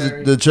is always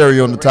the cherry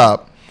on the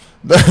top.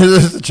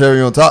 That's the cherry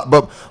on top.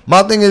 But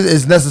my thing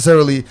is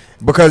necessarily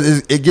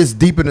because it gets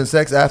deeper than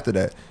sex after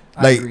that.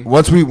 I agree.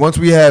 Like once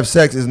we have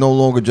sex, it's no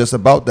longer just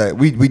about that.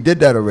 We did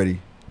that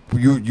already.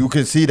 You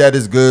can see that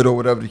it's good or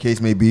whatever the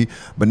case may be.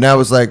 But now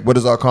it's like, what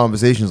is our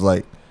conversations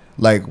like?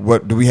 Like,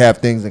 what do we have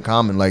things in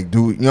common? Like,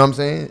 you know what I'm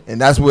saying? And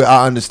that's where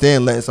I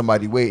understand letting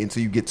somebody wait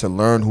until you get to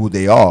learn who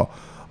they are.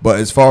 But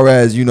as far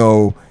as, you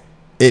know,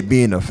 it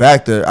being a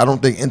factor, I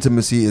don't think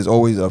intimacy is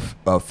always a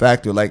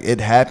factor. Like, it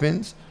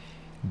happens,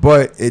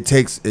 but it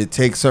takes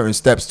certain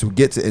steps to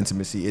get to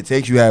intimacy. It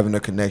takes you having a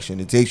connection.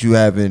 It takes you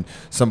having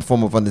some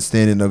form of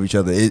understanding of each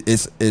other.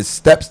 It's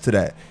steps to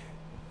that.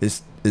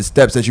 It's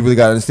steps that you really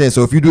got to understand.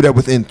 So if you do that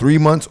within 3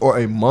 months or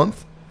a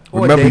month,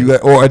 Or remember,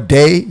 or a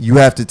day, you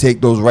have to take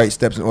those right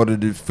steps in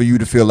order for you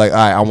to feel like, all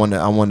right, I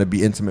want to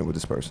be intimate with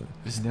this person.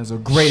 That's a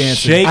great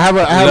answer. Shake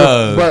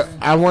love. But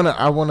I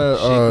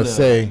wanna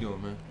say,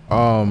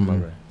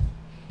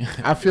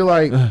 I feel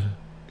like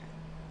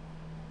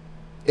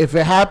if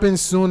it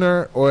happens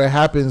sooner or it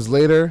happens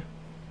later,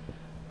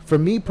 for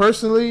me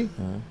personally,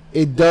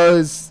 it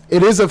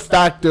is a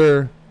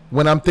factor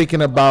when I'm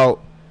thinking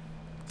about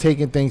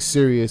taking things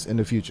serious in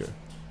the future.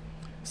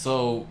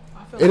 So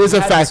It is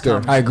a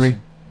factor. I agree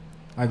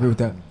with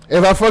that.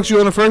 If I fucked you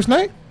on the first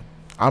night,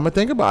 I'm gonna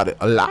think about it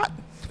a lot.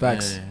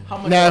 Facts.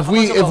 Now,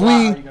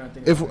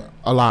 if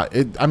a lot,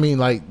 I mean,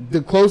 like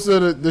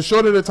the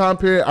shorter the time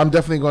period, I'm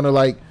definitely gonna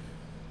like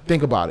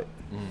think about it.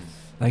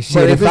 Like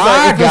shit, if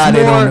I got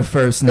it on the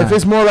first night. If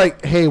it's more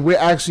like, hey, we're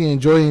actually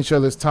enjoying each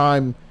other's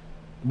time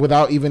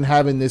without even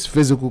having this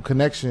physical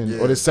connection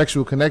or this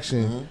sexual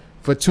connection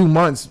for 2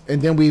 months,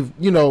 and then we've,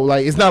 you know,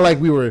 like it's not like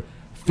we were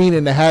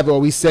fiending to have it or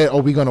we said, oh,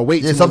 we're gonna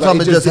wait. Yeah,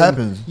 sometimes it just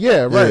happens.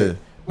 Yeah, right. Yeah.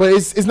 But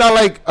it's not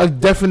like a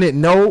definite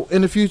no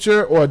in the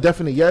future or a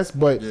definite yes,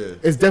 but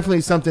it's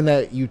definitely something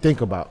that you think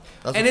about.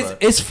 That's and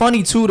it's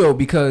funny too though,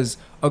 because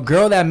a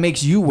girl that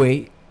makes you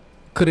wait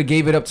could have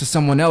gave it up to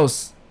someone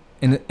else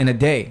in a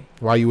day.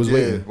 While you was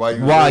waiting.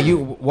 While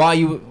you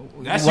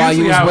That's was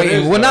usually how it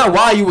waiting. is, Well, though. not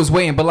while you was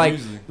waiting, but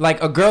Usually.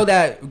 like a girl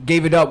that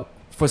gave it up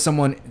for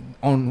someone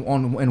on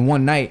in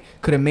one night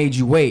could have made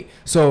you wait.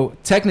 So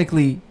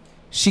technically,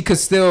 she could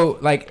still,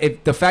 like,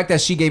 if the fact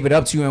that she gave it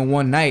up to you in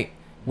one night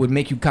would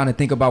make you kind of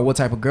think about what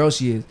type of girl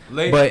she is.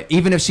 But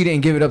even if she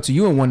didn't give it up to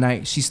you in one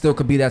night, she still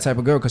could be that type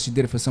of girl because she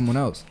did it for someone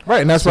else.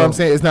 Right, and that's what I'm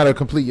saying. It's not a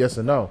complete yes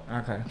or no.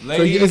 Okay.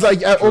 So it's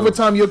like over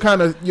time you'll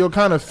kind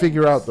of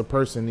figure out the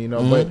person, you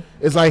know. But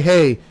it's like,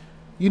 hey,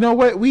 you know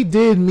what? We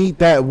did meet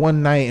that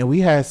one night and we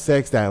had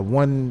sex that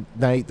one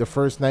night. The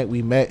first night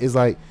we met is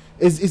like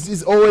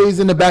it's always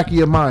in the back of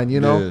your mind,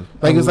 you know. Yeah.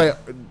 Like it's like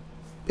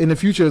in the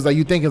future, it's like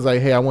you think it's like,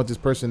 hey, I want this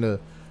person to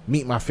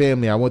meet my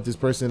family. I want this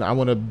person. I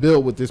want to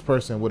build with this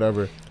person,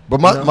 whatever. But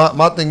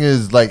my thing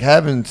is like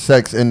having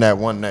sex in that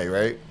one night,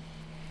 right?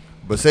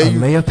 But say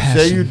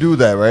you do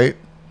that, right?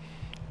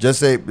 Just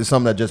say it's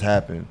something that just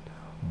happened.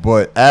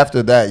 But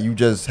after that, you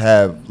just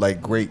have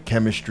like great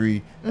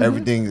chemistry.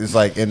 Everything is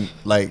like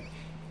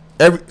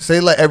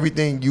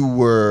everything you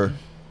were.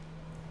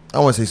 I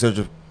want to say such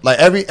a like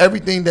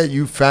everything that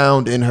you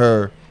found in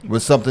her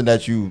was something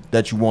that you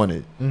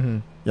wanted. You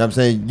know what I'm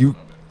saying? You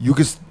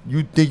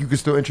think you could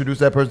still introduce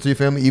that person to your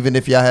family even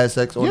if y'all had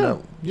sex or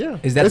not? Yeah.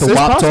 Is that It's the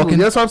WAP possible. talking?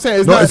 That's what I'm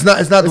saying. It's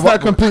not the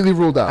WAP. completely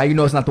ruled out. How you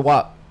know it's not the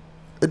WAP?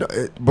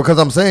 Because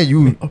I'm saying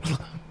you.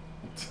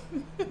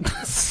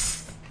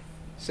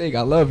 Shake,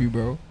 I love you,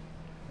 bro.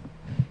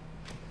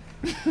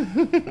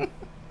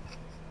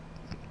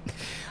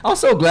 I'm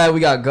so glad we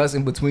got Gus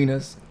in between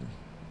us.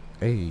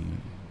 Hey,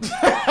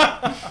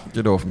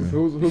 Get off me.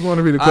 who's going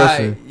to read the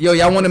question? Yo,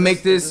 y'all want to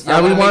make this? Yeah,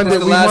 Y'all we wanna make this winding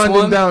the last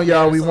one? down,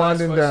 y'all. We That's the last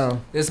winding question.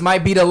 down. This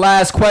might be the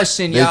last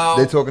question, y'all.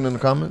 They talking in the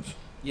comments.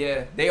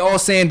 Yeah, they all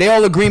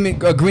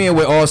agreeing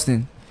with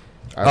Austin.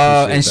 I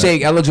appreciate And that.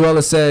 Shake, Ella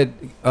Joella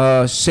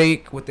said,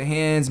 Shake with the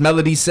hands.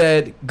 Melody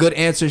said, good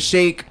answer,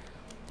 Shake.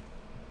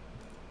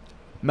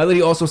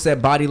 Melody also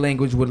said body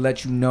language would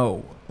let you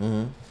know.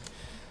 Mm-hmm.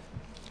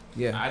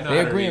 Yeah, I know they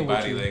how to agreeing read with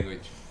body you.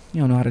 language.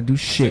 You don't know how to do I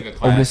shit. took a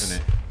class in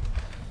it.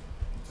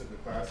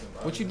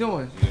 What you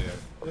doing? Yeah.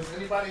 Does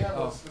anybody have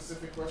a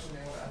specific question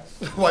they want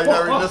to ask? Why you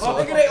not reading this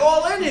one? they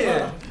all in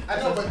here. I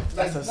know, but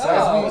like,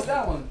 What's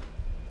that one?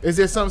 is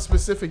there something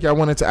specific y'all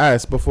wanted to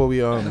ask before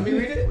we Let me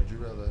read it. Would you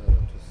rather have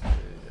to say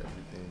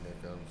everything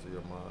that comes to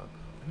your mind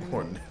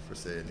or never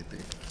say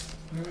anything?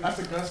 That's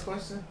a Gus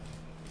question.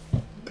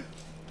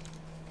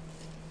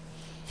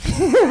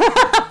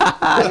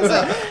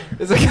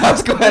 It's a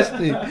God's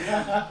question.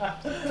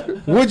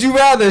 Would you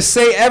rather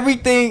say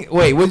everything?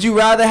 Wait, would you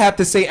rather have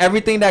to say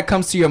everything that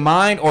comes to your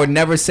mind or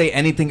never say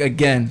anything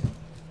again,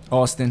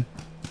 Austin?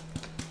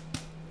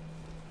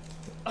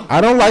 I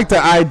don't like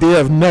the idea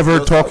of never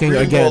talking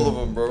Read again. all of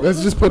them, bro.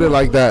 Let's just put it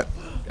like that.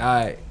 All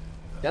right,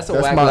 that's a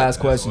That's whack my- last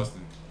question.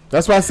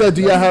 That's why I said,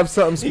 do y'all have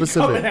something He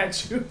coming specific?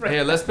 at you. Right?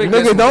 Here, let's pick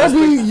this Nigga, one. don't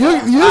be.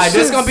 You Alright,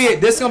 this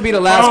gonna be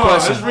the last Hold on,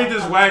 question. let's read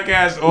this whack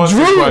ass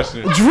Austin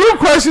question. Drew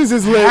questions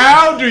is lit.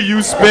 How do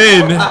you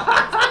spend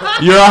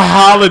your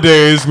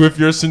holidays with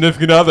your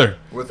significant other?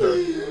 With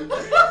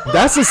her.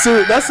 That's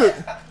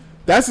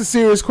a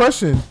serious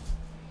question.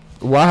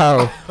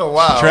 Wow. Oh,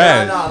 wow.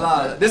 Trash.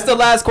 Nah. This is the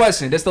last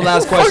question. This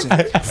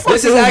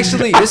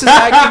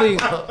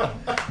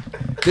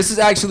is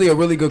actually a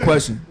really good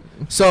question.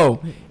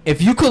 So,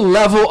 if you could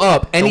level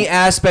up any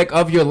aspect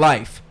of your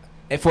life,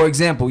 for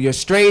example, your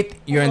strength,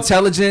 your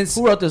intelligence,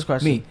 Who wrote this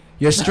question? me,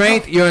 your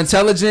strength, your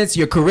intelligence,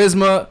 your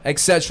charisma,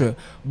 etc.,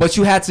 but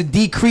you had to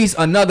decrease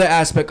another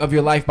aspect of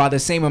your life by the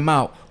same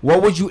amount,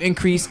 what would you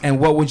increase and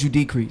what would you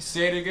decrease?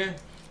 Say it again.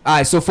 All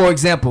right, so for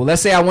example,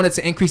 let's say I wanted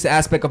to increase the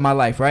aspect of my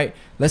life, right?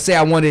 Let's say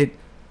I wanted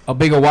a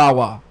bigger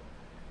Wawa.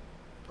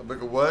 A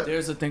bigger what?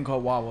 There's a thing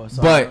called Wawa.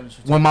 So But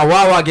when my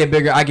Wawa get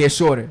bigger, I get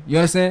shorter. You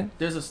understand?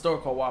 there's a store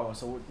called Wawa.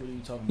 So what are you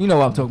talking about? You know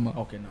what I'm talking about.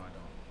 Okay, no,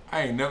 I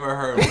I ain't never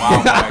heard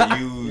Wawa don't.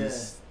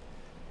 use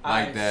like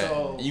Alright, that.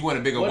 so You want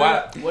a bigger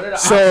what what? are the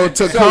So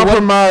to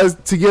compromise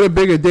to get a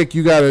bigger dick,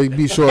 you gotta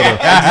be shorter.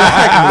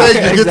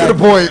 Thank you. Get to the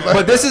point.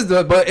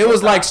 But it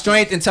was like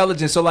strength,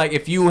 intelligence. So like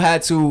if you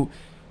had to,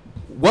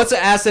 what's an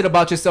asset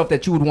about yourself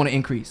that you would want to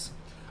increase?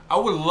 I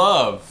would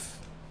love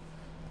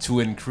to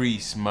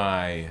increase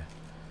my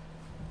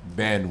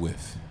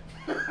bandwidth.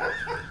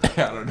 I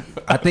don't know.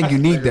 I think you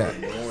need that.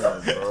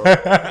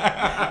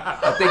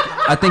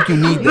 I think you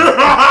need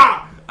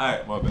that.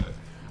 Alright, my bad.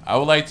 I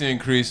would like to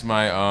increase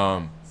my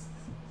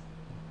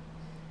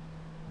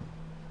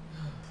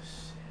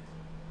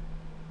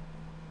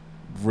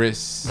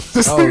wrist.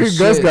 This Oh, nigga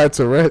Gus shit. got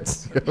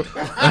Tourette's.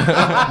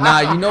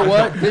 Nah, you know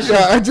what? This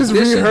Yeah, I just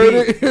this should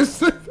reheard be- it.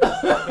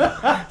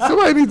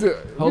 Somebody need to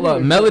Hold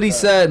up. Melody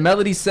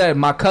said,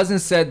 my cousin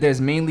said there's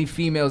mainly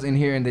females in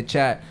here in the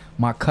chat.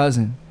 My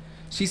cousin.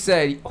 She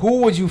said, who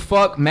would you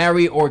fuck,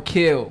 marry, or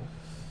kill?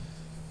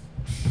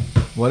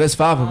 Well, there's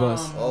 5 of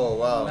us. Oh, I'm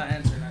wow. not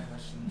answering that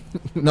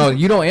question. No,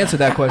 you don't answer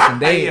that question.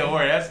 They.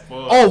 that's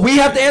full. Oh, we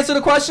have to answer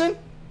the question?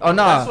 Oh, That's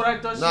nah. what I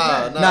thought she Nah,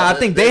 meant. Nah, I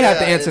think they have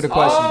to answer the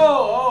question.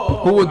 Oh,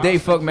 Who would I they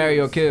was fuck, marry,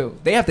 or confused. kill?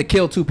 They have to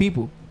kill 2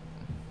 people.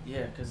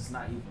 Yeah, because it's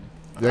not even.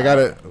 Y'all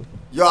gotta.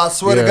 Yo, I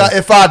swear Yeah. to God,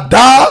 if I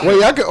die, Wait,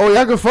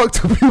 y'all can fuck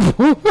 2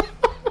 people.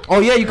 Oh,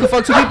 yeah, you could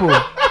fuck 2 people.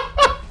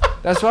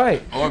 That's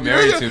right. Or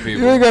marry 2 You ain't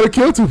people. gotta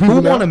kill 2 people.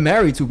 Who now. want to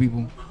marry 2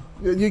 people?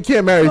 You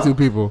can't marry 2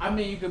 people. I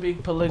mean, you could be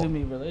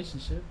polygamy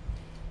relationship.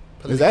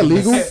 Is that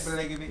legal?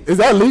 Is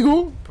that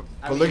legal?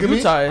 polygamy.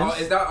 Utah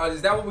is. Is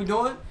that what we're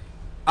doing?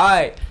 All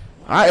right.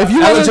 If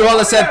you Ella wanna,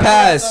 Joella said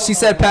pass. She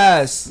said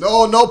pass.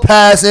 No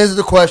pass. Answer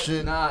the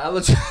question. Nah, Ella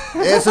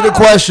Answer the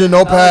question.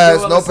 No pass.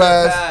 No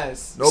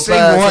pass. No Sing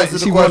pass. one. Answer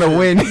the She want to question.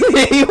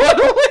 win. He want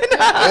to win.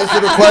 Answer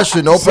the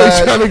question. No so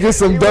trying pass. to get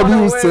some You wanna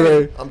W's win.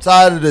 today. I'm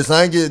tired of this.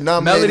 I ain't getting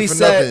nominated Melody for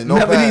said. nothing. No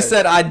Melody pass.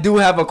 said, "I do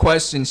have a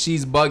question."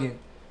 She's bugging.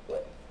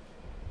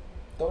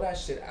 Throw that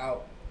shit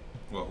out.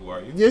 Well, who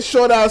are you? Your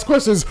short ass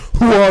questions.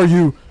 Who are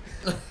you?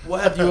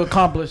 What have you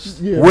accomplished?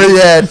 Where you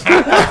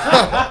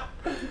at?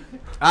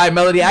 All right,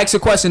 Melody, ask your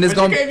question. This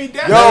gonna gave me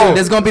that. Yo,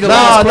 this gonna be the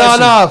last question.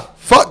 Nah.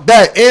 Fuck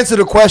that. Answer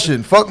the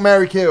question. Fuck,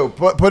 marry, kill.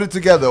 Put it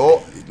together.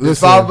 Oh, there's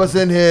Listen. 5 of us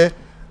in here.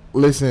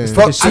 Listen.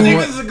 Fuck This I shit two. think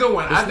want- this is a good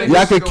one. I think Y'all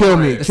this is a could good kill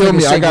one me. right This Kill nigga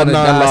me. I shit got gonna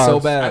 9 die lives. so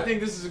here. I bad. think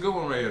this is a good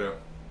one right here.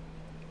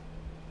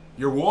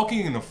 You're walking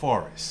in the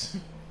forest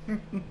and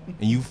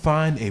you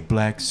find a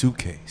black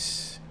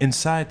suitcase.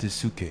 Inside the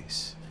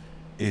suitcase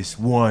is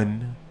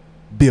 $1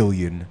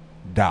 billion.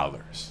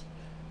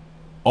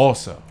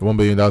 Also, $1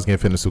 billion can't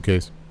fit in a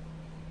suitcase.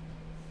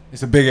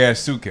 it's a big ass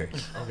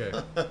suitcase. Okay.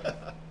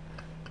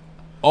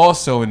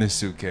 Also in this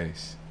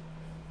suitcase,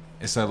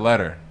 it's a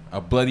letter, a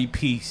bloody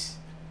piece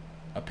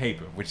of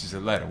paper, which is a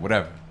letter,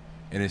 whatever.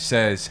 And it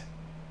says,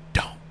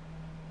 don't.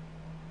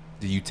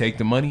 Do you take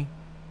the money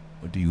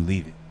or do you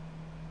leave it?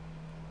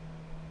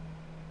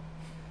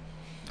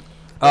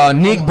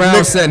 Nick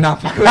Brown said, "Nah."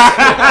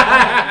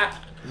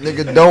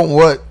 Nigga, don't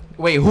what?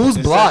 Wait, who's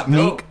It blocked, says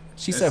no. Nick?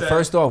 She It said, said-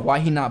 first off, why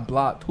he not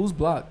blocked? Who's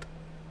blocked?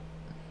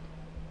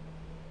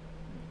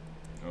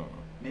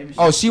 Maybe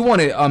Oh, she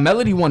wanted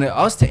Melody wanted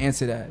us to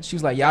answer that. She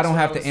was like, y'all don't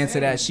That's have what to I was answer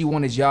saying. that. She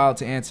wanted y'all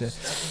to answer.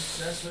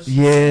 that's what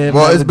Yeah.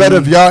 Well, it's Melody. better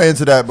if y'all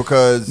answer that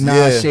because Nah,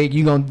 yeah. Shake,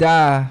 you gonna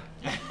die.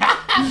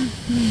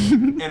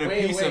 And a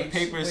piece of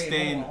paper wait,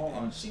 stained. Hold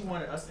on. She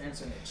wanted us to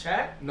answer in the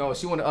chat. No,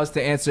 she wanted us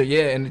to answer.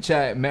 Yeah, in the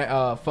chat.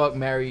 Fuck,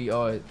 marry,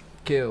 or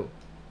kill.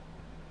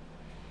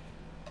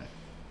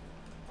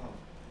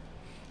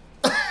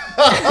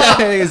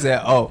 He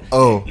said, "Oh,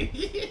 Oh,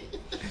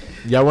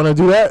 Y'all want to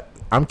do that?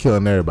 I'm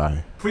killing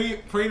everybody.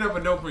 Prenup or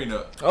no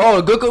prenup?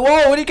 oh, good.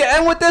 Whoa, what do you get?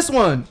 End with this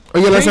one. Oh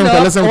yeah, let's end with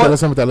that. Let's end with Prenup that.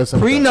 Let's end with that. Let's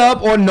end with that.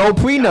 Prenup or no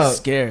prenup?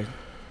 Scared.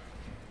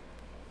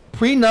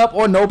 Prenup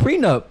or no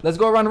prenup? Let's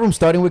go around the room,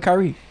 starting with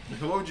Kyrie.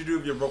 What would you do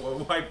if your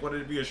wife wanted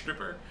to be a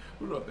stripper?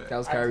 Who wrote that? That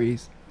was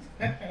Kyrie's.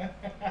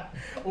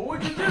 What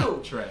would you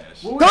do?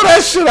 Trash. What would Throw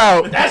that shit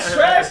out. That's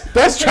trash.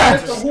 That's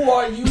trash. Who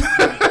are you? That's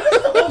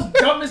the most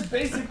dumbest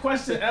basic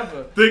question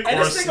ever. Thick And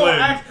or this nigga slim?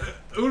 ask,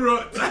 Who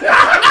wrote? The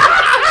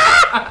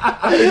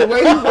way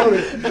he wrote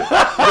it.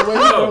 The way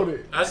he wrote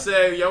it. I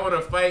said, y'all want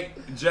to fight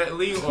Jet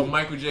Li or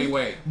Michael J.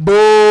 Wade?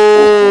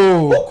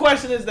 Boo. What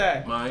question is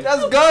that? Mine.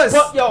 That's Gus.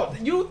 But, yo,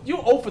 you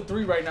 0 for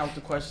 3 right now with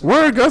the question.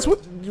 Word, Gus.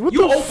 What You the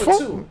 0 for fuck?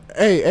 2.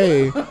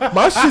 Hey,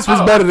 my shit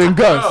was better than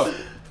Gus. Oh,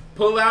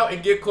 pull out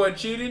and get caught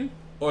cheating,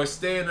 or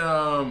stay in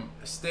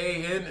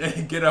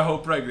and get a hoe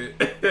pregnant.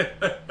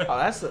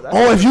 That's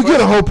Oh, if you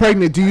get a hoe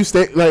pregnant, do you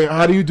stay? Like,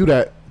 how do you do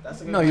that?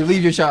 That's a good No, you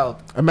leave your child.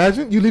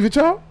 Imagine you leave your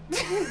child.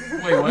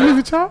 Wait, You leave your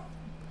what? child.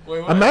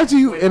 Wait, what? Imagine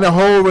you in a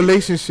whole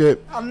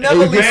relationship. I'm and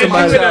never you get leaving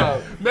my somebody.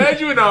 child. Imagine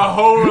you in a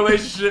whole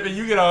relationship and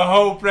you get a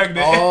hoe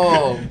pregnant.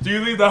 Oh. Do you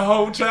leave the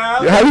hoe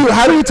child?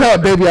 How do you tell a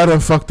baby I done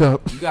fucked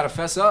up? You gotta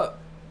fess up.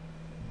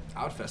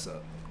 I would fess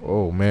up.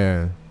 Oh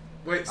man,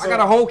 Wait, I got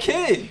a whole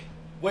kid.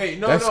 Wait,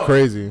 no, that's no.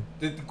 crazy.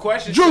 The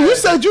question. Drew, you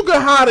said you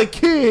could hide a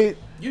kid.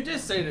 You did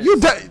say this. You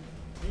You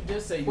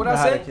did say you What'd I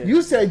had say? a kid.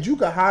 You said you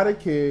could hide a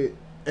kid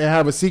and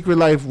have a secret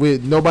life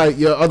with nobody.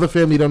 Your other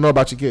family don't know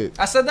about your kid.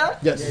 I said that?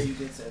 Yes. Yeah, you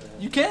did say that.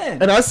 You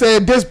can. And I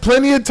said there's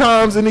plenty of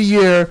times in the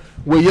year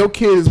where your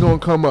kid is gonna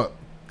come up,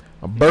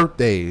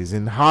 birthdays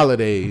and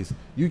holidays.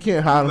 You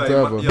can't hide them Like,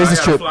 forever. yo, I Business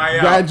gotta trip, fly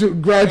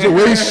out.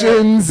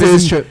 graduations,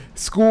 Business and trip.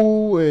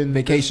 school, and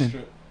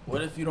Vacation.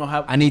 What if you don't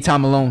have? I need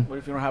time alone. What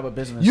if you don't have a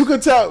business? you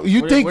could tell.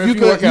 You What think if you you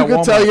could work at you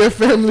could tell Walmart? your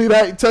family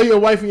that, tell your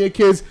wife and your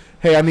kids,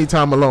 hey, I need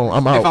time alone.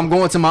 I'm out. If I'm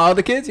going to my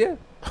other kids, yeah.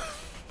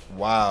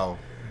 Wow.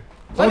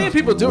 Plenty of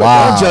people do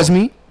Wow. Don't judge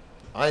me.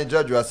 I ain't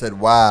judge you. I said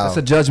wow. That's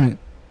a judgment.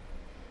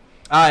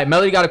 All right,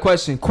 Melody got a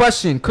question.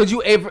 Could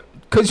you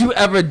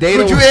ever date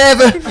Would a you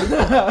ever?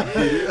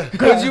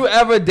 Could you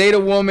ever date a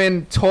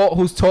woman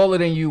who's taller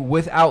than you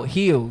without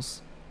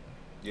heels?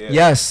 Yeah.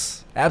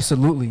 Yes,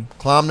 absolutely.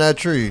 Climb that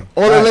tree.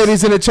 All the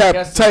ladies in the I chat,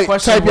 guess the type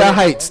question your wouldn't-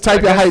 heights. I Type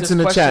your guess heights this in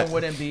the question chat.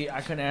 Wouldn't be.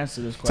 I couldn't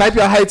answer this question. Type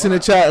your heights in the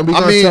chat, and we I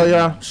gonna mean, tell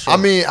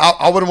y'all.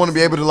 I wouldn't want to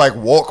be able to like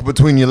walk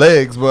between your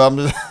legs, but I'm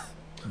just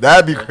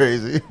that'd be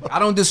crazy. I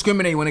don't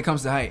discriminate when it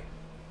comes to height.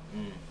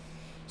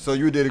 So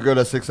you did a girl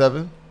that's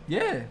 6'7"?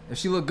 Yeah, if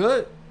she look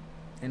good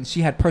and she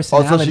had Oh,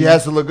 personality. so she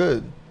has to look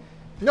good.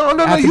 No,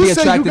 I have to you be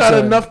said you attracted got to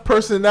her. enough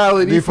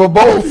personality For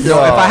both. Yo,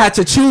 if I had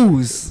to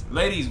choose,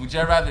 Ladies, would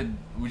you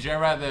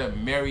rather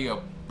marry a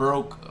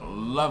broke,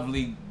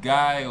 lovely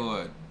guy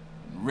or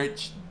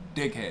rich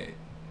dickhead?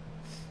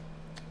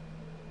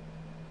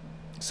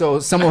 so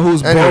someone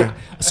who's And- broke.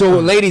 So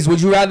ladies,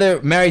 would you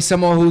rather marry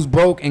someone who's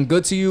broke and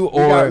good to you,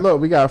 or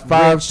we got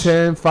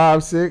 5'10",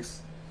 5'6".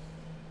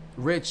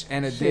 rich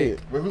and a Shit. dick?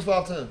 Wait, who's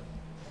 5'10"?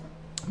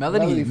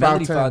 Melody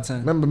 5'10". 5'10".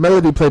 Remember,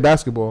 Melody play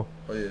basketball.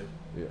 Oh yeah,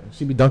 Yeah,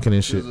 she be dunking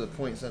and she shit. was a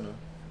point center.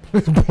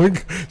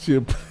 she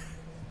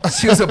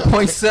She was a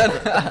point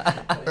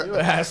setter. You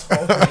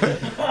asshole.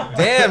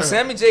 Damn,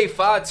 Sammy J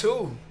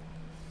 5'2".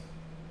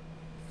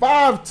 5'2".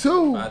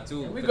 5'2".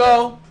 Here we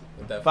go.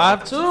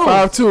 5'2".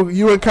 5'2".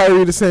 You and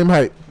Kyrie the same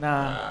height.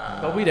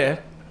 Nah, but we there.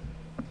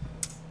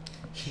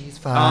 She's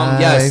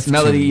Yes,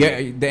 Melody.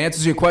 Yeah, the answer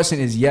to your question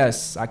is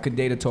yes. I could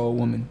date a tall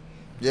woman.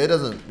 Yeah, it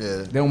doesn't. Yeah,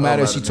 It don't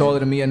matter if she taller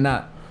than me or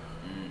not.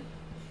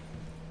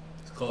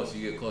 It's close.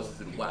 You get closer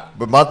to the WAP.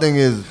 But my thing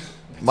is,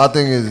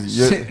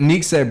 you're,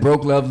 Neek said,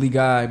 "Broke, lovely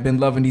guy. Been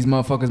loving these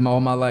motherfuckers all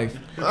my life."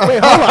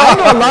 Wait, hold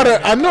on.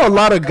 I know a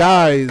lot of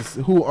guys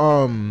who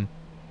are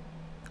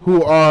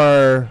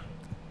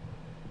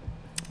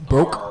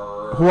Broke.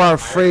 who are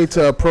afraid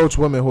to approach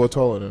women who are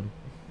taller than them.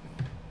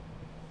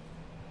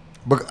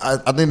 but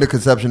I think the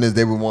conception is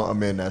they would want a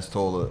man that's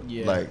taller,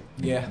 Yeah. like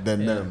Yeah.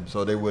 than Yeah. them,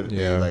 so they would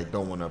Yeah. they like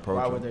don't want to approach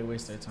Why them. would they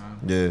waste their time?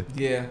 Yeah.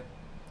 Yeah.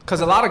 Because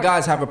a lot of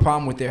guys have a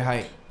problem with their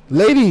height.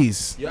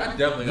 Ladies, Yeah, I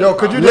definitely. Yo, got a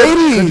could you problem. date,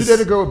 could you Ladies. date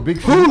a girl with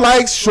big who feet?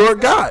 likes short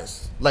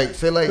guys? Like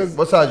say like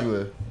what size you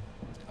wear?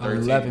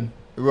 13. 11.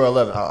 You wear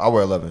 11. I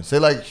wear 11. Say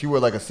like she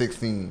wear like a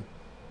 16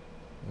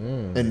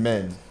 in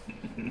men.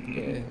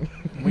 Yeah.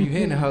 When you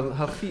hitting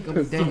her feet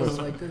gonna be dangling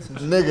like this. And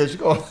shit. Nigga, she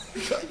go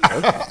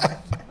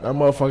That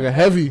motherfucker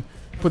heavy.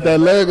 Put that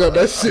leg up.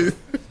 That shit.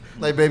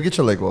 like, babe, get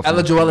your leg off.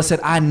 Ella me. Joella said,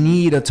 "I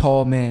need a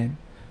tall man."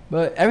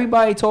 But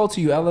everybody tall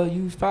to you, Ella.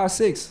 You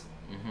 5'6".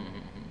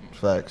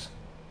 Facts.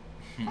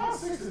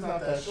 5'6" is not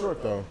that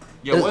short though.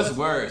 Yo, what's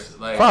worse?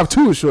 Like,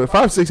 5'2" is short.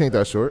 5'6" ain't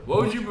that short. what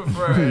would you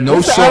prefer? No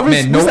What's the short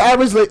average, man. What's the No.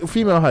 average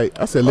female height?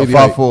 I said lady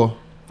 5'4".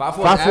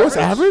 5'4" 5'4" is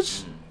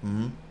average?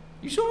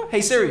 You sure?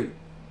 Hey Siri.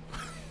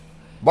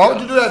 Why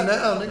would you do that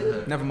now,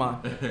 nigga? Never mind.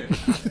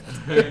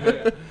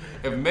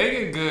 If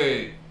Megan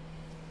good,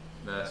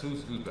 nah,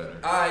 who's better?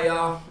 All right,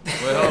 y'all. Wait,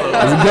 hold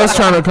on. We're just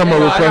trying to come up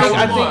with I got questions.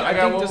 one more. I got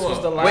think one this was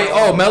more. the last. Wait.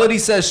 Oh, Melody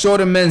says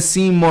shorter men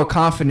seem more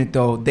confident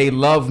though. They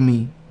love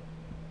me.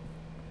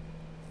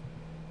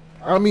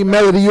 I mean,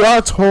 Melody, you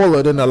are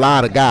taller than a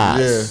lot of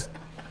guys.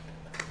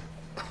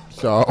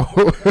 So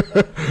we look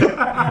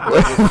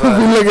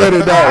at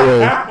it that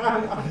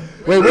way.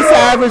 Wait, what's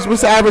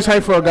the average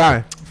height for a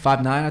guy?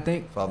 5'9", I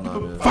think.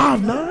 5'9", yeah.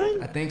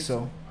 5'9"? I think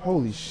so.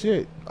 Holy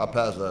shit. I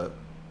passed that.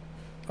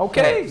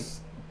 Okay.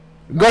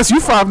 Gus, you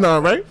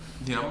 5'9", right?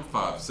 Yeah, I'm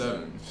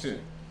 5'7". Shit.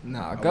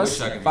 Nah, I Gus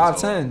wish I could be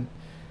 5'10".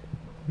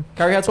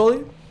 Kyrie, how tall are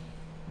you?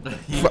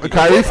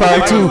 Kyrie Why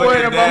 5'2". you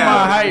worried about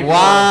my height? bro?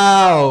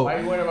 Wow. Why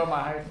you worried about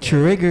my height? for?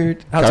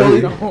 Triggered. How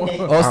Kyrie- tall are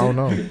you? I Austin? don't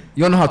know.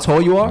 You don't know how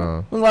tall you are?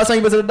 No. When's the last time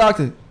you been to the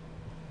doctor?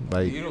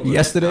 Like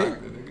Yesterday?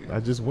 I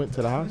just went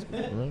to the hospital.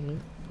 You know what I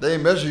mean? They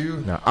ain't measure you.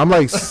 Nah, I'm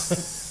like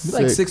You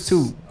like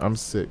 6'2". I'm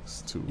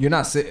 6'2". You're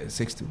not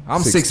 6'2".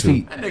 I'm 6'2". 6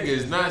 feet. That nigga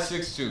is not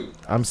 6'2".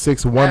 I'm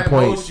 6'1". At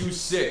most you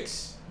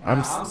 6.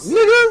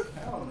 Nigga.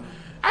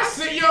 I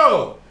said,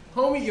 yo,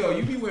 homie, yo,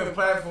 you be wearing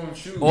platform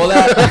shoes. All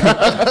that,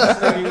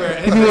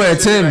 He be wearing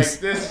Timbs. Like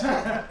this.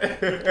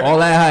 all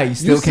that high, you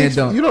still You can't 6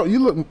 dunk. You don't. You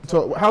look.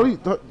 Tall. How you?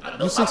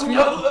 You 6 feet?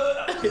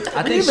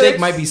 I think Shake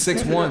might be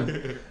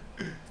 6'1".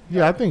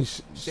 Yeah, I think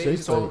Shake is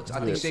Shake's tall. like- I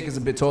think yeah. Shake is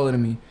a bit taller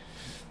than me,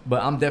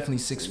 but I'm definitely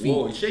 6 feet.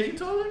 Whoa, Shake, you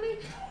taller than me?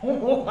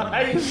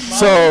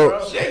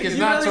 So Shake is You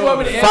not really want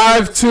taller me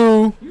than to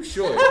me. 5'2", You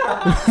short.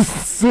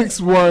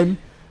 6'1",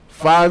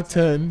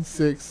 5'10",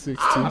 6'2".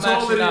 I'm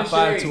actually not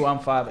 5'2". I'm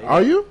 5'8".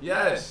 Are you?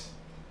 Yes.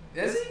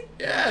 Is he?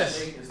 Yes.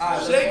 Shake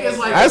is- Shake is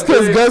like That's a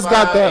because good Gus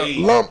got that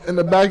 5'8". lump in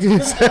the back of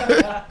his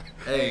head.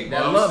 Hey,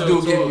 That I'm lump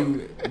still do give tall.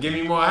 you. Give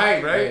me more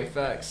height, right?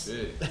 Facts.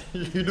 Shit.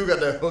 You do got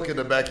that hook in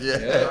the back of your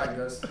head.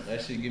 Yeah,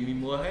 that shit give me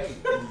more height.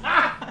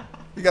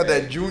 You got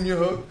that junior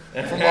hook.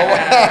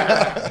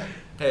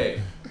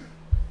 Hey,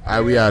 All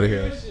right, we out of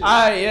here.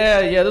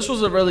 Yeah. This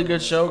was a really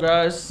good show,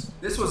 guys.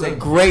 This was a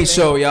great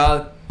show,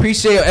 y'all.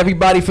 Appreciate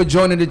everybody for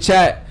joining the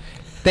chat.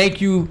 Thank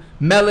you,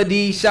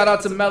 Melody. Shout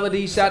out to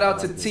Melody. Shout out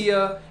to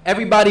Tia.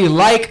 Everybody,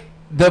 like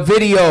the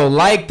video,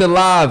 like the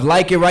live,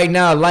 like it right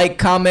now. Like,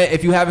 comment.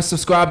 If you haven't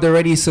subscribed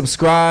already,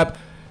 subscribe.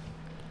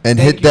 And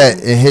Thank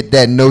hit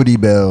that noti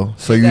bell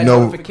so Hit you that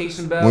know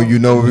notification bell. when you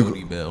know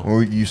Noti bell.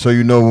 so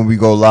you know when we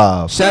go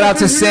live. Shout out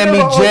to You do Sammy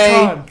that all the J.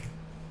 time.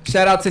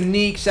 Shout out to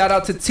Neek. Shout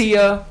out to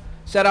Tia.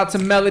 Shout out to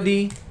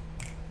Melody.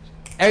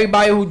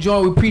 Everybody who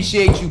joined, we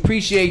appreciate you.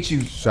 Appreciate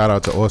you. Shout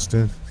out to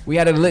Austin. We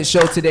had a lit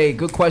show today.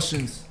 Good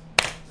questions.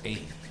 hey,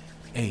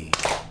 hey,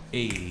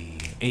 hey,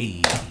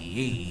 hey,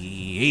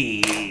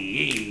 hey,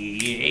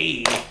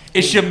 hey.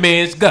 It's your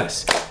man's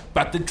Gus.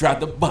 About to drive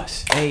the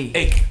bus. Hey.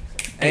 Hey,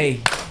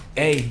 Hey,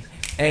 hey,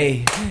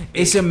 hey.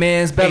 It's your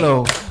man's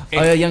Bello. Hey.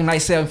 Oh, yeah, young,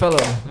 nice, seven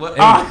fellow. What? Hey.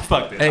 Ah,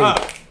 fuck this. Hey.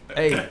 Ah.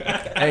 Hey,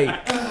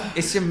 hey.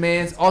 It's your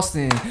man's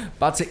Austin.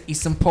 About to eat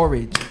some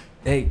porridge.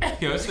 Hey.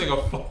 Yo, this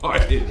nigga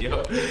farted,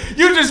 yo.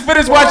 You just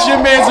finished watching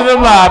your man's in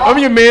them live. I'm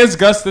your man's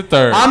Gus the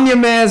Third. I'm your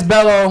man's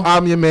Bello.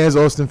 I'm your man's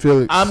Austin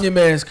Felix. I'm your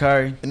man's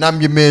Curry. And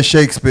I'm your man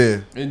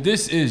Shakespeare. And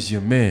this is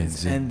your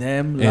man's And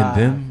them and live.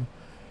 them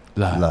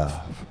live.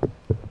 Live.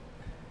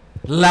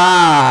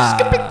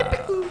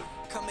 Live.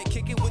 Come and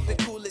kick it with the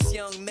coolest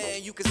young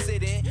man you can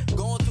sit in.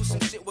 Going through some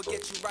shit will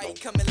get you right.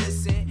 Come and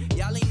listen.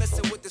 Y'all ain't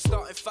messing with the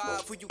starting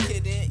five. Who you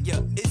kidding? Yeah,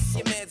 it's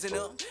your man's in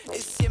them.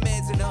 It's your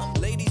man's in them.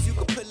 Ladies, you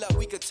can pull up.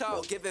 We could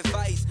talk, give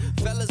advice.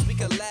 Fellas, we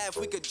could laugh.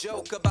 We could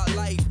joke about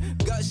life.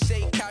 Gus,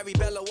 Shake, Kyrie,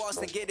 Bella,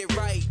 Austin, get it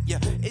right. Yeah,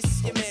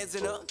 it's your man's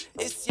in them.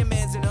 It's